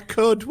know that I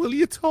could. Will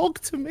you talk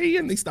to me?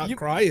 And they start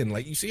crying.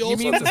 Like, you see all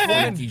sorts of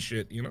funky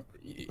shit, you know?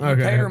 You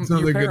Okay, pay her, sounds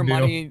you like a pay her good deal.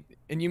 money,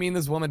 and you mean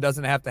this woman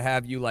doesn't have to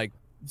have you like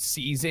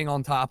seizing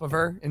on top of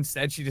her?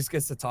 Instead, she just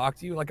gets to talk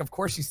to you. Like, of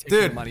course she's taking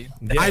the money.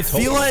 Yeah, I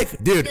totally. feel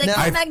like, dude, Like,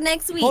 come back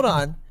next week. Hold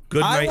on.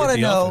 Good I night want at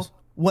to the know, office.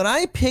 when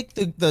I pick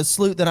the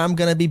sloot that I'm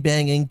gonna be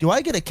banging, do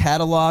I get a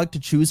catalog to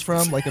choose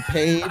from, like a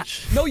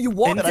page? No, you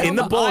walk In down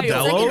the aisle.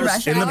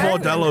 bordellos, in the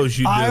bordellos,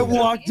 you do. I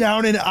walk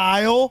down an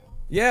aisle.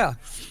 Yeah,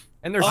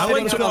 and there's I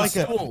sitting went to on like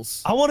a-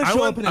 stools. I want to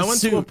show up in a I went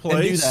suit to a and do that.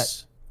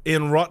 place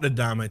in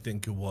Rotterdam, I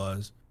think it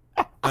was.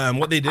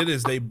 What they did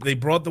is they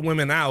brought the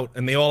women out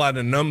and they all had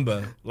a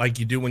number, like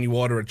you do when you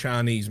order a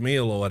Chinese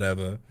meal or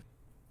whatever.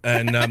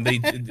 And they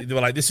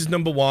were like, "This is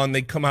number one."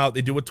 They come out,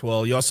 they do a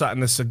twirl. You're sat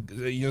in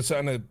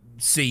a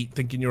seat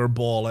thinking you're a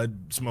baller,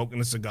 smoking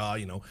a cigar.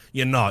 You know,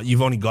 you're not.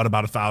 You've only got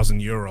about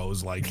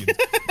 €1,000. Like,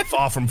 it's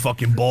far from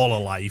fucking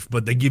baller life.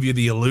 But they give you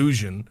the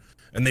illusion.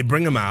 And they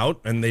bring them out,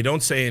 and they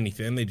don't say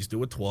anything. They just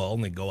do a twirl,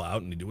 and they go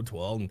out, and they do a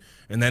twirl.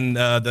 And then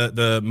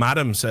the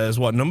madam says,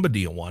 "What number do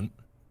you want?"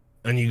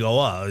 And you go,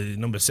 "Oh,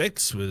 number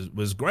 6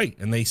 was great."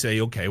 And they say,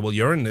 "Okay, well,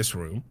 you're in this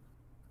room.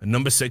 And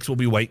number 6 will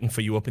be waiting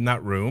for you up in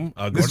that room."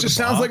 this just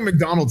sounds like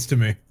McDonald's to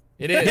me.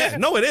 It is. Yeah,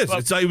 no, it is.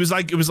 It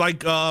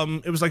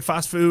was like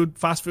fast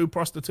food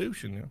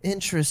prostitution. Yeah.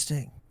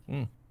 Interesting.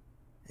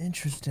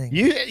 Interesting.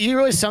 You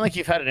really sound like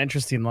you've had an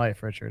interesting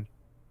life, Richard.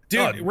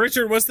 Dude,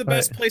 Richard, what's the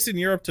best place in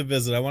Europe to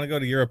visit? I want to go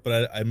to Europe,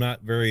 but I'm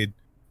not very.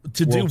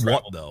 To do world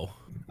what travel.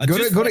 though?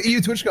 Go to EU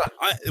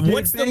TwitchCon.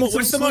 What's the most?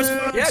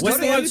 Yeah, what's go to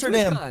the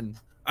Amsterdam.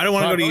 I don't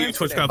want to go to Go EU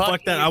Amsterdam. TwitchCon.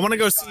 Fuck that. I want to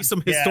go see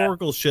some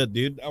historical shit,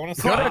 dude. I want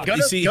to see.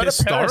 You see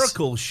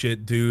historical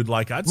shit, dude.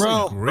 Like, I'd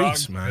say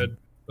Greece, man.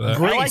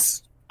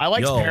 Greece. I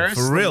like Paris.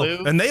 for the real.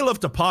 Louvre. And they love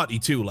to party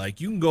too.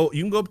 Like, you can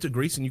go up to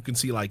Greece and you can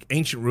see like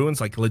ancient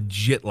ruins, like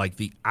legit, like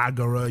the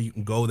Agora. You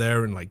can go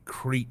there and like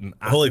Crete and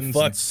Athens Holy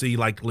fuck. and see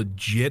like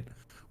legit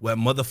where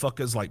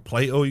motherfuckers like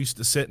Plato used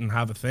to sit and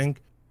have a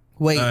think.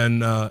 Wait.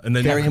 And then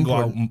you very can go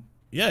out. important.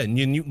 And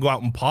you can go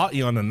out and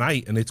party on a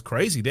night, and it's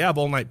crazy. They have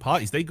all night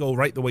parties. They go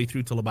right the way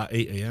through till about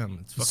 8 a.m.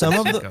 It's fucking some sick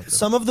of out the there.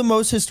 some of the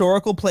most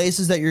historical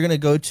places that you're gonna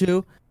go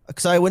to,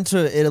 because I went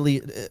to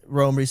Italy,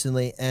 Rome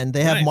recently, and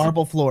they have Nice.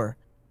 marble floor,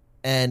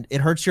 and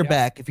it hurts your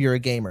back if you're a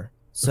gamer.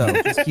 So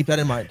just keep that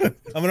in mind.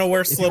 I'm gonna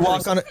wear If you slippers.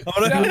 walk on it, I'm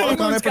gonna- if you walk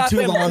on it for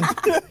too long,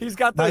 He's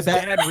got My those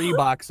bad. bad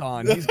Reeboks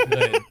on. He's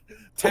good.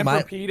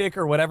 Tempur-Pedic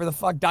or whatever the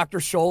fuck. Dr.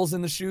 Scholl's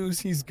in the shoes.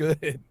 He's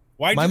good.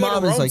 Why'd My you go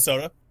mom to is Rome, like-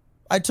 Soda?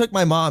 I took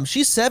my mom.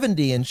 She's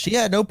 70 and she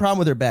had no problem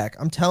with her back.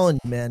 I'm telling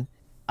you, man.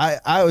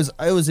 I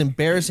was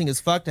embarrassing as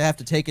fuck to have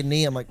to take a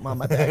knee. I'm like, Mom,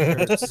 my back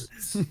hurts.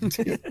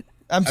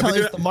 I'm telling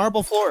you, it's the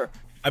marble floor.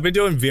 I've been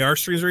doing VR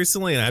streams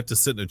recently, and I have to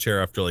sit in a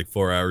chair after like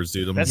 4 hours,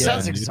 dude. That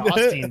sounds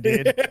exhausting,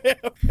 dude.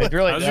 It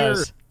really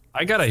does.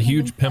 I got a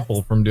huge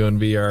pimple from doing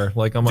VR,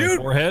 like on my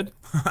forehead.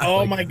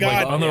 Oh my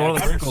god! Like, on one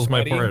of the wrinkles of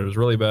my forehead. It was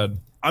really bad.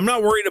 I'm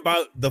not worried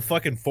about the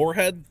fucking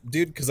forehead,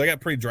 dude, because I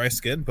got pretty dry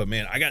skin. But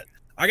man, I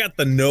got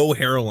the no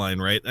hairline,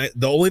 right?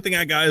 The only thing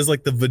I got is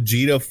like the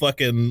Vegeta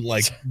fucking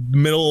like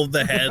middle of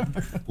the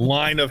head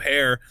line of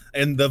hair,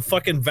 and the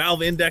fucking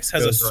Valve Index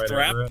has a Goes right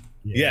strap. over it.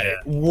 Yeah,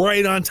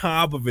 right on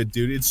top of it,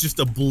 dude. It's just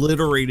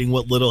obliterating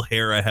what little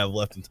hair I have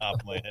left on top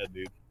of my head,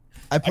 dude.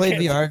 I played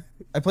can't- VR.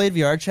 I played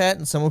VR chat,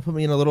 and someone put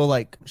me in a little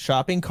like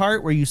shopping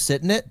cart where you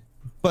sit in it.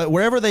 But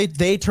wherever they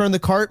turn the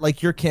cart,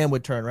 like your cam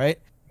would turn, right?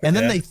 And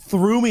then they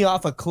threw me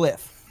off a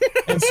cliff,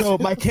 and so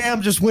my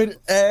cam just went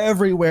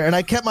everywhere. And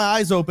I kept my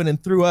eyes open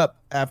and threw up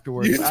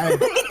afterwards.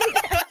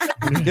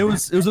 It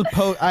was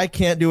a I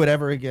can't do it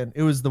ever again.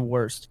 It was the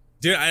worst.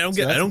 Dude, I don't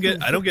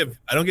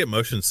get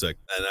motion sick,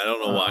 and I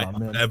don't know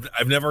why.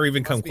 I've never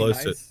even come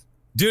close to it.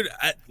 Dude,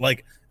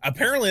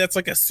 apparently that's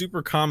like a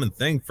super common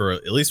thing for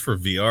at least for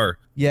VR.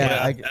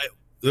 Yeah,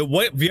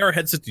 what VR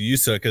headset do you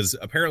use? Because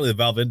apparently the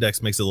Valve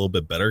Index makes it a little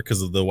bit better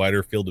because of the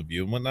wider field of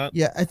view and whatnot.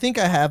 Yeah, I think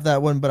I have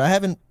that one, but I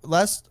haven't.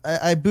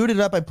 I booted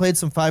up. I played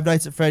some Five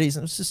Nights at Freddy's,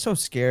 and it was just so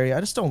scary. I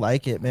just don't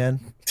like it, man.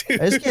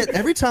 I just get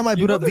every time I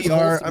boot up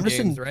VR, I'm just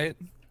games, in. Right?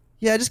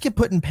 Yeah, I just get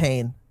put in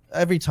pain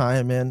every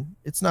time, man.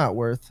 It's not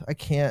worth. I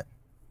can't.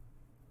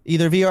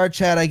 Either VR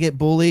chat, I get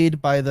bullied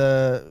by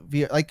the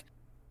VR. Like,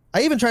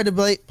 I even tried to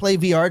play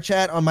VR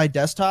chat on my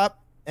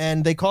desktop,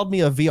 and they called me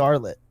a VR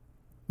lit.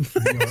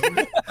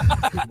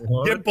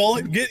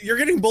 You're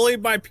getting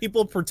bullied by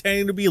people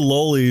pretending to be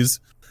lollies,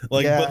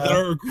 but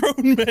they're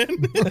grown men.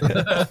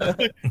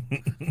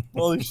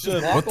 Holy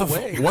shit! What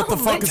the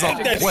fuck is a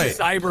wait?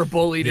 Cyber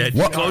bullied.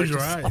 Close your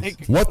eyes.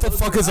 What the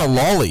fuck is a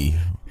lolly?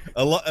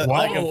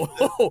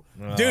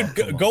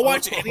 Dude, go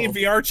watch any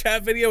VR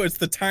chat video. It's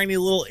the tiny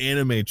little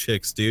anime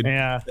chicks, dude.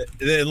 Yeah.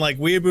 And like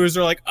weeaboos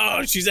are like,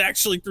 oh, she's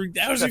actually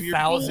 3,000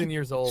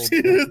 years old.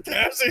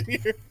 1,000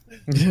 years.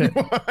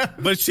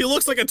 But she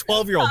looks like a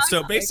 12-year-old.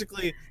 So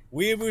basically,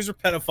 weeaboos are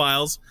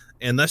pedophiles,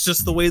 and that's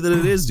just the way that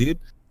it is, dude.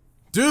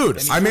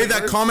 Dude, I made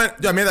that comment.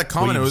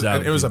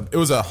 It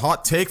was a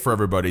hot take for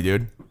everybody,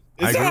 dude.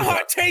 It's not a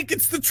hot take.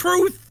 It's the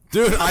truth.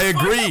 Dude, I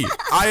agree.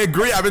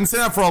 I've been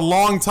saying that for a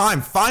long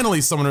time.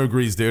 Finally, someone who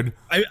agrees, dude.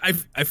 I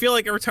feel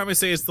like every time I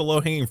say it's the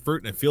low-hanging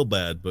fruit, and I feel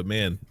bad, but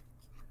man,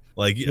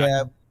 like,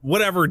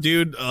 whatever,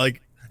 dude.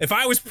 Like, if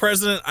I was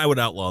president, I would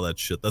outlaw that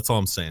shit. That's all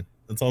I'm saying.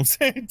 Dude. All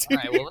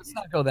right, well, let's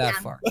not go that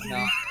far.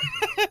 No.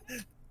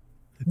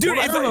 Dude,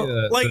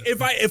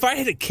 if I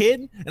had a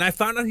kid and I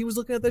found out he was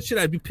looking at that shit,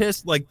 I'd be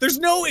pissed. Like, there's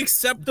no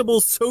acceptable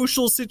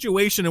social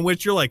situation in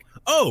which you're like,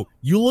 oh,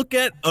 you look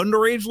at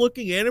underage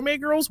looking anime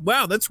girls?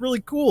 Wow, that's really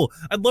cool.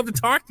 I'd love to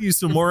talk to you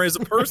some more as a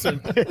person.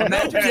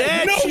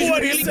 Yeah, No she's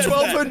one really says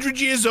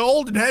 1,200 years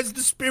old and has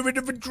the spirit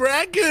of a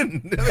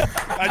dragon.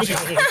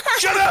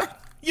 Shut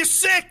up! You're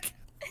sick.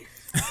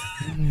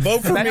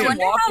 Vote for I me.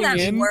 wonder how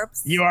that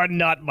works. You are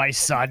not my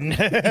son.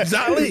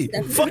 Exactly.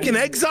 Fucking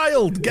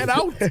exiled. Get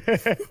out.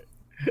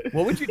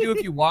 What would you do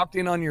if you walked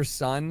in on your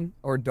son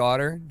or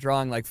daughter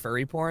drawing like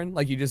furry porn?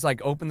 Like you just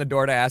like open the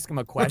door to ask them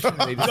a question.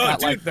 And they just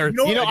got like their,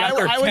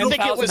 I would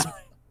think it was.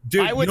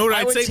 Dude, I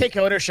would take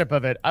ownership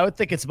of it. I would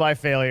think it's my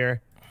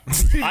failure.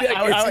 You've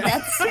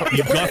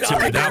got to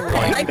at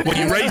that point. Well,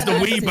 you raised a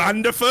wee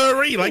banda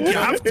furry, like you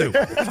have to.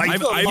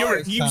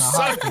 Like, you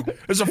suck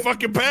as a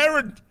fucking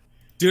parent.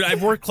 Dude,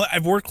 I've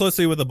worked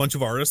closely with a bunch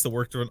of artists that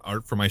worked on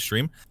art for my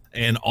stream,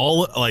 and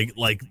all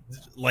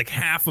like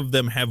half of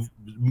them have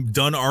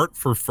done art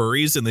for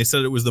furries, and they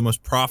said it was the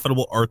most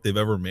profitable art they've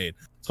ever made.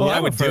 So what I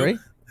would do,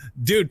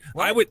 dude,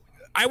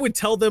 I would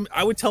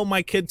tell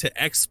my kid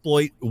to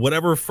exploit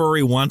whatever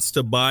furry wants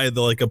to buy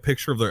a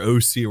picture of their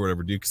OC or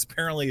whatever, dude, because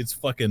apparently it's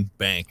fucking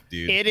bank,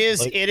 dude. It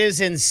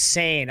is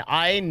insane.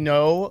 I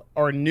know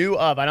or knew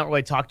of, I don't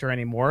really talk to her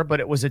anymore, but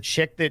it was a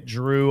chick that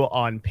drew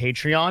on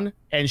Patreon,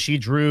 and she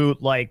drew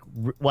like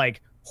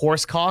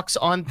horse cocks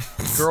on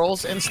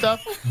girls and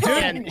stuff. Dude,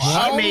 and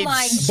she made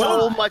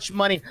so much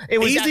money. It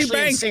was Easy actually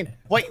bank. insane.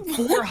 Like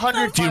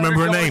 $400. Do you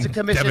remember her name,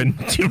 Devin?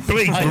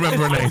 Please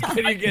remember her name.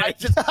 Can you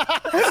get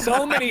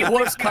so many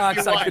horse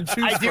cocks I could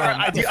choose from?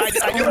 I do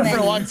it for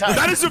a long time.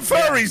 That isn't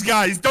furries,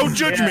 guys. Don't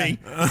judge me.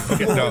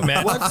 No,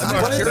 Matt,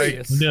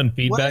 I'm doing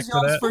feedback to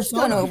that. It's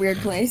going to a weird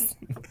place.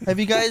 Have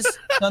you guys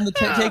done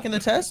taken the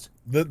test?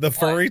 The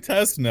furry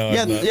test? No.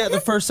 Yeah,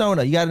 the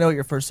fursona. You got to know what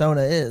your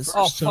fursona is.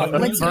 Oh, fuck.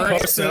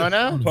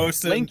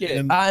 Post it. Link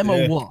it. I'm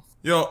a wolf.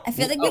 Yo, I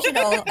feel like we should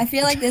all. I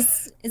feel like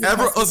this is.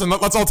 listen,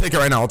 let's all take it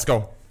right now. Let's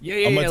go.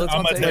 Yeah. Let's I'm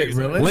all gonna take tell it. you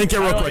something. Link it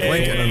real quick.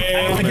 Link it.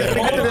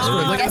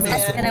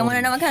 And I want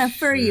to know what kind of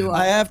fur you are.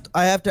 I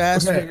have to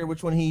ask Okay. Figure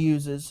which one he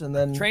uses, and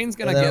then Train's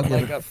gonna and then get I'll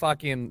like give a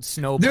fucking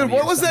snow. Dude, bunny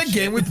what or was some that shit.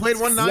 game we played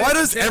one night? Why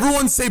does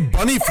everyone say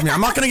bunny for me?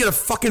 I'm not gonna get a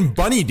fucking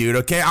bunny, dude.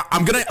 Okay,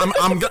 I'm gonna.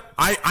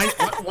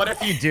 What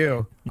if you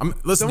do?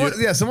 Listen, Someone,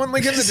 dude. yeah, someone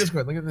link it in the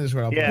Discord. Link it in the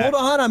Discord. I'll Yeah. Hold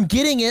on, I'm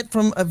getting it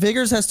from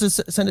Vigors has to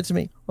send it to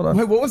me. Hold on.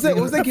 Wait, what was that?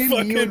 What was that game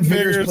that you and Fucking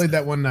Vigors Vigors. played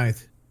that one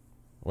night?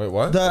 Wait,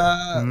 what?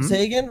 The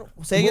Sagan What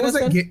was,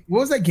 that what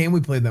was that game we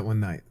played that one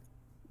night?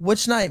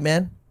 Which night,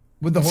 man?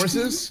 With the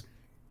horses?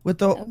 With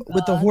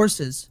the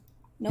horses.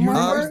 No more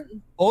Um, horse.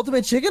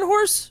 Ultimate Chicken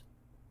Horse?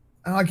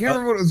 Oh, I can't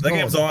remember what it was That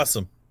called. game's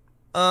awesome.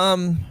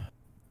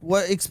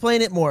 What?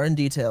 Explain it more in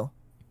detail.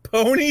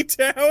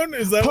 Ponytown?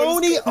 Is that what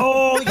Pony. it's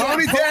called? Oh, yeah,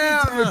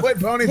 Ponytown! We played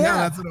Ponytown. Yeah,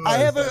 That's what it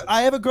was.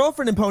 I have a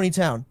girlfriend in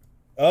Ponytown.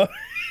 Oh.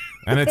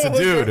 And it's a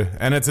dude.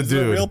 And it's a Is it a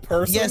dude. real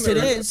person? Yes, it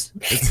or- is.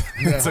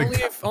 It's a,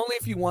 Only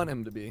if you want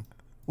him to be.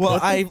 Well,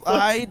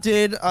 I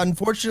did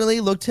unfortunately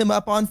looked him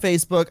up on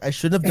Facebook. I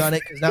shouldn't have done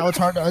it because now it's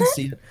hard to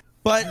unsee it.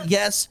 But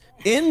yes,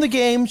 in the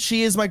game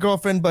she is my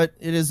girlfriend, but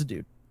it is a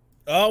dude.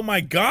 Oh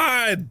my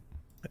god.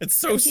 It's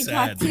so Does she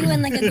sad. talk to you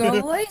in like a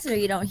girl voice, or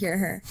you don't hear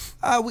her?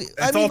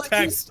 It's all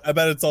text. I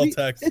bet it's all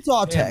text. It's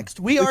all text.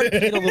 We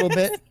arcade a little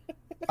bit.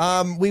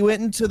 We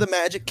went into the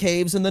magic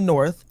caves in the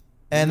north,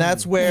 and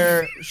that's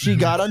where she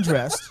got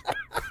undressed.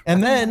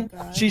 And then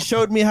she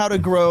showed me how to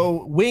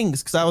grow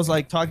wings because I was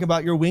like talking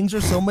about your wings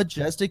are so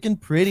majestic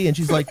and pretty, and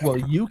she's like, "Well,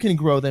 you can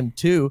grow them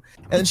too."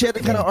 And she had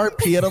to kind of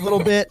RP it a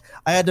little bit.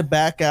 I had to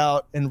back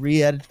out and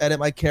edit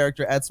my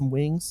character, add some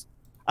wings.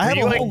 I have Are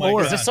you a like, whole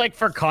lore. is this like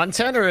for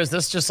content, or is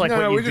this just like No,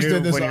 what no, you we just do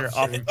did this when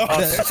off you're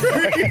off?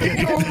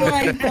 stream. Oh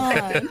my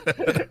god.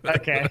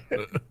 Okay.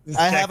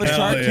 I have a Hell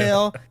shark yeah.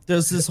 tail.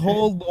 There's this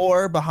whole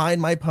lore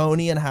behind my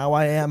pony and how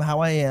I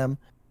am.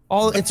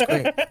 All it's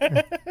great.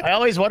 I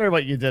always wondered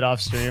what you did off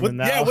stream. And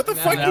now, Yeah, what the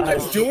fuck you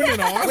guys doing in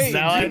Austin?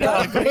 Now I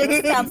know.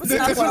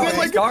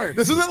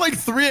 This was at like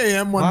 3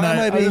 a.m. one Why night. am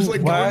I I being? was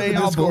like Why going are to the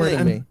y'all Discord bullying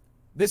and me?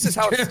 This is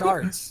how it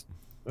starts.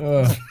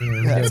 Yeah.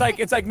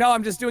 It's like no,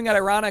 I'm just doing it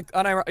ironic.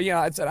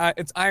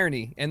 It's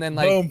irony, and then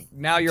like Boom.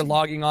 now you're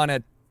logging on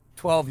at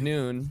 12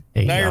 noon.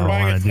 Hey, Now you're y'all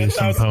buying a wanna do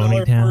some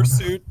 $10,000 Ponytown?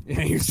 fursuit.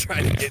 Yeah, you're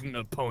trying to get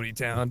into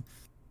Ponytown.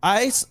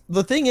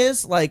 The thing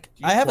is, like,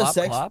 Do you I have a clop,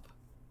 sex. Clop?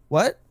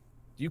 What?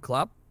 Do you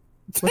clap?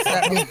 What's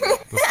that mean?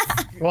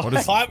 what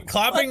is,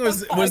 Clapping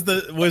was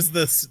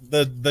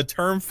the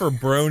term for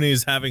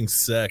bronies having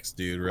sex,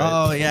 dude. Right?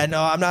 Oh yeah,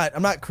 no, I'm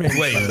not cringe.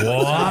 Wait,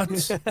 what?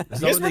 Is that You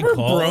guys what they remember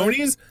call it?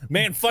 bronies?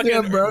 Man, fucking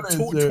Yeah, bronies,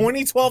 dude.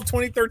 2012,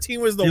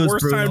 2013 was the It was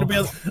worst time to be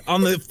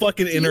on the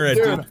fucking internet,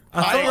 dude.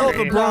 I thought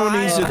the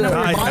bronies had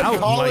died my out.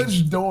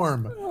 college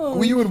dorm.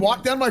 Well, you would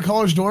walk down my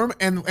college dorm,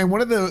 and one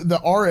of the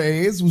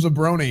RAs was a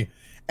brony,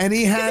 and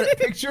he had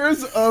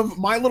pictures of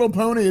My Little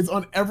Ponies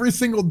on every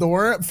single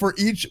door for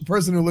each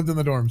person who lived in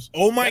the dorms.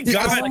 Oh my He,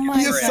 god! Oh my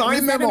he God. assigned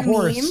Is them that a a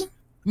horse. meme?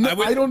 No, I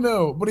would- I don't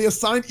know, but he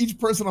assigned each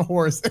person a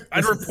horse.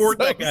 I'd report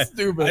that guy.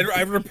 Stupid.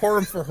 I'd report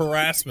him for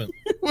harassment.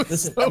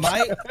 Listen,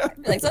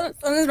 Like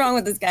something's wrong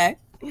with this guy.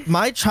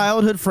 my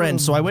childhood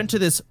friend. So I went to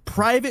this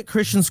private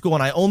Christian school,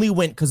 and I only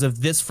went because of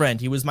this friend.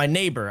 He was my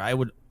neighbor. I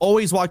would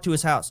always walk to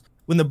his house.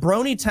 When the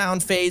Brony Town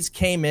phase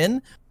came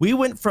in, we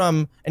went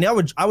from, and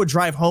I would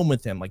drive home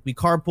with him. Like we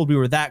carpooled, we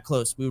were that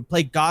close. We would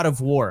play God of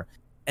War,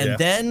 and Yeah.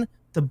 then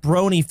the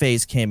Brony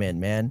phase came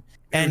in, man.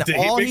 And Did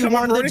he all he become a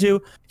wanted to Brony?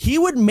 do, he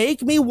would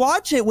make me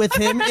watch it with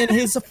him. And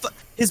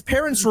his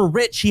parents were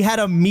rich. He had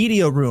a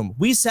media room.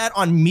 We sat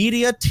on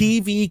media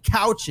TV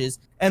couches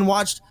and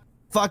watched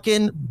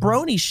fucking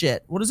Brony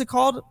shit. What is it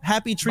called?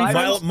 Happy Tree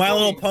Friends? My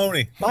Little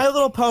Pony, My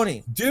Little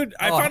Pony. dude.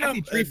 I Oh, found Happy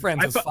out Tree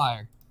Friends was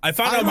fire. I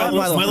found I out my love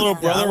little, My my little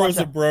Little- yeah, I brother love was a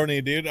that.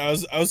 brony, dude. I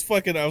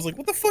was like,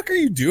 what the fuck are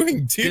you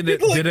doing, dude? Did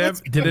it Like, did it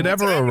what's did it going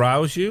ever on?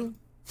 arouse you?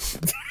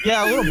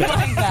 Yeah, a little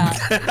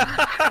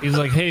bit. He's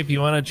like, hey, if you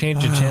want to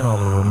change the channel,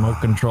 the remote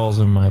control's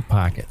in my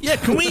pocket. Yeah,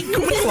 can we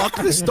lock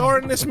this door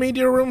in this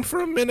media room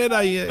for a minute?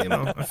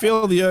 I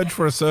feel the urge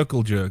for a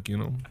circle jerk.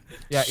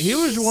 Yeah, he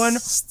was one.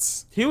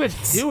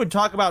 He would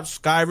talk about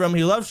Skyrim.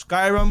 He loved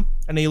Skyrim,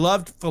 and he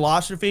loved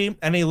philosophy,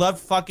 and he loved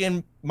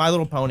fucking My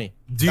Little Pony.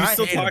 Do you I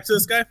still hate talk him. to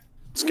this guy?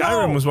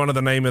 Skyrim was one of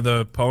the name of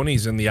the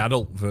ponies in the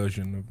adult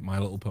version of My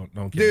Little Pony.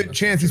 No, I'm kidding. Dude,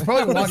 Chance, he's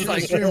probably watching the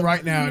stream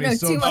right now, and he's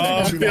so Too much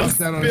upset of he that.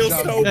 lost out on feels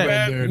his so job,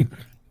 bad. dude.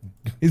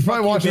 He's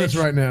probably watching this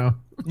bitch. right now.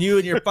 You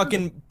and your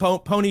fucking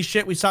pony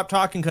shit. We stopped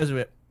talking because of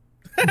it.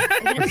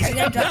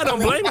 I don't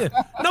blame you.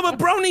 No, but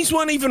bronies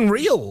weren't even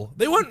real.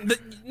 They weren't.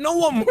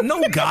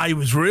 No guy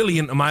was really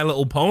into My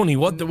Little Pony.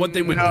 What they were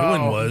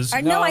doing was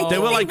No, I they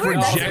think were like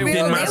That's projecting real.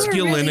 They were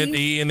masculinity,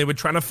 really- and they were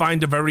trying to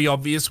find a very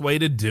obvious way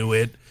to do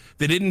it.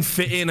 They didn't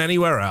fit in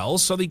anywhere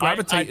else, so they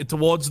gravitated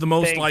towards the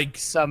most like.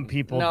 Some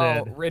people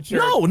No, did. Richard.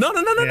 No.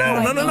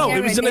 Yeah,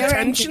 It was an they're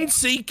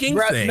attention-seeking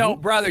thing. No,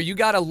 brother, you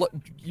gotta look.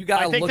 You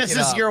gotta I think look this it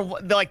is up. your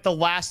like the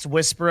last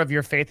whisper of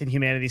your faith in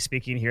humanity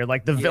speaking here,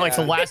 like the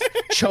last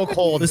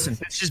chokehold. Listen,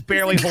 it's just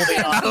barely holding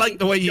on. I like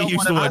the way you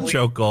use the word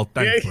chokehold.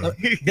 Thanks, bro.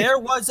 There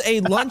was a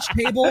lunch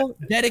table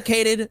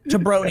dedicated to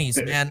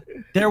bronies, man.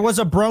 There was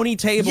a brony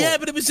table. Yeah,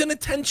 but it was an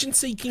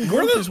attention-seeking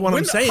group, is what I'm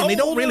when- saying. how They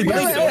don't old really were you?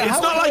 believe Yeah, it. It's how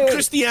not old- like Does that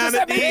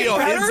Christianity make or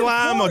better?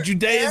 Islam or Cool,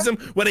 Judaism,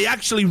 where they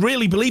actually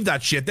really believe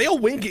that shit. They all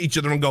wink at each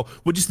other and go,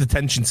 "We're just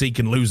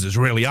attention-seeking losers,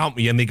 really, aren't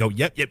we?" And they go,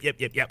 "Yep."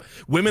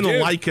 Women will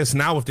like us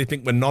now if they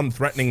think we're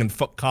non-threatening and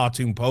fuck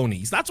cartoon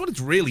ponies. That's what it's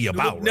really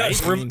about, No,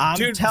 right? I mean,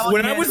 dude, telling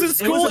when you, I was in it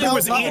school, was it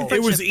was about love.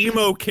 it was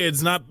emo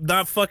kids,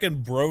 not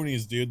fucking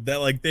bronies, dude. That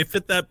like they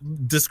fit that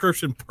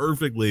description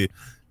perfectly,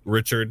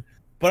 Richard.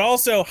 But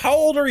also, how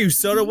old are you,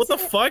 Soda? What the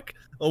fuck?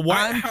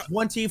 Why? I'm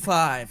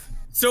 25.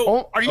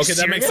 So are you okay?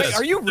 That makes serious? sense.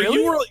 Are you So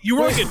really? you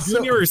were like a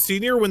junior or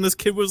senior when this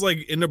kid was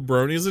like into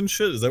bronies and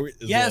shit? Is that what?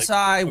 Yes,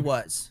 I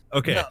was.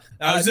 Okay. No,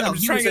 I'm no, just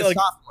he trying was to a get like.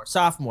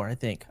 sophomore, I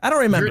think. I don't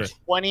remember. You're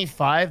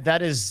 25.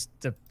 That is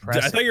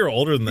depressing. I thought you were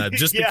older than that,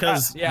 just Yeah.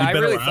 because. Yeah, you've I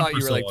been really around thought for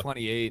you were so like long.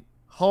 28.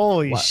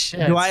 Holy What?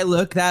 shit! Do I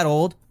look that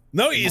old?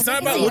 No, it's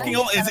not about looking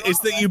old. It's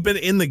that you've been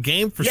in the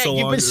game for Yeah, so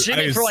you've long. been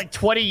streaming for like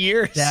 20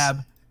 years.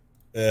 Dab.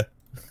 Yeah.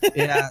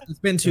 Yeah, it's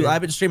been two.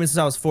 I've been streaming since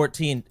I was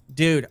 14.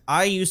 Dude,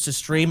 I used to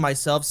stream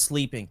myself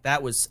sleeping.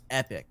 That was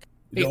epic.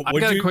 Hey, No, I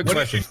what'd got a you- quick what did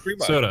you question. stream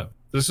on? Soda,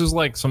 this is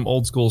like some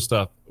old school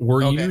stuff.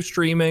 Were Okay. you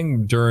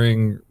streaming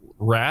during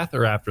Wrath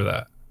or after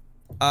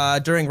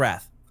that? During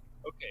Wrath.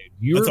 Okay.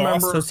 You That's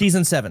remember? So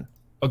season 7.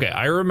 Okay,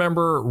 I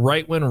remember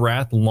right when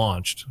Wrath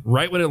launched.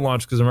 Right when it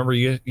launched, because I remember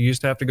you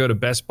used to have to go to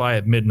Best Buy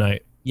at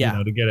midnight. Yeah.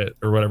 To get it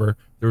or whatever.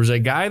 There was a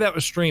guy that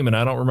was streaming.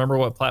 I don't remember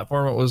what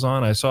platform it was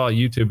on. I saw a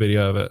YouTube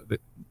video of it.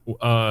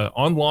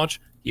 On launch,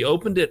 he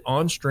opened it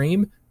on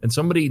stream, and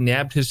somebody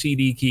nabbed his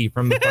CD key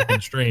from the fucking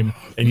stream.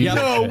 And you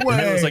No And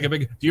it was like a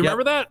big. Do you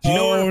remember that? Do you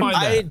know where to find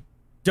that? I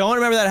don't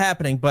remember that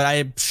happening, but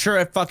I'm sure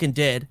it fucking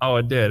did. Oh,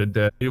 it did. It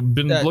did. You've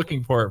been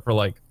looking for it for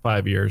like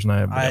 5 years, and I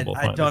haven't been able to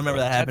I find don't it. remember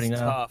that happening now.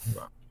 Tough.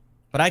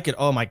 But I could.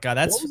 Oh my god,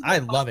 I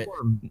love it.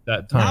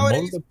 That time. What was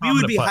Nowadays, the we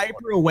would be prominent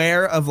hyper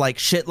aware of like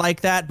shit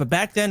like that, but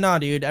back then, nah,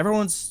 dude.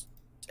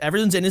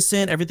 Everyone's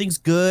innocent. Everything's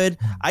good.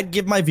 I'd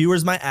give my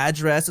viewers my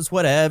address. It's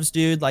whatevs,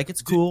 dude. Like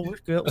it's cool. We're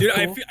good. Dude,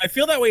 We're cool. I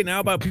feel that way now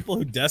about people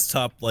who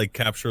desktop like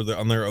capture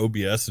on their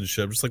OBS and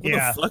shit. I'm just like, what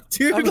Yeah. the fuck,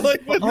 dude? I mean,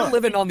 Like, you're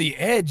living on the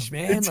edge,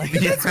 man. Like,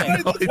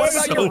 what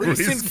about your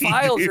recent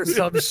files or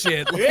some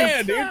shit? Like,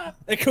 yeah, dude.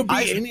 It could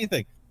be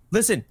anything.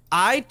 Listen,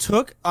 I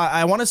took.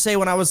 I want to say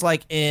when I was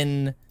like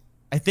in,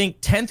 I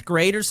think 10th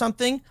grade or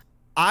something.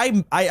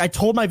 I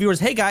told my viewers,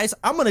 hey guys,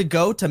 I'm gonna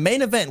go to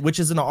Main Event, which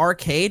is an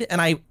arcade,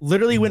 and I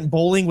literally went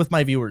bowling with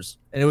my viewers,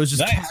 and it was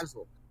just Nice.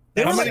 casual.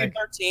 They were like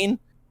 13.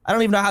 I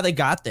don't even know how they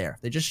got there.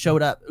 They just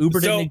showed up. Uber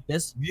So, didn't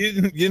exist.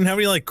 You didn't have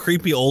any like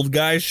creepy old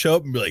guys show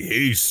up and be like,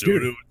 hey,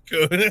 Soda, what's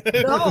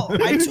good? No,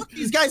 I took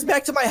these guys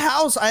back to my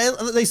house.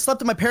 They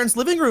slept in my parents'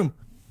 living room.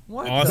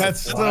 What? Awesome.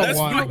 That's so That's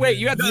wild. Wait,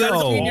 you had No.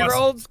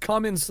 13-year-olds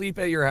come and sleep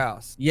at your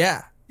house.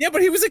 Yeah, Yeah,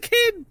 but he was a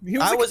kid.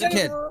 I was a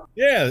kid.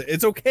 Yeah,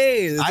 it's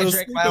okay. It's I no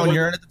drank my sleeping own with-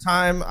 urine at the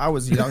time. I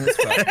was young as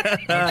fuck.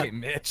 Okay,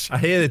 Mitch. I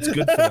hear it's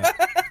good for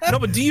you. No,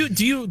 but do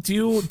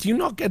you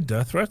not get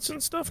death threats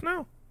and stuff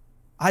now?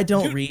 I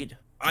don't Dude, read.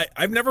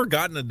 I've never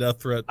gotten a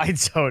death threat. I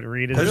don't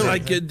read it. Because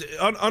like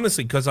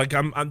honestly, because like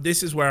I'm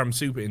this is where I'm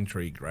super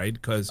intrigued, right?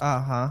 Because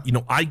you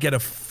know I get a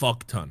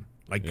fuck ton,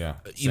 like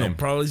you know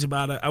probably is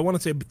about I want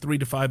to say 3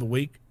 to 5 a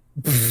week.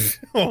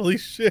 Holy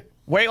shit!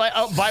 Wait, like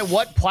by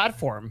what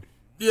platform?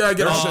 Yeah, I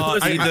get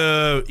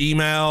either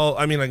email.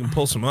 I mean, I can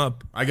pull some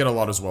up. I get a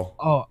lot as well.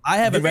 Oh, I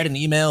haven't read an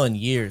email in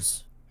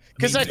years.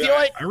 Because I feel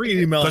like I read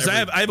email Because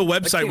every- I have a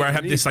website where I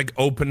have this like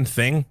open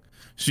thing,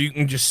 so you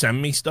can just send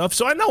me stuff.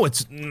 So I know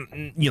it's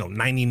you know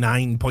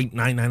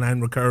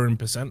 99.999 recurring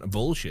percent of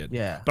bullshit.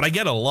 Yeah. But I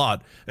get a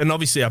lot, and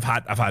obviously I've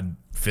had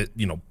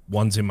you know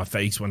ones in my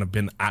face when I've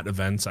been at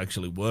events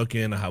actually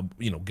working. I have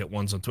you know get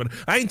ones on Twitter.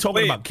 I ain't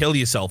talking about kill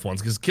yourself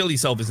ones because kill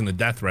yourself isn't a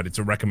death threat; it's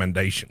a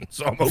recommendation.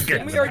 So I'm okay.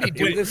 Didn't we already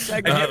do this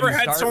segment? Have you ever to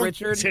had start, someone?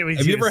 Richard?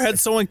 Have you ever had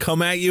someone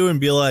come at you and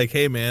be like,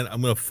 "Hey, man,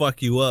 I'm gonna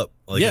fuck you up,"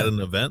 like Yeah. at an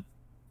event?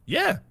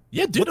 Yeah.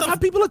 Yeah, dude, I've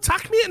had people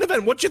attack me at an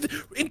event. What you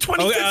in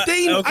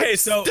 2015? Okay, I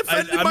so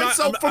defended I'm not-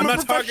 myself I'm from a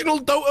not professional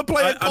Dota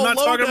player I'm not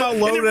called talking Loda, about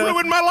and it Loda.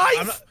 ruined my life.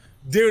 I'm not-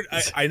 Dude,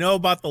 I know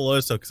about the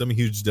Loda stuff because I'm a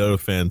huge Dota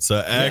fan.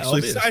 So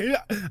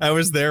I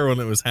was there when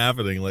it was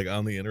happening, like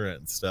on the internet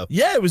and stuff.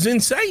 Yeah, it was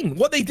insane.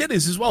 What they did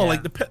is as well,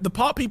 like the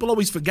part people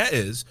always forget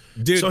is,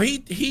 Dude. so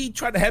he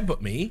tried to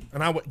headbutt me,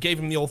 and I gave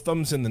him the old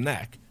thumbs in the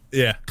neck.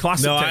 Yeah,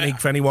 Classic No, technique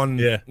for anyone,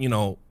 you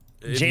know,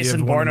 if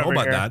Jason you ever wanna Bourne know over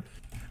about here. that.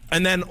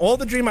 And then all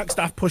the DreamHack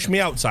staff pushed me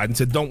outside and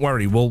said, "Don't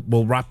worry, we'll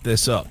wrap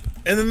this up."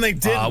 And then they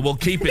did. We'll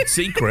keep it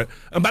secret.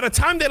 And by the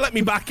time they let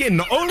me back in,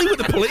 not only were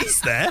the police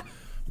there,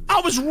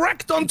 I was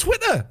wrecked on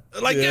Twitter,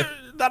 like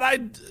that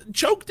I'd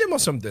choked him or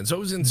something. So it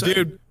was insane.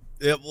 Dude,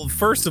 well,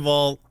 first of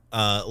all,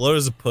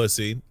 Loda's a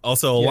pussy.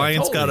 Also,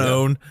 Alliance got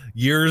owned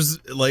years,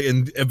 like,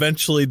 and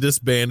eventually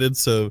disbanded.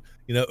 So,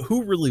 you know,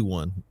 who really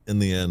won in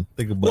the end?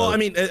 Think about it. Well, I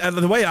mean,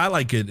 the way I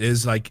like it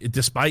is like,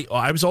 despite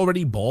I was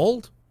already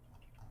bald,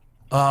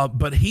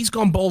 but he's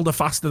gone balder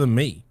faster than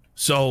me.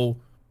 So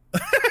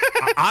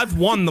I've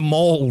won the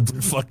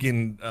mold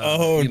fucking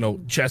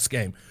chess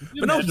game.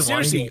 But no,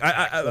 seriously,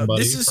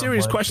 this is a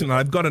serious question that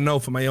I've got to know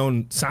for my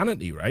own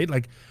sanity, right?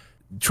 Like,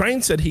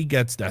 Train said he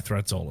gets death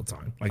threats all the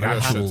time, like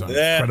actual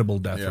credible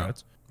death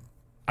threats.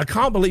 I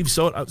can't believe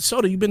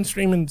Soda, you've been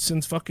streaming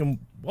since fucking,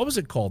 what was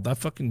it called? That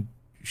fucking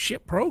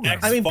shit program.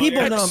 I mean,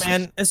 people know,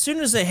 man. As soon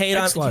as they hate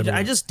on,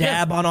 I just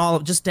dab on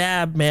all, just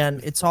dab,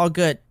 man. It's all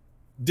good.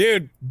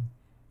 Dude,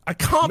 I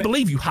can't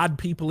believe you had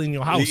people in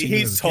your house.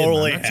 He's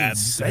totally had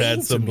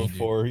some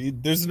before.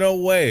 There's no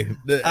way.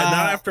 Not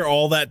after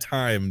all that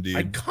time,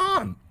 dude.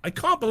 I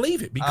can't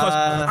believe it because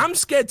I'm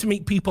scared to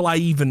meet people I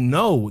even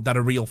know that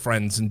are real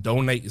friends and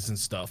donators and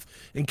stuff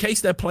in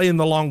case they're playing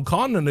the long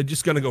con and they're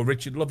just gonna go,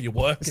 Richard, love your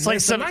work. It's like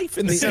some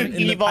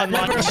EVE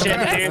Online shit,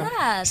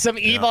 dude. Some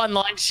EVE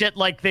Online shit,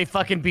 like they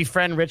fucking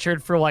befriend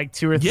Richard for like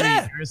 2 or 3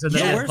 years. And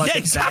then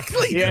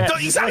exactly. Yeah.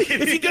 Exactly.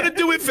 If you're gonna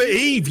do it for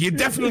EVE, you're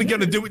definitely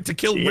gonna do it to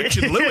kill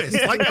Richard Lewis.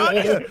 Like,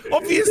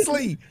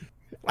 obviously.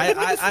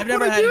 I've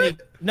never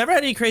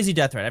had any crazy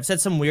death threat. I've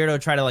said some weirdo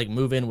try to like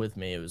move in with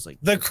me. It was like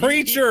the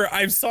creature.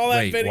 I saw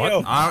that video.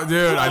 Dude,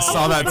 I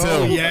saw that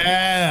too.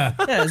 Yeah,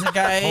 there's a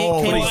guy.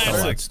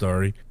 That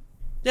story.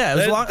 Yeah,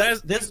 it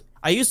was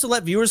I used to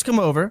let viewers come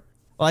over.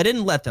 Well, I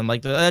didn't let them.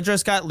 Like the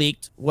address got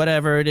leaked.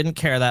 Whatever. Didn't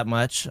care that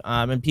much.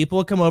 And people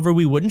would come over.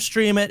 We wouldn't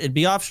stream it. It'd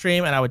be off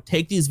stream, and I would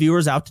take these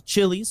viewers out to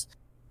Chili's.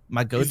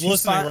 My go-to He's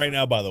listening spot. right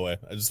now, by the way.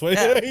 I just wait.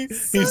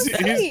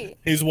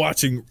 He's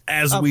watching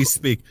as we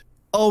speak.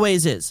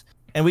 Always is.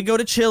 And we go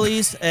to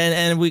Chili's,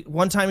 and we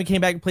one time we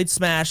came back and played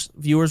Smash.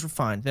 Viewers were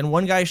fine. Then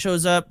one guy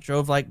shows up,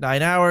 drove like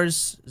 9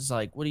 hours. Is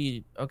like, what are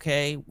you?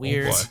 Okay,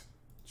 weird.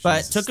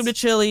 But took him to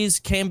Chili's,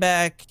 came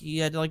back. He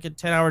had like a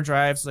 10-hour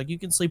drive. So like, you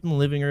can sleep in the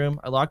living room.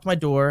 I locked my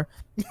door,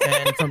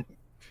 and from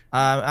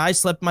I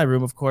slept in my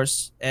room, of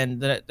course.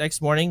 And the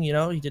next morning, you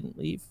know, he didn't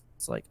leave.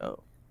 It's like,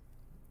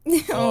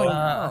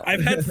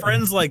 I've had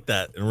friends like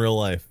that in real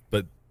life,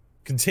 but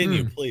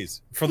continue,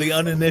 please, for the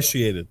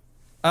uninitiated.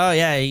 Oh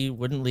yeah, he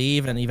wouldn't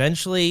leave, and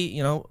eventually,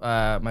 you know,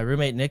 my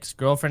roommate Nick's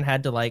girlfriend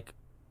had to like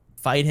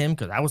fight him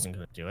because I wasn't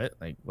gonna do it.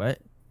 Like what?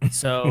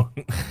 So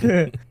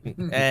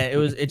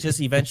it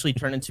just eventually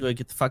turned into a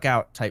get the fuck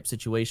out type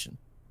situation.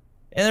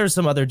 And there were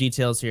some other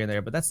details here and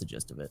there, but that's the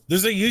gist of it.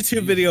 There's a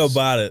YouTube video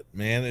about it,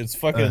 man. It's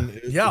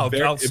fucking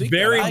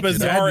very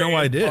bizarre. I had no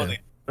idea. Funny.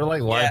 They're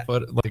like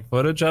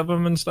footage of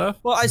him and stuff.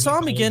 Well, I saw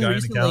him again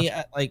recently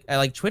at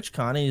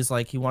TwitchCon, and he's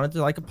like, he wanted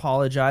to like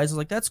apologize. I was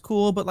like, that's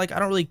cool, but like I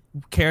don't really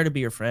care to be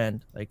your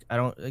friend. Like I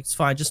don't. It's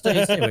fine. Just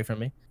stay away from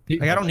me.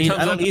 Like I don't need you.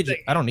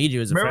 I don't need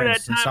you as a friend. Remember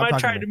that time I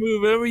tried to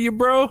move over you,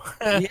 bro?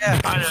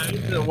 Yeah. I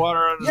know. Water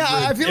on Yeah,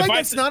 I feel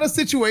like it's not a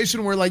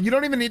situation where like you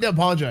don't even need to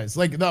apologize.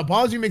 Like the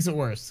apology makes it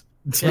worse.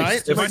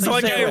 Right? If I saw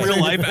a guy in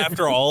real life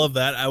after all of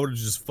that, I would have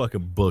just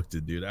fucking booked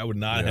it, dude. I would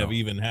not have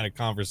even had a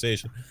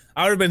conversation.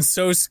 I would have been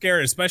so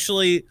scared,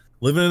 especially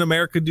living in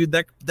America, dude.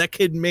 That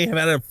kid may have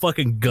had a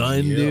fucking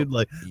gun, dude.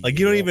 Like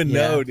you don't even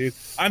know, dude.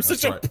 I'm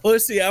such a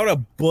pussy. I would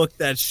have booked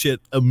that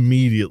shit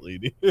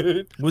immediately,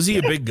 dude. Was he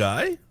a big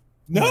guy?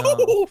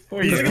 No.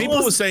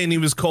 People were saying he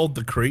was called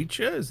the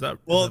Creature. Is that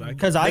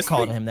because I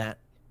called him that?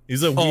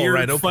 He's a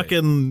weird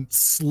fucking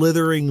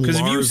slithering. Because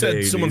if you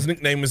said someone's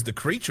nickname was the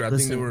Creature, I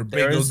think they were a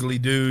big ugly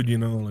dude, you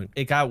know. Like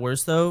it got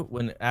worse though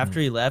when after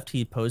he left,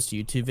 he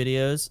posted YouTube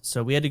videos.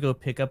 So we had to go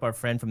pick up our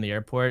friend from the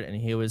airport, and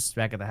he was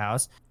back at the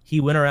house. He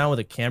went around with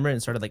a camera and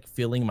started like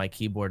feeling my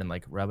keyboard and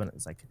like rubbing it.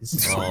 It's like this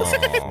is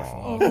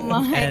Oh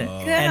my god!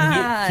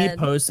 And he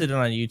posted it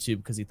on YouTube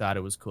because he thought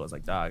it was cool. I was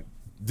like, dog.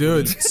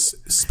 Dude,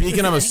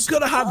 speaking of you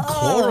could have had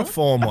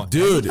chloroform on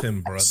dude.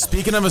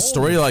 Speaking of a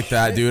story like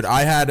that, dude,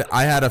 I had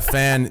a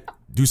fan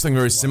do something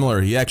very similar.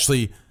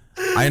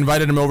 I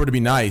invited him over to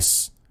be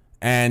nice,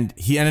 and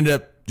he ended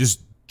up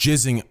just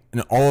jizzing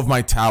in all of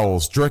my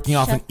towels, jerking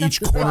off in each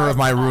corner of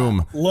my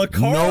room. No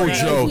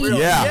joke.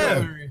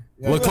 Yeah.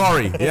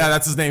 Lakari. Yeah,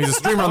 that's his name. He's a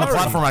streamer on the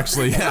platform,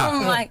 actually. Yeah.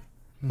 Oh my.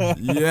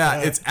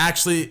 Yeah, it's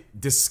actually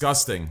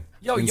disgusting.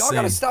 Yo, y'all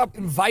gotta stop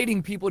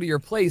inviting people to your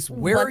place.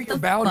 Where are your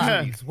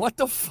boundaries? What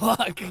the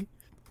fuck?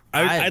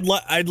 I'd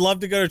love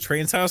to go to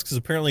Train's house because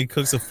apparently he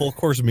cooks a full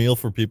course meal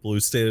for people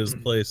who stay at his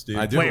place, dude.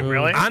 I do. Wait,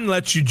 really? And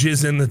let you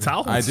jizz in the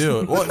towels. I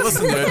do. Well,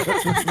 listen,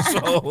 dude.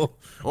 So,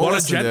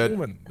 what a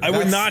gentleman. I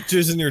would not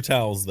jizz in your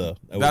towels, though.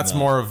 That's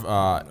more of.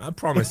 I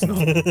promise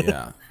not.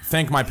 Yeah.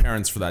 Thank my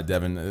parents for that,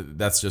 Devin.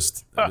 That's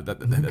just.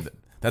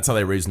 That's how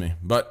they raised me.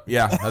 But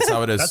yeah, that's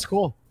how it is. That's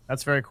cool.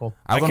 That's very cool.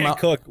 I can't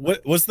cook.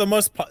 What's the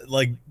most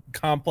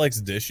complex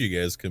dish you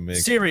guys can make?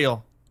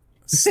 Cereal.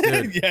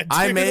 Dude, yeah,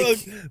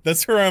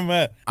 that's where I'm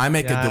at. I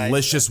make a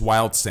delicious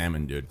wild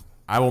salmon, dude.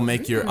 I will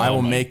make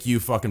you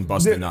fucking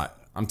bust a nut.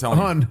 I'm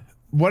telling you.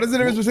 What is the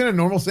difference between a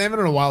normal salmon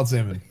and a wild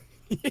salmon?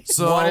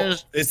 So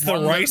it's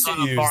the rice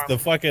you use. The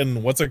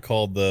fucking what's it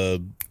called?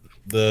 The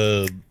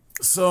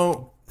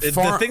So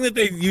the thing that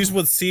they use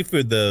with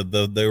seafood,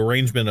 the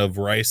arrangement of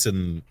rice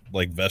and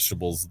like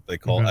vegetables that they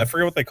call it. I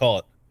forget what they call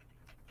it.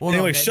 Well,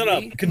 anyway, shut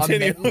up.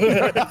 Continue.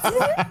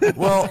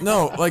 Well,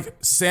 no, like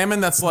salmon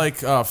that's like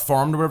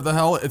farmed or whatever the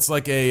hell. It's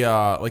like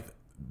a like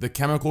the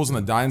chemicals and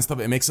the dye and stuff.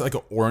 It makes it like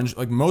an orange.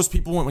 Like most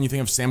people, when you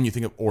think of salmon, you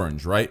think of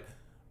orange, right?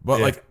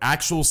 But like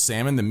actual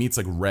salmon, the meat's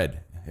like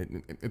red.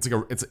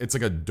 It's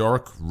like a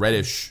dark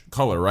reddish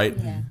color, right?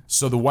 Yeah.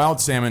 So the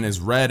wild salmon is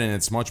red and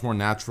it's much more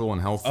natural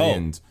and healthy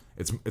and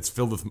it's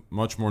filled with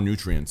much more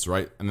nutrients,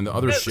 right? And then the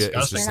other shit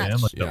is just salmon,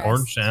 like the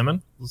orange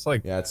salmon. It's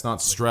like it's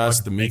not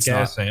stressed. The meat's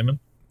not salmon.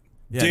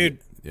 Yeah, dude.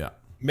 Yeah,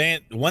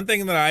 man. One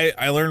thing that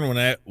I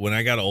learned when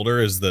I got older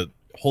is that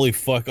holy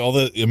fuck, all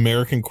the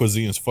American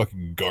cuisine is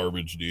fucking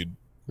garbage, dude.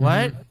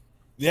 What?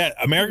 Yeah,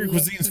 American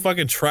cuisine is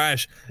fucking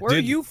trash. Where are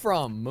you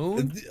from,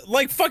 Moon?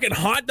 Like fucking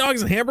hot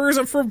dogs and hamburgers.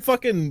 I'm from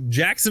fucking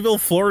Jacksonville,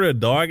 Florida.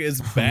 Dog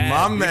is bad.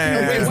 My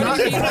man.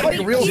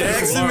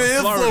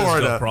 Jacksonville,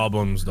 Florida.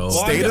 Problems though.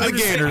 State of the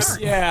Gators.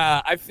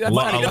 Yeah, I feel a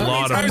lot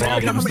of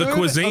problems. The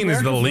cuisine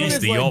is the least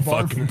of your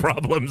fucking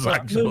problems.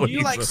 Actually, Do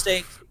you like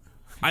steak?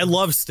 I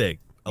love steak.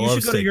 You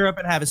should go to Europe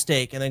and have a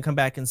steak and then come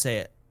back and say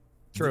it.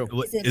 True.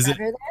 Is it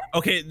better there?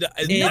 Okay?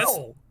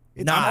 No.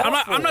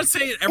 I'm not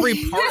saying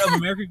every part of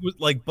America was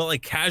like, but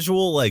like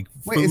casual like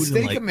food. Wait, is steak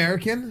and, like,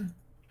 American?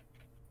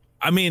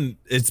 I mean,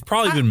 it's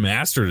probably been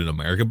mastered in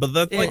America, but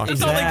that's all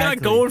they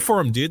got going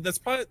for them, dude. That's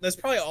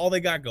probably all they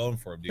got going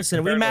for them, dude.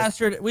 Listen,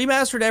 we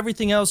mastered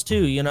everything else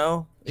too, you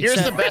know.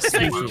 Here's the best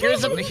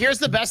thing. Here's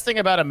the best thing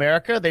about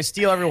America. They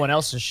steal everyone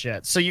else's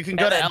shit. So you can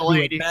go to LA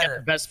and you can get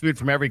the best food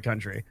from every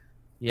country.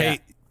 Yeah. Hey,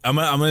 I'm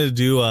gonna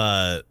do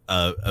a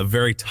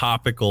very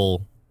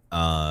topical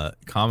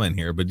comment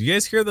here, but do you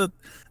guys hear that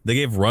they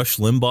gave Rush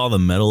Limbaugh the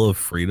Medal of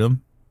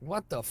Freedom?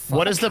 What the fuck?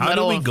 What is the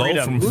Medal of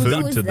Freedom? From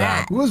food to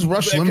that? Who is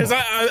Rush Limbaugh?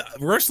 Because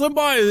Rush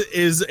Limbaugh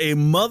is a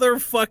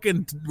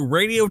motherfucking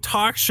radio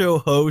talk show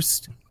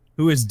host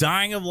who is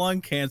dying of lung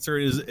cancer.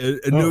 Is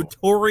a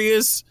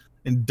notorious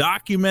and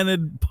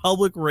documented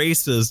public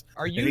racist.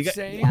 Are you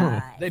saying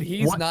that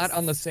he's not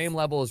on the same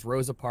level as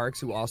Rosa Parks,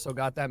 who also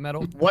got that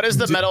medal? What is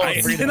the Medal of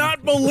I Freedom?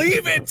 cannot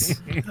believe it.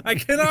 I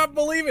cannot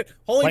believe it.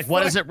 Holy like, fuck.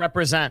 what does it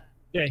represent?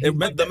 Yeah,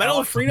 the Medal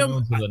of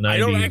Freedom. I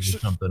don't actually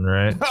something,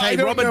 right? Hey,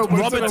 Robert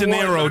De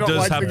Niro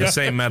does have the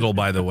same medal,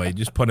 by the way.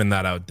 Just putting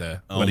that out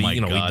there. Oh but my he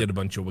God. did a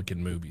bunch of wicked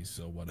movies,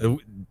 so whatever.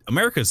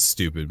 America's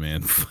stupid,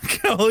 man.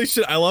 Holy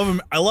shit! I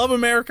love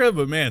America,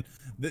 but man,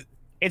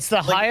 it's the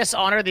highest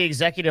honor the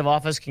executive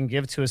office can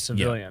give to a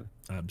civilian.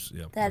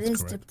 Yeah, That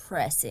is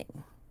depressing.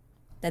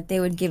 That they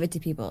would give it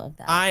to people of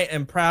that. I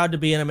am proud to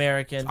be an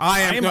American.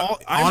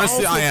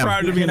 Honestly, I am.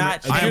 Proud to be I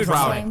am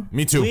proud.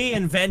 Me too. We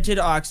invented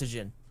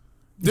oxygen.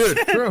 Dude,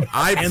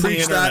 I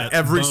preach that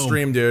every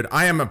stream, dude.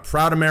 I am a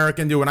proud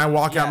American, dude. When I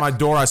walk out my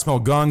door, I smell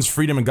guns,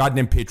 freedom, and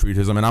goddamn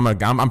patriotism, and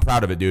I'm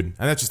proud of it, dude. And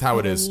that's just how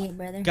it is.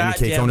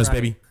 K-Conus,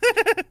 baby.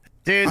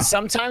 Dude,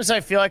 sometimes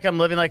I feel like I'm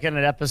living like in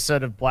an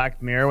episode of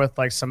Black Mirror with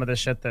like some of the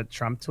shit that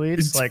Trump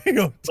tweets. Like,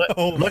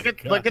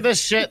 look at this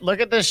shit. Look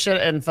at this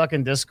shit in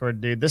fucking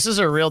Discord, dude. This is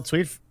a real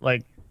tweet.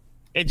 Like,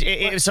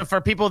 so for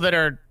people that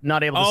are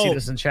not able to see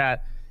this in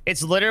chat,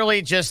 it's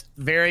literally just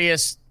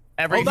various.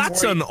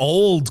 That's an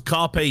old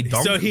Carpe Diem.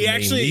 So he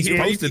actually he's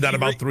posted that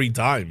about 3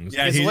 times.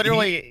 Yeah, it's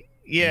literally.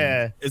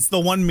 Yeah, it's the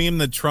one meme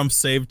that Trump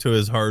saved to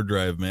his hard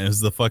drive, man. It's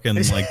the fucking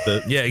like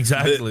the yeah,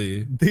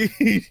 exactly.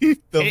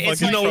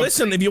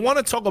 Listen, if you want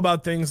to talk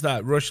about things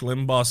that Rush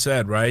Limbaugh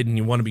said, right, and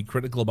you want to be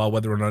critical about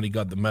whether or not he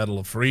got the Medal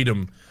of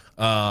Freedom,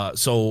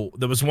 so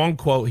there was one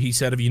quote he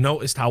said: "Have you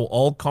noticed how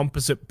all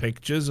composite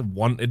pictures of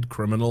wanted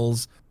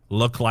criminals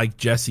look like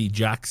Jesse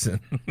Jackson?"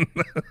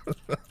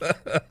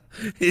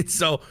 It's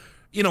so,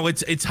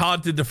 it's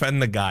hard to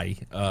defend the guy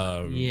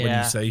when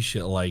you say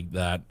shit like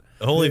that.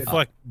 Holy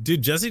fuck,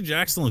 dude! Jesse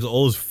Jackson looks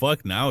old as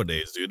fuck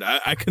nowadays, dude.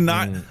 I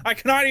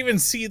cannot even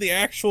see the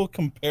actual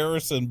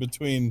comparison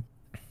between,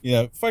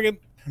 fucking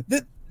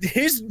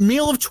his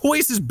meal of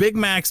choice is Big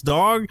Mac's,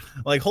 dog.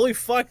 Like, holy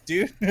fuck,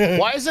 dude.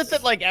 Why is it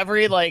that like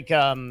every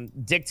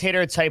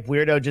dictator type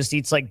weirdo just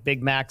eats like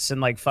Big Macs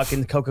and like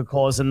fucking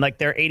Coca-Colas and like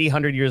they're 80,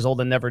 100 years old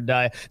and never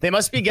die? They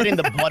must be getting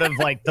the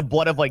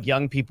blood of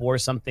young people or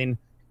something.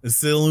 It's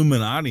the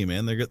Illuminati,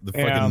 man. They're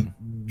fucking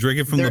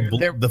drinking from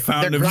the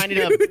fountain of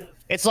youth.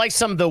 It's like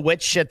some The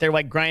Witch shit. They're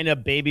like grinding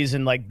up babies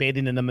and like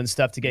bathing in them and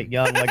stuff to get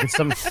young. Like it's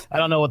some, I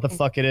don't know what the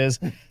fuck it is.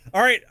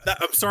 All right,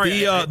 I'm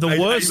sorry. The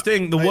worst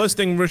thing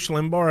Rush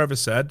Limbaugh ever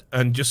said,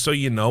 and just so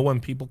you know, when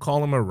people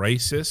call him a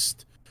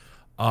racist,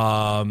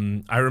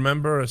 I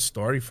remember a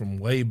story from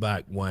way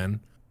back when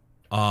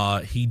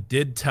he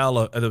did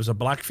tell there was a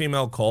black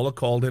female caller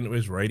called into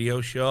his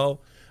radio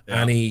show,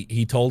 and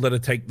he told her to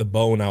take the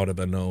bone out of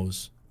her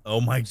nose. Oh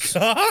my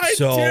god!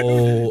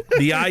 So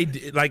the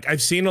idea, like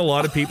I've seen a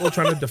lot of people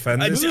trying to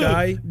defend this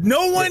guy.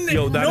 No one,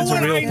 that is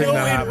a real thing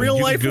that in real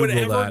you life would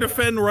ever that.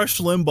 defend Rush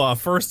Limbaugh.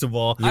 First of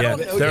all, yeah,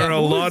 there are a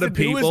lot of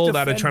people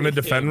that are trying to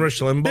defend Rush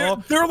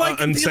Limbaugh they're like,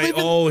 and say,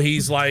 "Oh,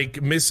 he's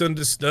like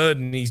misunderstood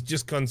and he's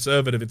just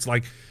conservative." It's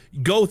like,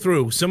 go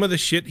through some of the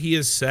shit he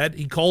has said.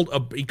 He called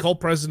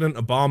President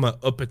Obama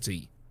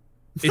uppity.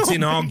 It's Oh my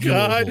inarguable.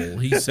 God.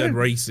 He said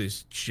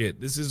racist shit.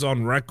 This is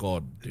on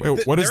record. Dude.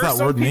 Wait, what does There are that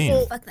some word mean?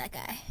 people- Fuck that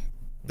guy.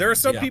 There are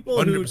some Yeah,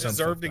 people who 100%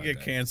 deserve to fuck get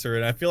that guy. cancer,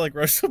 and I feel like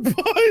Rush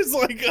Limbaugh is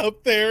like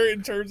up there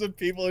in terms of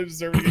people who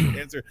deserve to get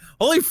cancer.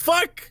 Holy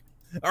fuck!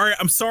 All right,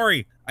 I'm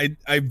sorry.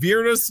 I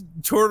veered us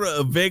toward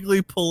a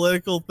vaguely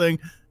political thing.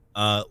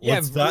 Yeah,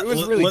 Let's it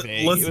was really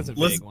vague. Let's, It was a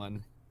let's, big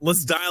one.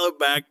 let's dial it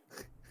back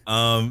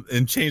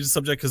and change the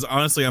subject because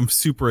honestly, I'm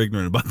super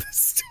ignorant about this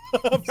stuff.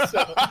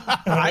 So.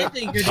 I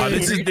think you're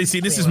doing This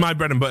is my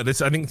bread and butter.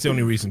 I think it's the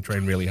only reason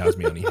Train really has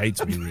me on. He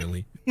hates me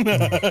really.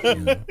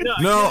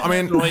 No, I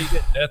mean, Why you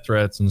get death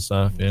threats and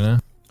stuff, you know?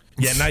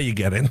 Yeah, now you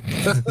get it.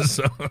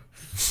 So,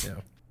 yeah.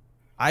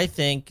 I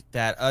think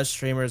that us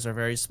streamers are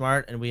very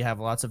smart and we have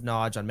lots of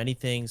knowledge on many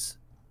things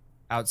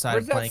outside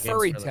Where's of that playing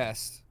furry games. for a living.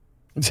 test?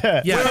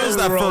 Yeah, Where is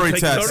that we're all furry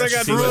taking test? tests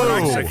to see True.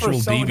 whether we're sexual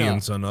Persona.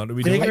 deviants or not. Are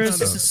we doing Vigorous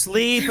that? is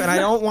asleep, and I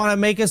don't want to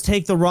make us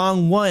take the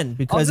wrong one I'll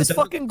because just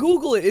fucking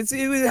Google it.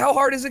 How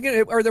hard is it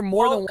gonna? Are there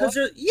more than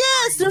one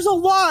yes, there's a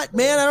lot,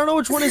 man. I don't know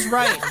which one is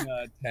right.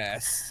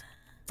 test?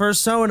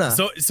 Persona.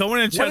 So someone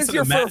in What chat is said,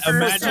 your imagine,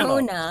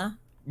 Persona.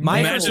 My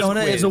imagine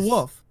persona is a quiz.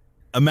 wolf.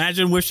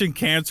 Imagine wishing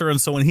cancer on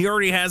someone. He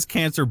already has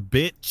cancer,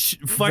 bitch.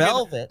 Fucking,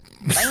 Velvet.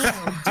 dude,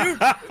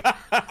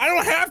 I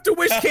don't have to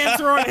wish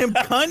cancer on him,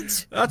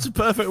 cunt. That's a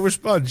perfect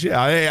response.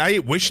 Yeah, I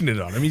ain't wishing it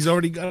on him. He's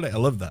already got it. I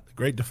love that.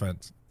 Great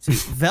defense.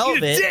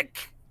 Velvet.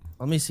 Dick.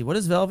 Let me see. What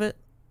is Velvet?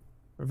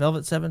 Or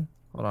Velvet 7?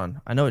 Hold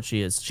on. I know what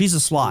she is. She's a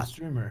sloth.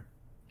 Streamer.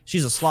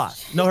 She's a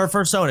sloth. No, her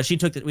persona. She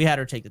took we had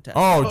her take the test.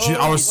 Oh, gee,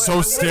 I was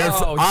so scared.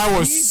 oh, I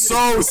was Jesus.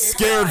 so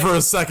scared for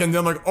a second.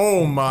 Then, like,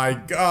 oh my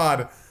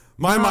god,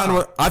 my mind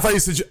was. I thought you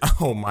said.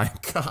 Oh my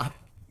god.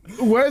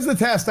 Where's the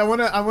test? I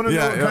wanna know what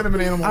kind of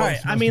an animal. All I'm right. I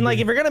supposed mean, to like,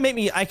 be. if you're gonna make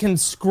me, I can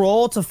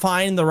scroll to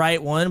find the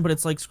right one, but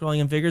it's like scrolling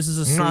in Vigors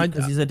is a No, I-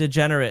 because he's a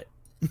degenerate.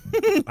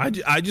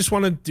 I just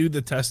want to do the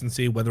test and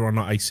see whether or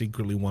not I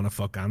secretly want to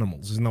fuck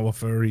animals. Isn't that what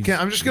furries? Okay,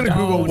 I'm just gonna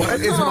Google what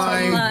is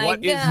my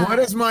what is what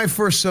is my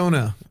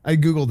persona? I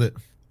googled it.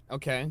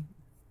 Okay.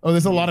 Oh,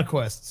 there's a lot of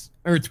quests.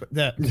 Or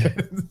that.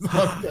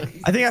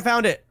 I think I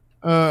found it.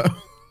 I'm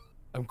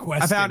I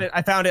questing. found it.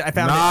 I found it.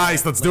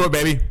 Nice. Let's do it,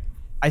 baby.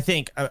 I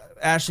think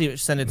Ashley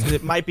sent it.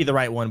 It might be the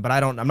right one, but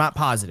I'm not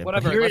positive. But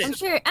Whatever. Here, it I'm is.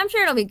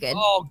 sure it'll be good.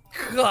 Oh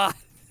god.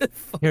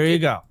 Here you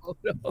go.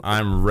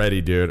 I'm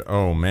ready, dude.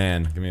 Oh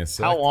man, give me a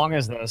sec. How long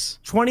is this?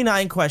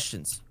 29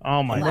 questions.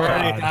 Oh my Wow.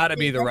 Already god. gotta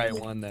be the right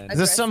one then. Is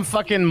this some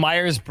fucking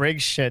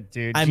Myers-Briggs shit,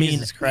 dude? I mean-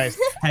 Jesus Christ.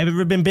 Have you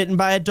ever been bitten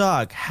by a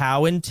dog?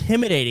 How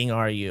intimidating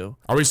are you?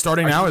 Are we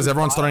starting now? Is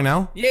everyone starting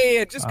now?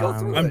 Yeah, just go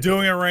through I'm it.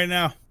 doing it right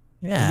now.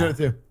 I'm Yeah. doing it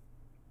too.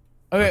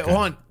 Okay, hold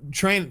on.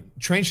 Train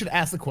should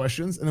ask the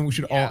questions and then we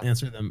should all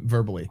answer them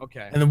verbally.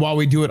 Okay. And then while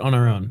we do it on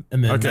our own.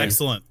 And then Okay.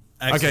 Excellent.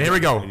 Okay, here we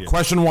go.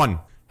 Question 1.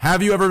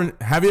 Have you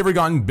ever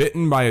gotten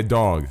bitten by a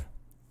dog?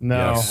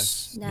 No.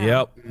 Yes. No.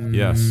 Yep.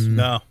 Yes.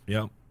 No.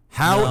 Yep.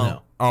 How?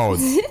 No. Oh,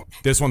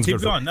 this one's Keep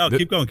good. going. No, thi-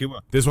 keep going. Keep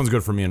going. This one's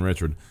good for me and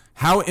Richard.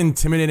 How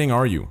intimidating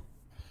are you?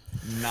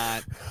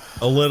 Not.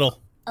 A little.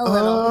 A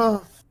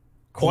little.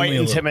 Quite Only a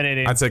little.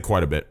 intimidating. I'd say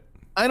quite a bit.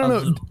 I don't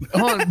know.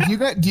 Hold on.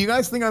 Do you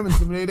guys think I'm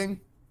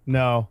intimidating?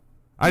 No.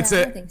 I'd I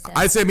say don't think so.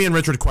 I'd say me and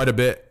Richard quite a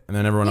bit, and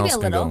then everyone Maybe else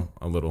a can little. go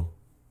a little.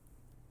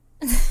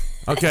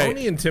 Okay.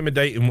 Only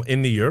intimidating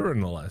in the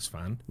urinal, as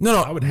fan. No,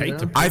 no. I would hate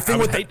to. I think I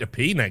would with hate to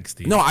pee next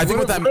to you. No, I think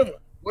what that.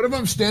 What if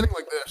I'm standing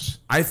like this?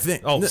 I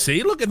think. Oh,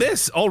 see, look at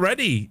this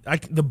already.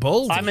 The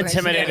balls. I'm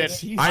intimidated.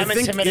 I I'm think.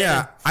 intimidated.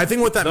 Yeah, I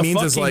think what that The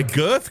means is fucking like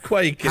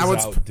girthquake is how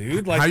it's out,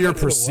 dude. Like, how you're look at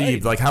the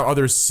perceived, light. like how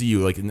others see you,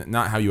 like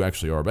not how you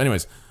actually are. But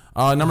anyways,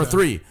 number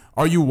 3.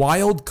 Are you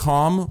wild,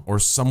 calm, or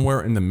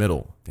somewhere in the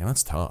middle? Damn,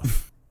 that's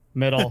tough.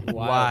 Middle.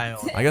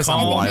 Wild. I guess I'm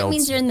I think that wild.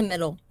 means you're in the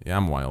middle. Yeah,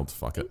 I'm wild.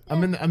 Fuck it.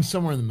 I'm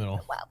somewhere in the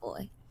middle. Wow,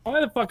 boy. Why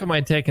the fuck am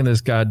I taking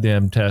this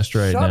goddamn test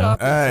right Shut now?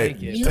 up. Hey,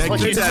 Take it. You take what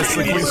the you test.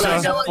 signed You up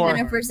Lakeisha. know what for.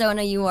 kind of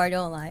persona you are,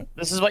 don't lie.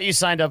 This is what you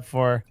signed up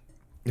for.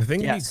 I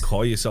think Yes. you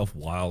call yourself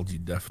wild, you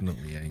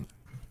definitely ain't.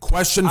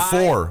 Question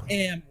 4. I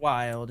am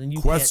wild, and you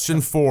Question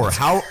 4.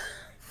 How?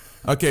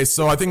 Okay,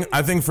 so I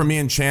think for me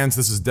and Chance,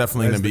 this is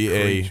definitely That's going to be the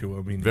a creature,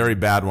 I mean. very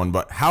bad one.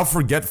 But how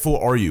forgetful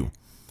are you?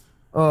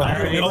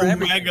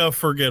 Omega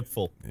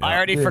forgetful. I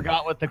already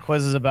forgot what the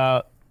quiz is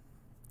about.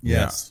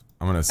 Yes. Yeah,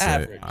 I'm gonna say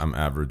Average. I'm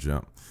average. Yeah.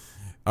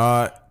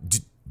 Oh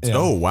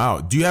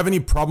wow. Do you have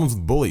any problems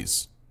with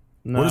bullies?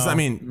 What does that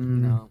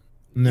mean? No.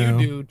 No.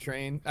 You do,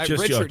 Train. Just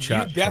your Richard,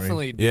 chat, you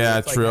definitely do. Yeah,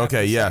 It's like true. half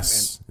Okay, the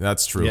yes,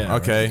 that's true. Yeah,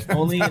 okay.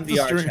 only in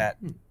VR chat.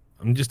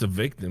 I'm just a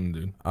victim,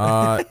 dude.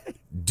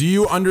 Do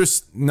you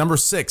number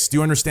 6? Do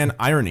you understand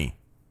irony?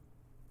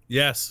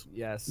 Yes.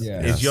 Yes.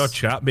 Yeah. Is your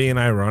chat being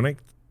ironic,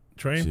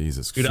 Train?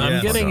 Jesus Dude, Christ.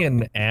 I'm getting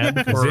an ad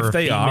Because for if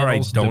they are, I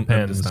females don't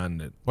depends.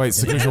 understand it. Wait,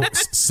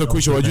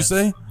 Sequisha, what'd you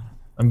say?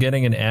 I'm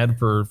getting an ad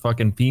for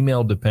fucking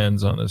female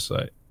depends on this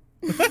site.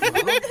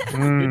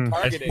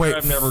 Targeting. Wait,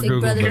 I've never Big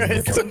brother Googled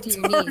is this.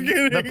 listening to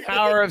your needs. The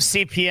power of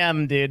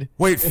CPM, dude.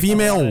 Wait,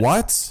 female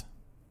what?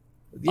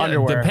 Yeah,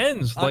 Underwear.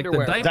 depends. Like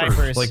Underwear. the diapers.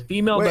 Diapers. Like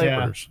female Wait,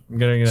 diapers. I'm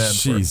getting an ad for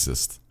it.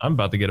 Jesus. I'm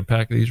about to get a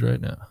pack of these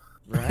right now.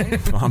 Right?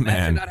 Oh, Imagine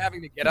man. not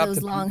having to get up Those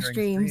to pee long during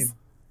streams. stream.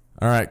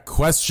 All right,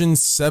 question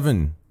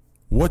 7.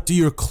 What do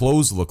your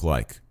clothes look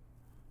like?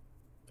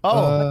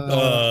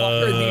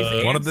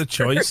 One of the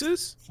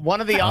choices?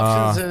 One of the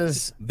options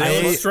is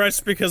They look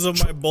stretched because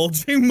of my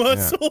bulging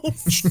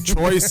muscles.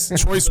 Choice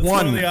That's 1.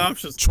 one of the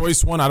options.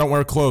 Choice 1, I don't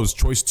wear clothes.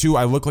 Choice 2,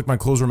 I look like my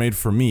clothes were made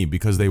for me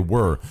because they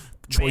were.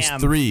 Choice Bam.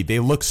 3, they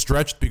look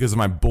stretched because of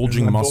my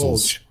bulging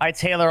muscles. I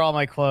tailor all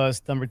my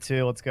clothes. Number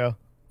 2, let's go.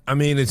 I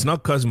mean, it's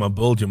not because of my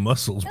bulging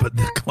muscles, but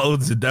the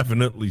clothes are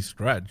definitely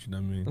stretched. I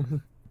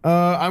mean,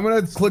 I'm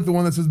gonna click the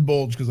one that says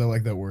bulge because I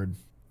like that word.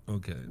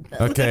 okay.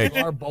 Okay.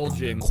 They are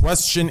bulging.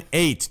 Question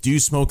 8, do you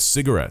smoke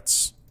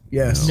cigarettes?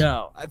 Yes.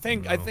 No. I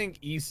think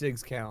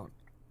e-cigs count.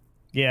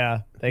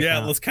 Yeah. Yeah,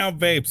 let's count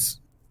vapes.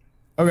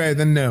 Okay,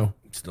 then no.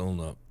 Still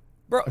not.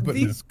 Bro, put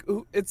this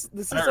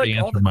is I already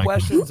like all the answered my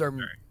questions are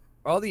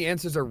all the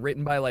answers are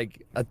written by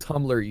like a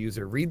Tumblr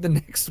user. Read the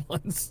next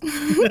ones.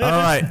 All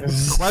right.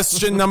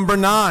 Question number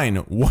 9,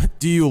 what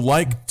do you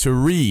like to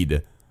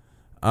read?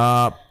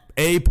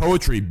 A,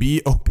 poetry.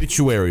 B,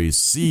 obituaries.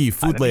 C,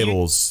 food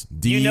labels.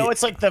 D, You know,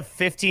 it's like the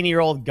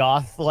 15-year-old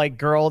goth like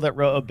girl that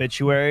wrote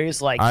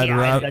obituaries. Like, I'd yeah,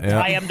 rather-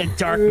 I am the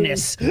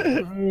darkness.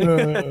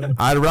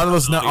 I'd rather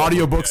listen to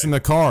audiobooks in the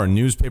car,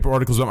 newspaper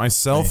articles about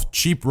myself,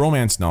 cheap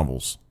romance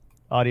novels.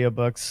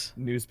 Audiobooks.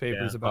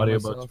 Newspapers about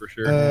audiobooks myself. for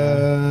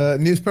sure.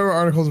 Newspaper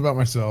articles about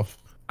myself.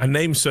 I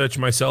name search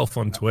myself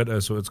on Twitter,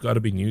 so it's got to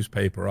be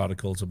newspaper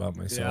articles about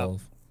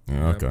myself.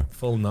 Yeah, okay.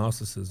 Full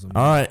narcissism.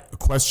 All right.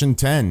 Question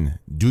 10.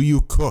 Do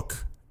you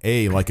cook?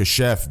 A, like a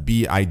chef.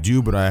 B, I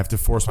do, but I have to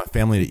force my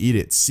family to eat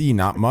it. C,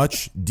 not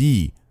much.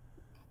 D,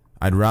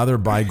 I'd rather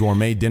buy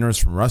gourmet dinners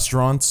from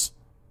restaurants.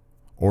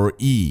 Or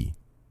E.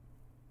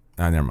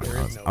 Never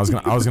mind. I was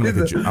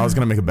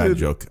gonna make a bad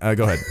joke.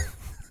 Go ahead.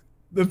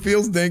 The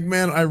feels dank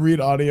man. I read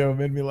audio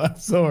made me laugh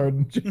so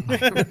hard.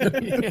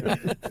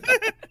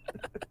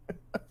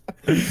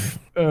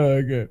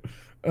 Okay.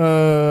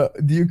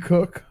 Do you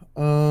cook?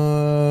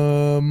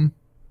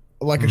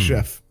 Like a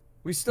chef.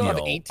 We still have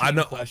Yo,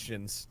 18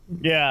 questions.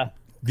 Yeah.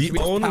 The Should we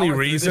just only power through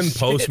reason this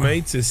shit?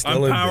 Postmates is still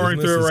I'm in powering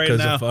business through it is right because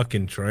now. of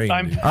fucking train.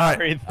 I'm dude.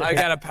 powering through. I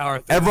gotta power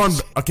through. Everyone,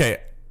 this. okay.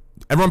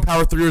 Everyone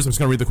power throughers. I'm just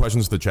going to read the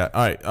questions to the chat.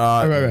 All right.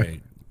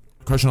 Okay.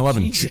 Question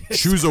 11.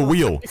 Choose a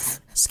wheel.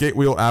 Skate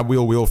wheel, ab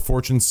wheel, wheel of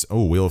fortune.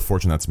 Oh, wheel of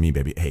fortune. That's me,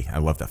 baby. Hey, I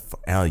love that.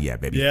 Hell yeah,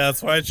 baby. Yeah,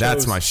 that's why I chose.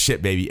 That's my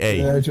shit, baby.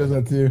 Hey. Yeah, I chose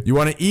that too. You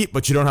want to eat,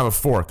 but you don't have a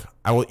fork.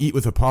 I will eat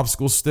with a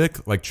popsicle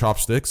stick, like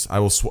chopsticks. I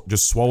will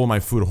just swallow my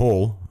food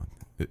whole.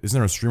 Isn't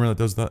there a streamer that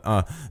does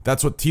that?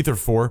 That's what teeth are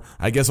for.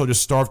 I guess I'll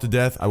just starve to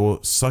death. I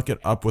will suck it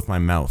up with my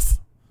mouth.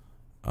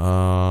 Can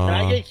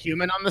I get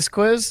human on this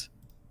quiz?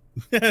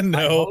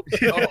 No.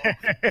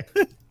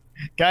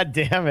 God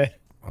damn it.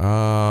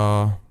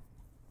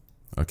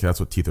 Okay, that's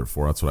what teeth are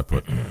for. That's what I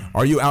put.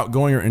 Are you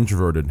outgoing or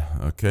introverted?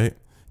 Okay.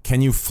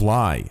 Can you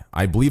fly?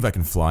 I believe I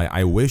can fly.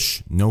 I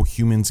wish. No,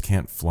 humans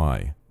can't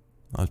fly.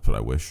 I'll just put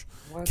I wish.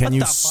 Can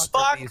you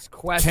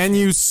can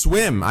you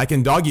swim? I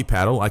can doggy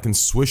paddle. I can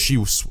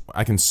swishy.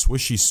 I can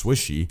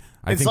swishy.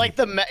 It's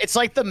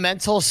like the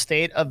mental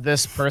state of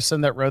this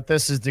person that wrote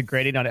this is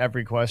degrading on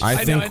every question.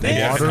 I think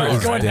water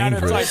is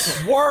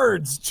dangerous.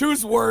 Words.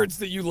 Choose words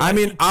that you like. I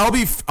mean, I'll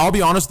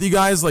be honest with you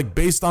guys. Like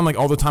based on like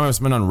all the time I've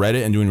spent on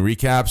Reddit and doing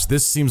recaps,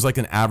 this seems like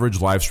an average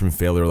live stream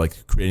failure.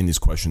 Like creating these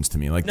questions to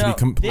me. Like to be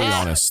completely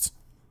honest.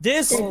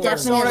 This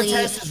Florida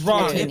test is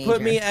wrong. It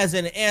put me as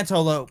an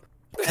antelope.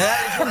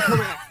 That is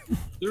incorrect.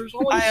 There's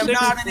only I am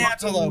 6 not an fucking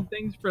antelope.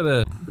 things for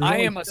the. I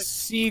am a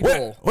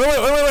seagull.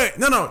 Wait.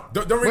 No.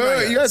 Don't read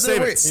Wait, you guys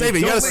save it. Save it.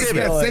 You gotta save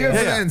it. Save it for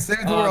Yeah. then. Save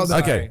it till we're all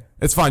done. Okay,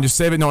 it's fine. Just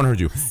save it. No one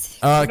heard you.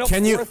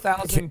 Can you?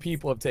 4,000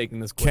 people have taken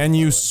this quiz. Can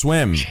you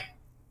swim?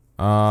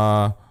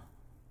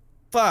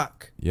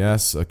 Fuck.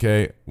 Yes.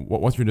 Okay.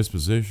 What's your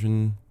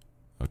disposition?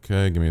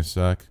 Okay. Give me a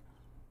sec.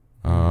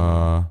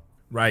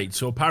 Right,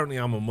 so apparently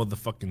I'm a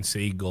motherfucking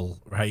seagull,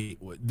 right?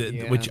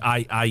 Yeah. Which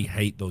I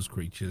hate those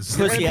creatures.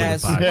 Pussy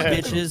ass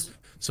bitches.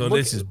 So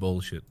this is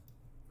bullshit.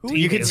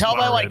 You can tell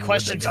by like Warren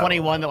question with the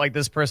 21 that like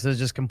this person has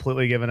just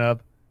completely given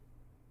up.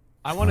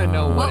 I want to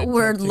know What it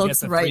word took to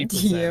looks get the right to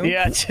 3%. you?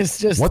 Yeah,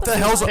 just What the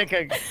hell's pick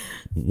a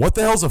what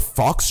the hell's a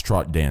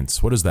foxtrot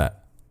dance? What is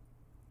that?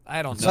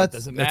 I don't know. So It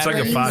doesn't it's matter.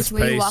 like a fast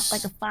Where you walk pace.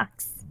 like a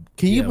fox.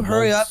 Can you Yeah,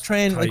 hurry well, up,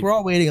 train? Like tight. we're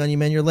all waiting on you,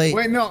 man. You're late.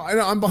 Wait, no,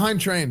 I'm behind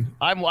train.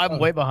 I'm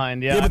way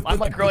behind. Yeah, Yeah, but I'm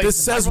like really.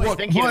 this says I'm really what-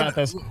 thinking What? about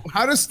this.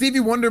 How does Stevie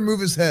Wonder move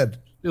his head?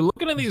 Dude,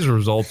 looking at these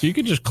results, you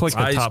could just click the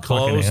Eyes top fucking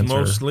closed answer.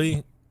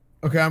 mostly.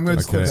 Okay, I'm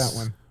gonna skip Okay. that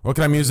one. What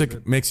kind of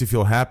music makes you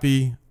feel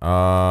happy?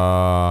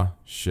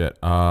 Shit.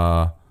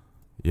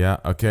 Yeah.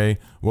 Okay.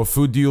 What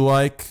food do you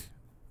like?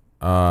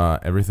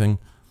 Everything.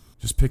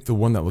 Just pick the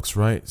one that looks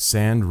right.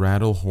 Sand,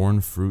 rattle, horn,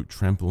 fruit,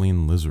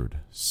 trampoline, lizard.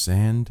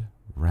 Sand,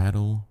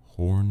 rattle,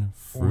 horn,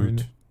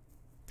 fruit.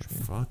 The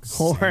fuck?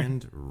 Horn.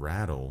 Sand,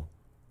 rattle,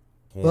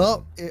 horn.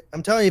 Well,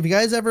 I'm telling you, if you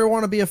guys ever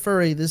want to be a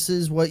furry, this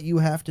is what you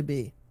have to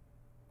be.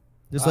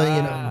 Just letting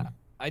you know.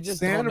 I just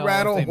Sand, don't know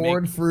rattle, if they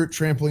horde, fruit,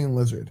 trampoline,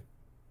 lizard.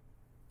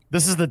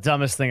 This is the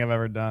dumbest thing I've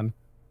ever done.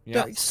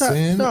 Stop,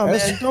 Sin no, man,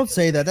 S- don't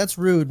say that. That's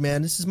rude,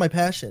 man. This is my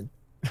passion.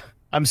 I'm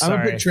I'm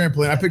sorry. a big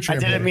trampoline. I pick I trampoline.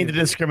 didn't mean to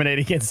discriminate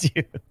against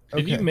you.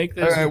 Did you make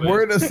All this? right,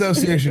 word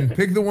association.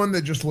 Pick the one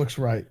that just looks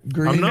right.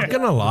 Green. I'm not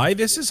gonna lie.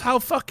 This is how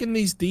fucking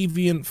these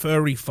deviant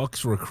furry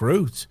fucks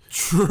recruit.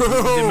 True.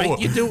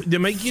 They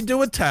make you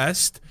do a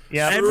test.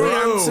 Yeah, Every true.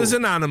 answer's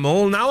an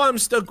animal. Now I'm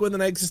stuck with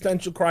an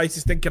existential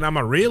crisis, thinking I'm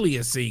really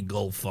a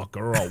seagull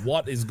fucker or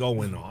what is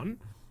going on.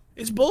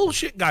 It's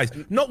bullshit, guys.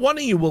 Not one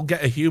of you will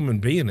get a human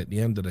being at the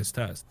end of this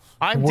test.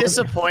 I'm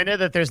disappointed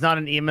that there's not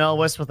an email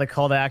list with a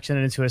call to action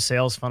into a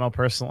sales funnel.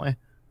 Personally,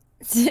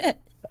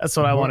 that's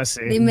what I want to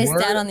see. They missed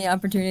out on the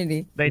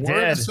opportunity. They Word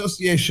did.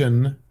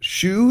 association.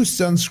 Shoe,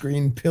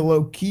 sunscreen,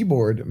 pillow,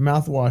 keyboard,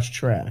 mouthwash,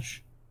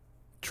 trash.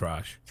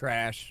 Trash.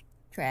 Trash.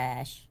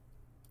 Trash.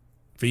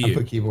 For I you.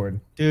 put keyboard.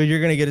 Dude, you're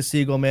gonna get a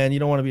seagull, man. You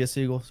don't want to be a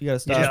seagull. So you gotta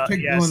stop. Yeah,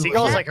 pick yeah. one.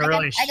 Seagull's like a I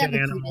really got shit the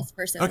animal. cutest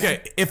person.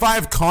 Okay, if I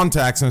have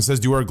contacts and it says,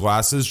 "Do you wear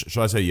glasses?"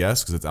 Should I say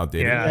yes because it's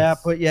outdated? Yeah. Yeah,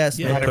 put yes.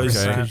 Yeah, man.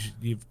 because Okay.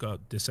 you've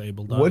got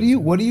disabled What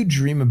eyes. do you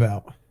dream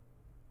about?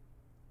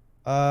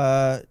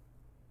 I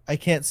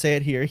can't say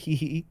it here.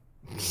 Hee.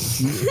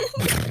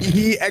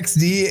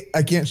 EXD.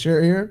 I can't share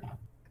it here.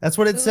 That's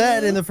what it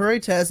said in the furry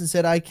test. It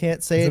said I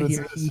can't say it That's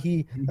here. what it says.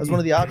 Hee. That was one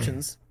of the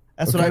options.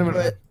 That's What what I kind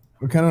of put.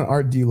 What kind of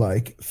art do you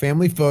like?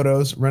 Family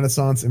photos,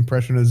 Renaissance,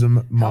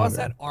 Impressionism, modern. How is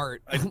that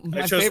art?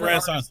 My chose favorite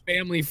art Renaissance. is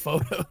family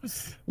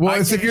photos. Well, I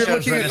it's if think you're it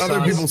shows looking at other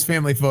Renaissance. people's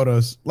family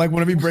photos. Like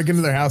whenever you break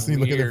into their house and you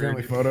look at their Weird.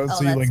 family photos, Oh,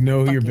 so you like that's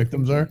know who your fucking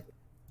victims are.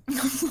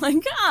 Oh my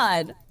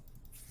god.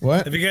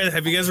 What? Have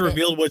you guys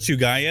revealed what you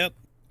got yet?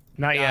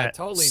 Not Yeah, yet.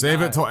 totally. Save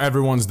not. it till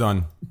everyone's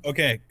done.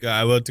 Okay,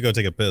 I want to go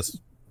take a piss.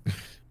 Did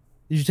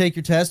you take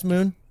your test,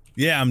 Moon?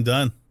 Yeah, I'm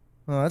done.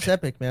 Oh, that's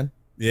epic, man.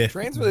 Yeah,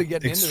 Train's really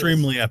getting into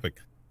extremely epic.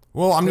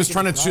 Well, I'm just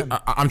Taking trying to. his time.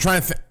 I'm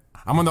trying to.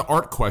 I'm on the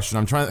art question.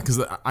 I'm trying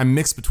because I'm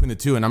mixed between the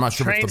two, and I'm not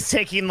sure. If Train's it's the,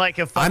 taking like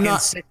a fucking. I'm not.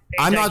 6-page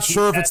I'm not IQ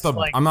sure if it's test, the.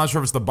 like, I'm not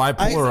sure if it's the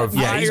bipolar of.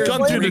 Yeah, he's Wait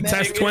gone a through the minute.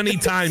 test 20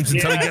 times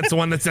until he gets the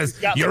one that says,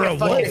 got you're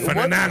like a a wolf fucking- and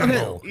an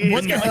animal. What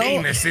And the your hell?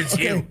 penis is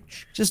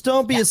huge. Just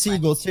don't be a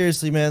seagull,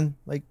 seriously, man.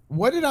 Like,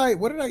 What did I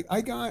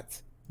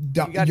got?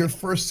 Your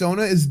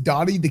fursona is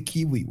Dottie the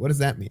Kiwi. What does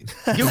that mean?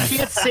 You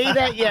can't say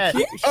that yet.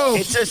 Oh.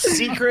 It's a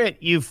secret.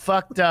 You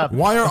fucked up.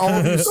 Why are all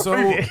of you so?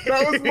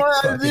 That was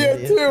my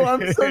idea too.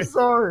 I'm so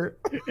sorry.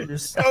 you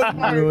just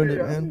ruined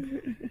it,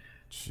 man.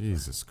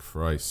 Jesus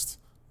Christ.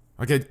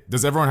 Okay,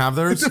 does everyone have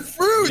theirs? It's a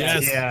fruit.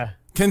 Yes. Yeah.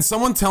 Can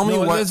someone tell me No,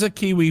 what? there's a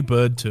kiwi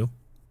bird too.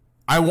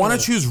 I want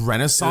to choose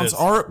Renaissance It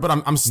is. art, but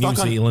I'm stuck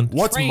New on Zealand.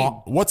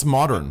 what's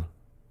modern.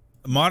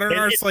 Modern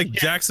art's like yeah.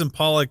 Jackson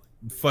Pollock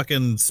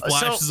fucking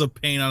splashes of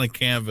paint on a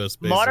canvas.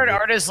 Basically. Modern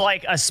art is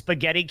like a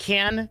spaghetti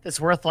can that's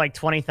worth like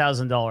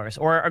 $20,000,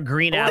 or a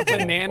green Or a apple.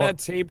 banana Or-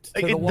 taped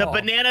to like, the wall.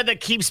 banana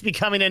that keeps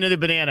becoming into the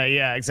banana.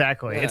 Yeah,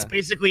 exactly. Yeah. It's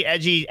basically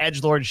edgy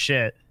edgelord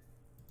shit.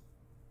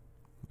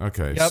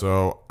 Okay, Yep.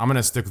 so I'm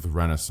gonna stick with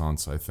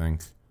Renaissance. I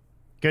think.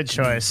 Good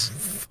choice.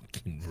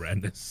 Fucking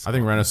Renaissance. I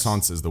think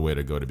Renaissance is the way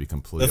to go. To be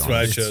completely That's what I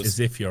honest. chose. As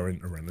if you're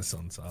into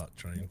Renaissance art,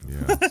 train.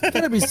 Yeah. It's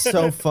gonna be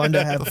so fun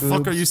to have the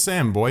fuck are boobs. you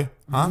saying, boy?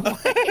 Huh?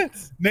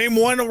 Name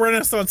one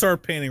Renaissance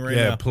art painting right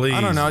Yeah, now. please.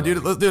 I don't know,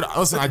 dude. Dude,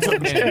 listen. I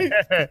took.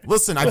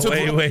 Listen, I took.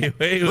 Wait.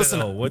 Listen,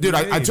 though, what dude, do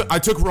you I mean?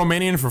 took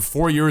Romanian for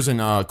 4 years in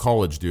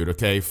college, dude.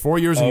 Okay, 4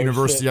 years in Oh,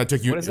 university. shit. I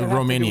took What does that have to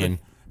do Romanian with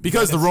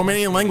because the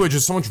Romanian language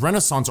is so much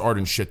Renaissance art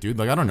and shit, dude.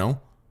 Like I don't know.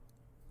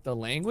 The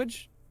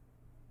language?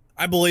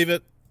 I believe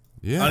it.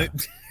 Yeah.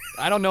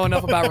 I don't know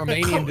enough about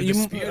Romanian to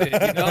dispute it.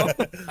 You know,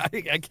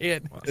 I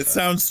can't. It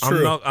sounds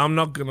true. I'm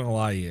not gonna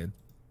lie here,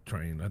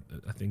 train.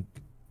 I think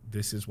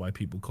this is why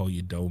people call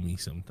you Domi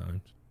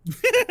sometimes.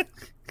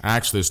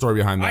 Actually, the story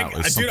behind that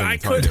was dude, something I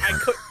entirely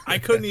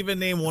different. couldn't even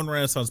name one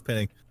Renaissance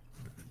painting.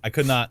 I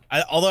could not.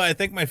 Although I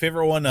think my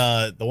favorite one,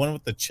 the one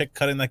with the chick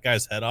cutting that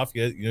guy's head off.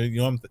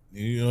 You know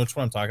which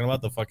one I'm talking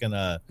about? The fucking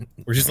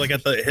where she's like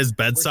at his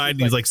bedside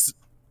and he's like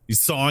he's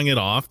sawing it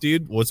off,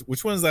 dude.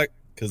 Which one is that?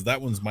 Because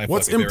that one's my.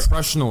 What's fucking favorite.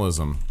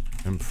 impressionism?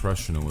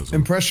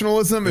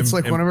 Impressionism. It's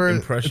like whenever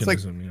it's like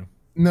Impressionism,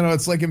 yeah. no,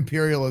 it's like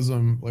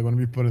imperialism. Like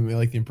whenever you put in the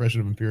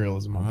impression of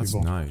imperialism Oh, on that's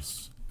people.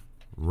 nice.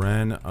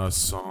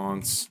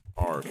 Renaissance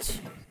art.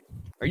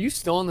 Are you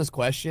still on this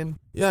question?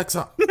 Yeah.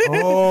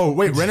 Oh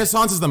wait,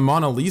 Renaissance is the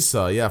Mona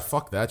Lisa. Yeah,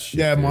 fuck that shit.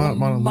 Yeah, dude.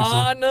 Mona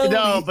Lisa.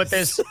 No, but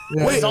there's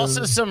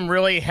also some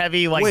really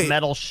heavy like Wait,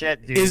 metal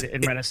shit, dude,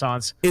 in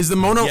Renaissance. Is the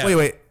Mona? Yeah.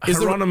 Wait. Is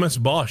the Hieronymus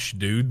Bosch,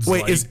 dudes.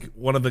 Wait, like, is-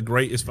 one of the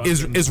greatest.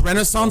 is fucking-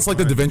 Renaissance like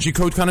the Da Vinci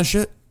Code kind of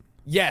shit?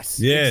 Yes.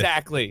 Yeah.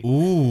 Exactly.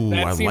 Ooh,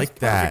 That I seems like perfect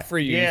that. for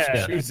you. Yeah. You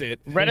should choose it.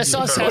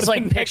 Renaissance Go to has the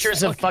like next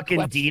pictures of fucking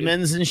question.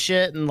 demons and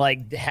shit, and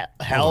like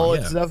hell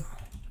and yeah. stuff.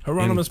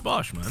 Hieronymus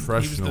Bosch, man. He was the-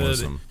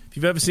 Impressionism. if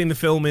you've ever seen the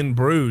film In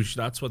Bruges,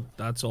 that's what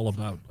that's all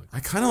about. Like, I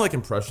kind of like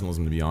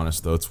impressionism, to be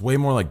honest. Though it's way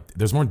more like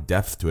there's more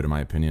depth to it, in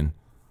my opinion.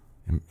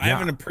 I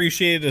haven't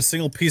appreciated a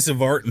single piece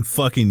of art in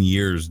fucking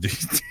years, dude.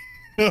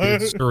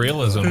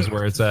 Surrealism is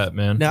where it's at,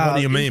 man. Now, What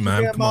do you mean,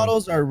 man? Instagram Come on.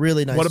 models are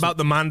really nice. What about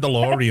the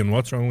Mandalorian?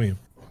 What's wrong with you?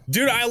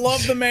 Dude, I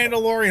love the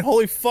Mandalorian.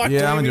 Holy fuck!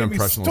 Yeah, don't I'm even gonna get me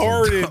impressionism.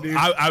 started, dude.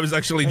 I was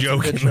actually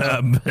joking.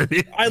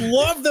 I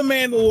love the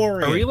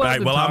Mandalorian. Are we allowed Right,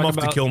 to well, I'm talk off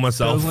to about kill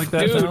myself. shows like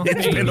that Dude, now?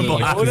 it's been a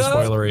blast. Too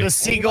spoilery. The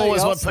seagull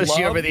was what pushed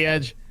you over the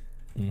edge.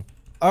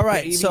 All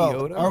right, Baby so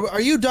Yoda? are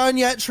you done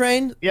yet,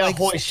 Train? Yeah, Like,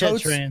 holy shit,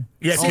 Totes? Train.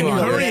 Yeah, can you on.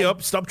 hurry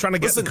up? Stop trying to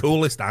get the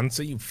coolest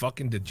answer, you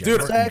fucking degenerate.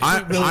 Dude,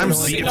 actually really I'm annoying.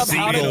 See Look up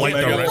how to seagull like the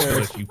Omega rest of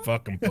works. us, you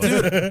fucking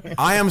pussy.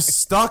 I am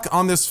stuck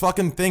on this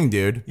fucking thing,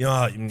 dude.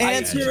 Yeah,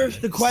 Answer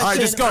the question. All right,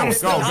 just go. I'm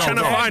still trying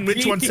to go. find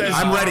which one says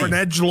I'm ready. an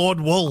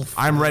edgelord wolf.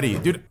 I'm ready,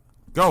 dude.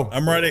 Go.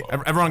 I'm ready.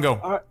 Everyone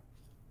go.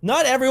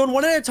 Not everyone,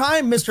 one at a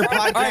time, Mr. All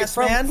right, Podcast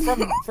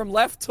Man. from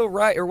left to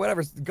right or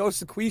whatever. Go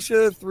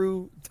Sequisha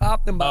through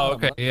top and Oh,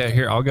 bottom. okay. Yeah,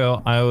 here, I'll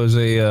go. I was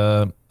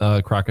a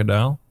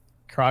crocodile.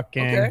 Croc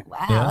gang. Okay. Wow,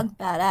 Yeah. that's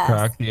badass.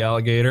 Croc the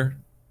alligator.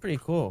 Pretty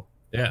cool.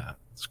 Yeah,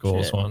 it's the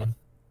coolest Shit. one.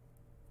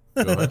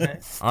 Go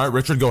ahead. All right,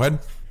 Richard, go ahead.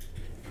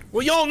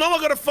 Well, y'all know I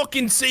got a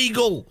fucking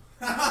seagull,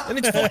 and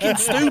it's fucking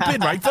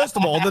stupid, right? First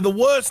of all, they're the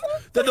worst.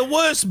 They're the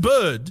worst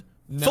bird.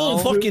 Full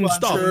fucking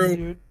stop.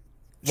 True.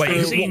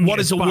 Wait, what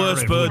is a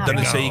worse bird than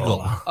a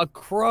seagull? A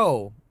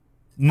crow.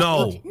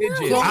 No.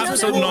 Pigeon.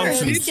 Absolute Crows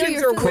nonsense. steal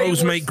your food.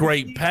 Crows make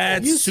great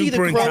pets, You see the super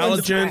crow in the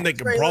intelligent, they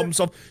can trailer? problem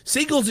solve.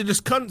 Seagulls are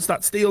just cunts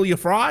that steal your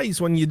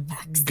fries when your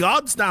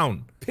guard's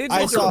down.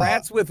 Pigeons saw- are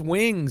rats with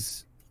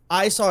wings.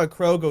 I saw a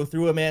crow go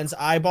through a man's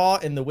eyeball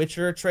in the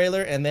Witcher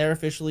trailer, and they're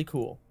officially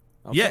cool.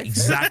 Yeah,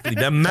 exactly.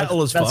 They're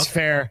metal as fuck. That's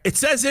fair. It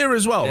says here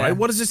as well, Yeah. right?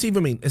 What does this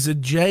even mean? Is a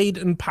jade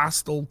and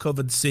pastel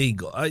covered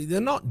seagull? They're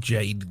not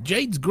jade.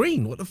 Jade's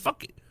green. What the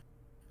fuck?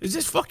 Is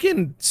this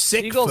fucking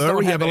sick Seagulls don't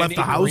furry have ever left any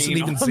the house and green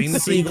even on seen the them.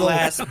 seagull?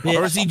 Seagull-ass bitch.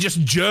 Or is he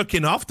just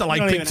jerking off to like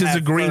You don't even pictures have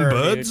of green fur,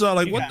 birds? dude. Or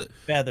like You what? got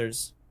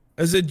feathers.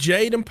 As a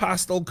jade and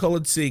pastel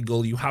colored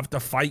seagull, you have to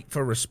fight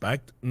for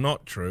respect.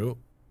 Not true.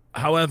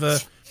 However,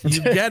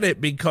 you get it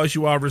because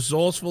you are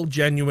resourceful,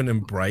 genuine,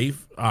 and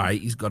brave. All right,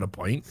 he's got a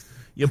point.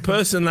 Your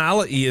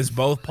personality is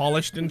both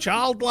polished and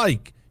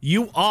childlike.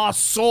 You are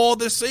Saw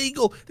the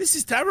Seagull. This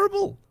is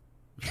terrible.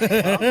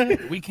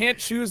 We can't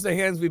choose the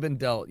hands we've been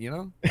dealt, you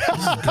know? This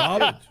is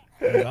garbage.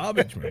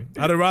 Garbage, man.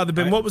 I'd have rather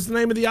been. What was the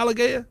name of the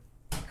alligator?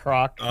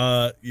 Croc.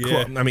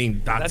 Yeah. I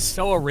mean, That's that's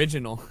so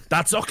original.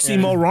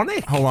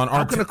 oxymoronic. Hold on.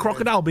 How can a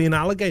crocodile be an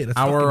alligator? It's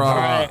Our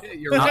fucking-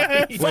 You're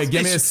right. wait,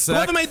 give me a Whoever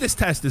sec. made this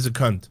test is a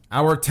cunt.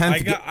 Our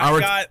 10th,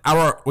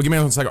 well, give me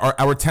one second.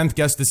 Our 10th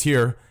guest is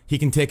here. He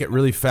can take it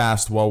really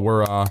fast while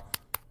we're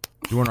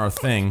doing our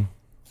thing.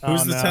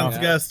 Who's the 10th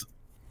guest?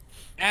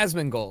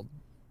 Asmongold.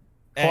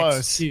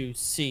 Close.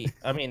 XQC.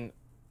 I mean,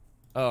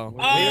 Oh,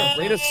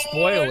 way to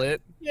spoil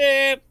it.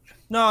 Yeah.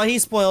 no, he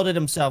spoiled it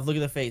himself. Look at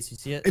the face. You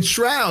see it? It's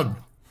Shroud.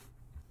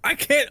 I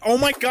can't. Oh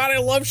my god, I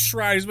love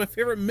Shroud. He's my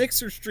favorite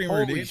Mixer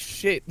streamer, Holy dude.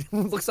 shit.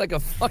 Looks like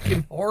a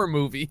fucking horror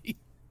movie.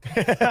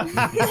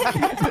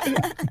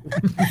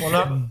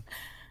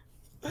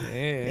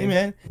 Hey,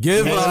 man.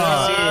 Give We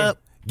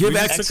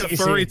X just took a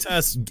furry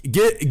test.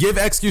 give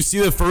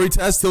XQC the furry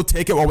test. He'll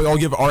take it while we all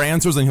give our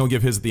answers, and he'll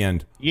give his at the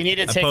end. You need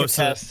to I take a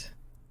posted it. test.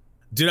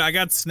 Dude, I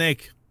got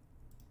Snake.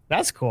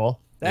 That's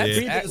cool. That's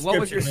Yeah. what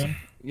was your description,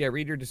 Yeah,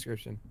 read your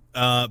description.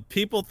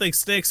 People think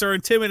snakes are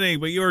intimidating,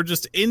 but you are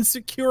just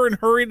insecure and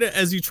hurried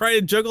as you try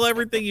to juggle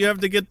everything you have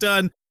to get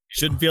done. You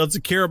shouldn't feel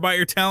insecure about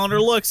your talent or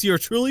looks. You are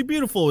truly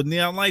beautiful with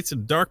neon lights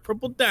and dark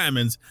purple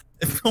diamonds.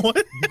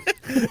 What?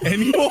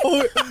 and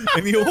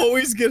you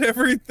always get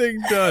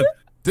everything done.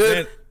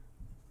 Dude,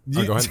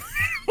 Man, go ahead.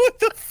 What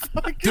the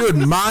fuck? Dude,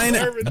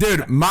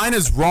 mine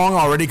is wrong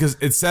already because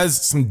it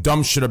says some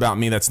dumb shit about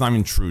me that's not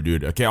even true,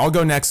 dude. Okay, I'll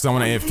go next. I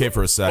want to AFK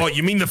for a sec. Oh,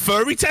 you mean the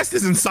furry test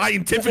isn't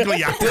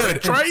scientifically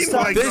accurate? Train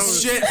like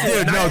This shit,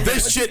 dude. No,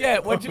 this shit. Yeah,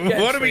 what'd you get?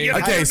 What do we get?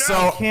 Okay, so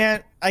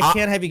I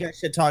can't have you guys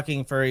shit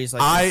talking furries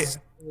like this.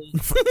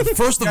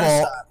 First of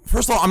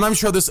all, I'm not even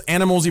sure this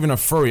animal's even a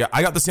furry.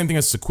 I got the same thing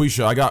as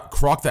Sequisha. I got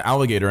Croc the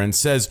alligator, and it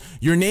says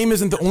your name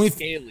isn't the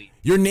only.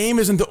 Your name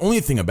isn't the only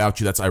thing about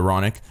you that's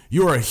ironic.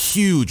 You're a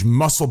huge,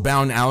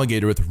 muscle-bound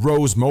alligator with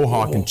rose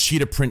mohawk and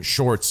cheetah print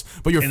shorts.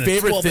 But your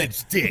favorite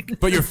thing,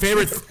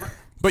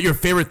 but your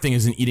favorite thing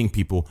isn't eating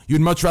people.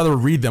 You'd much rather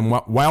read them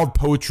wild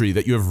poetry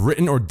that you have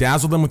written or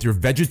dazzle them with your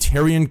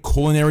vegetarian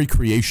culinary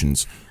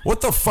creations.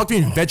 What the fuck do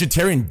you mean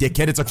vegetarian,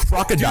 dickhead? It's a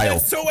crocodile. Dude,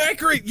 that's so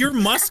accurate. You're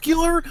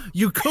muscular.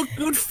 You cook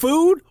good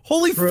food.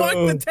 Holy fuck,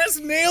 the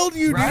test nailed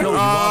you, dude.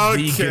 Love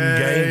vegan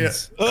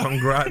gains.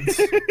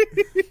 Congrats.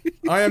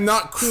 I am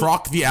not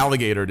Croc the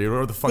alligator, dude.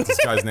 Whatever the fuck this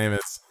guy's name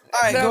is. All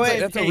right, go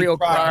ahead. That's a real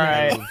Croc. Croc. All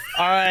right.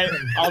 All right.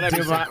 I'll Never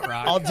do said mine.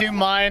 Croc.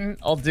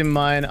 I'll do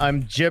mine.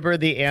 I'm Gibber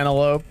the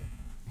antelope.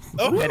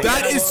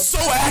 That is so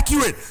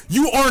accurate.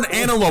 You are an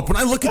antelope. When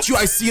I look at you,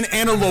 I see an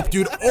antelope,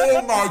 dude.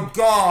 Oh my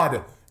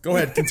god. Go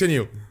ahead,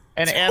 continue.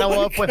 An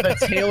antelope with a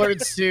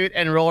tailored suit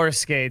and roller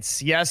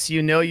skates. Yes,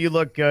 you know you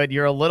look good.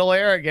 You're a little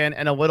arrogant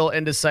and a little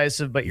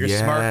indecisive, but you're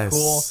smart,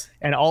 cool,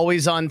 and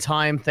always on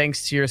time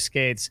thanks to your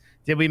skates.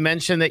 Did we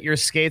mention that your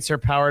skates are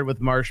powered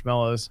with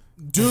marshmallows?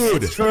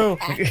 Dude, It's true.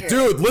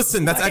 Dude,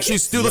 listen, that's actually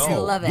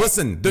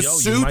listen, the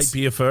suit. You might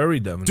be a furry,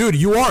 dumb. Dude,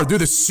 you are.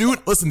 Dude, the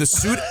suit. Listen, the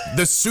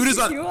suit is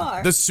on. You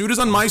are. The suit is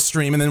on my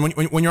stream, and then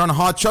when you're on a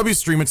Hot Chubby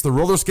stream, it's the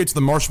roller skates,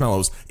 the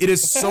marshmallows. It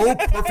is so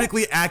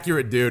perfectly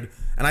accurate, dude.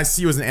 And I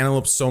see you as an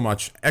antelope so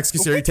much.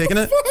 XQC, are you taking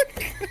it?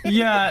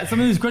 Yeah, some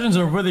of these questions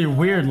are really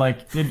weird.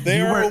 Like,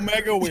 they are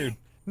omega weird.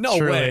 No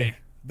way.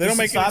 They don't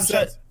make any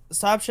sense.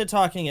 Stop shit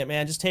talking it,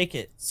 man. Just take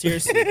it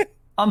seriously.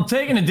 I'm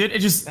taking it, dude. It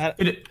just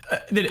it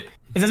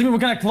doesn't mean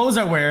what kind of clothes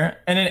I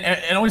wear, and then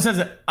it always says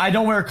that I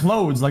don't wear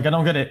clothes. Like, I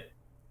don't get it.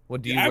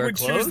 What do you I wear would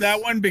clothes? choose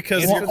that one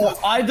because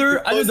either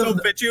clothes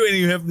don't fit you and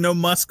you have no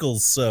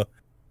muscles. So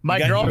My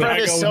you girlfriend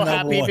gotta is go so with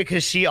number happy one.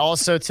 because she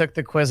also took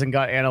the quiz and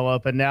got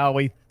antelope, and now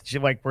we're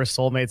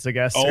soulmates, I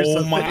guess. or Oh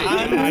something.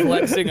 my!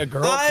 Flexing a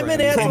girlfriend. I'm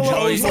an antelope.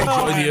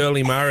 Enjoy the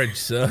early marriage,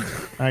 sir.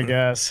 I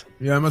guess.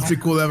 Yeah, it must be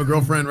cool to have a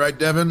girlfriend, right,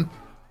 Devin?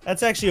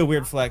 That's actually a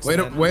weird flex. Way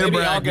to man.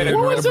 brag, dude.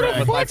 What Way was to it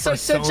brag. a flex?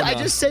 I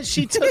just said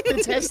she took the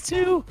test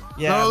too.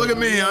 Yeah. Oh, look at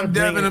me. but I'm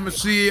Devin. I'm a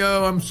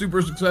CEO. I'm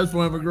super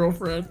successful. I have a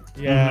girlfriend.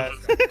 Yeah.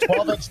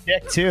 12-inch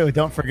dick too.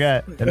 Don't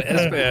forget. And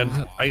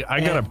S-Man, I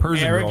got a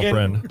Persian Arrogant.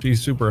 girlfriend.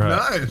 She's super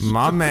hot. Nice.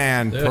 My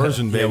man,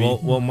 Persian Yeah, baby.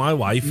 well, my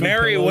wife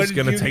Mary, is what did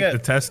gonna you take get? the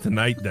test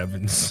tonight,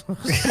 Devins. Who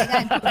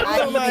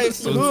am I?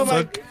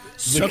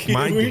 Suck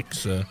my dick,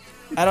 sir.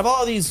 Out of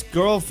all these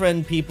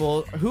girlfriend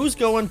people, who's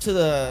going to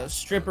the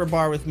stripper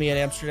bar with me at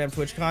Amsterdam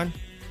TwitchCon?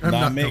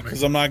 Not me,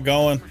 because I'm not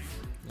going.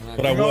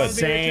 But I would.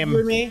 Same.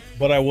 With me?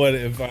 But I would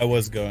if I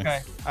was going. Okay.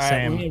 All right.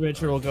 Same. Me and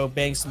Richard will go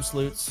bang some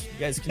sleuts. You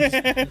guys can.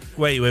 Just,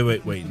 Wait.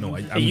 No,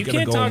 I'm You gonna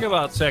can't go. talk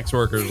about sex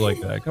workers like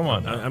that. Come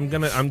on.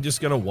 I'm just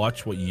gonna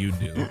watch what you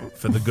do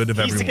for the good of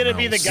He's everyone. gonna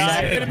be the else.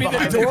 guy. He's gonna be the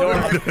behind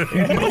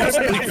door.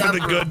 Mostly for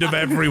the good of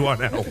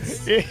everyone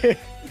else.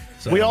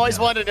 So, We always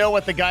wanted to know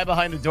what the guy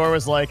behind the door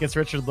was like. It's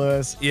Richard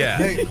Lewis.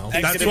 Yeah, you know,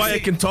 that's why I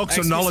can talk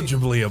so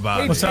knowledgeably about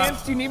Hey, it.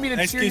 Chance, do you need me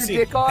to cheer your XQC,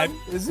 dick on?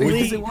 Is would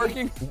it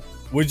working?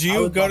 Would I you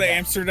would go love to that.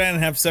 Amsterdam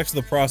and have sex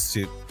with a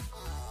prostitute?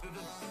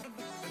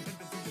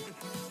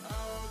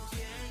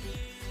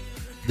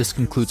 This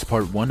concludes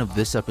part 1 of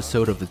this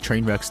episode of the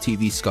Trainwrecks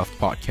TV Scuffed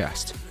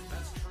podcast.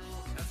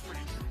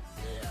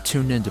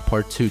 Tune in to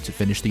part 2 to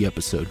finish the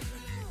episode.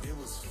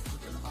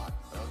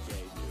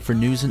 For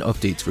news and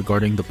updates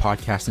regarding the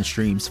podcast and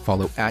streams,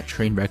 follow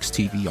 @Trainwrecks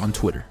TV on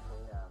Twitter.